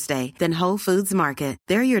Mother's Day than Whole Foods Market.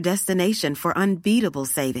 They're your destination for unbeatable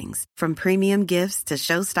savings, from premium gifts to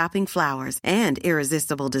show-stopping flowers and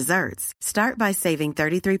irresistible desserts. Start by saving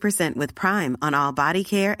 33% with Prime on all body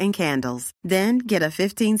care and candles. Then get a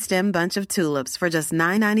 15-stem bunch of tulips for just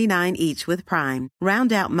 $9.99 each with Prime.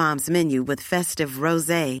 Round out Mom's menu with festive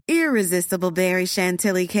rosé, irresistible berry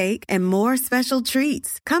chantilly cake, and more special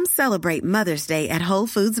treats. Come celebrate Mother's Day at Whole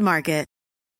Foods Market.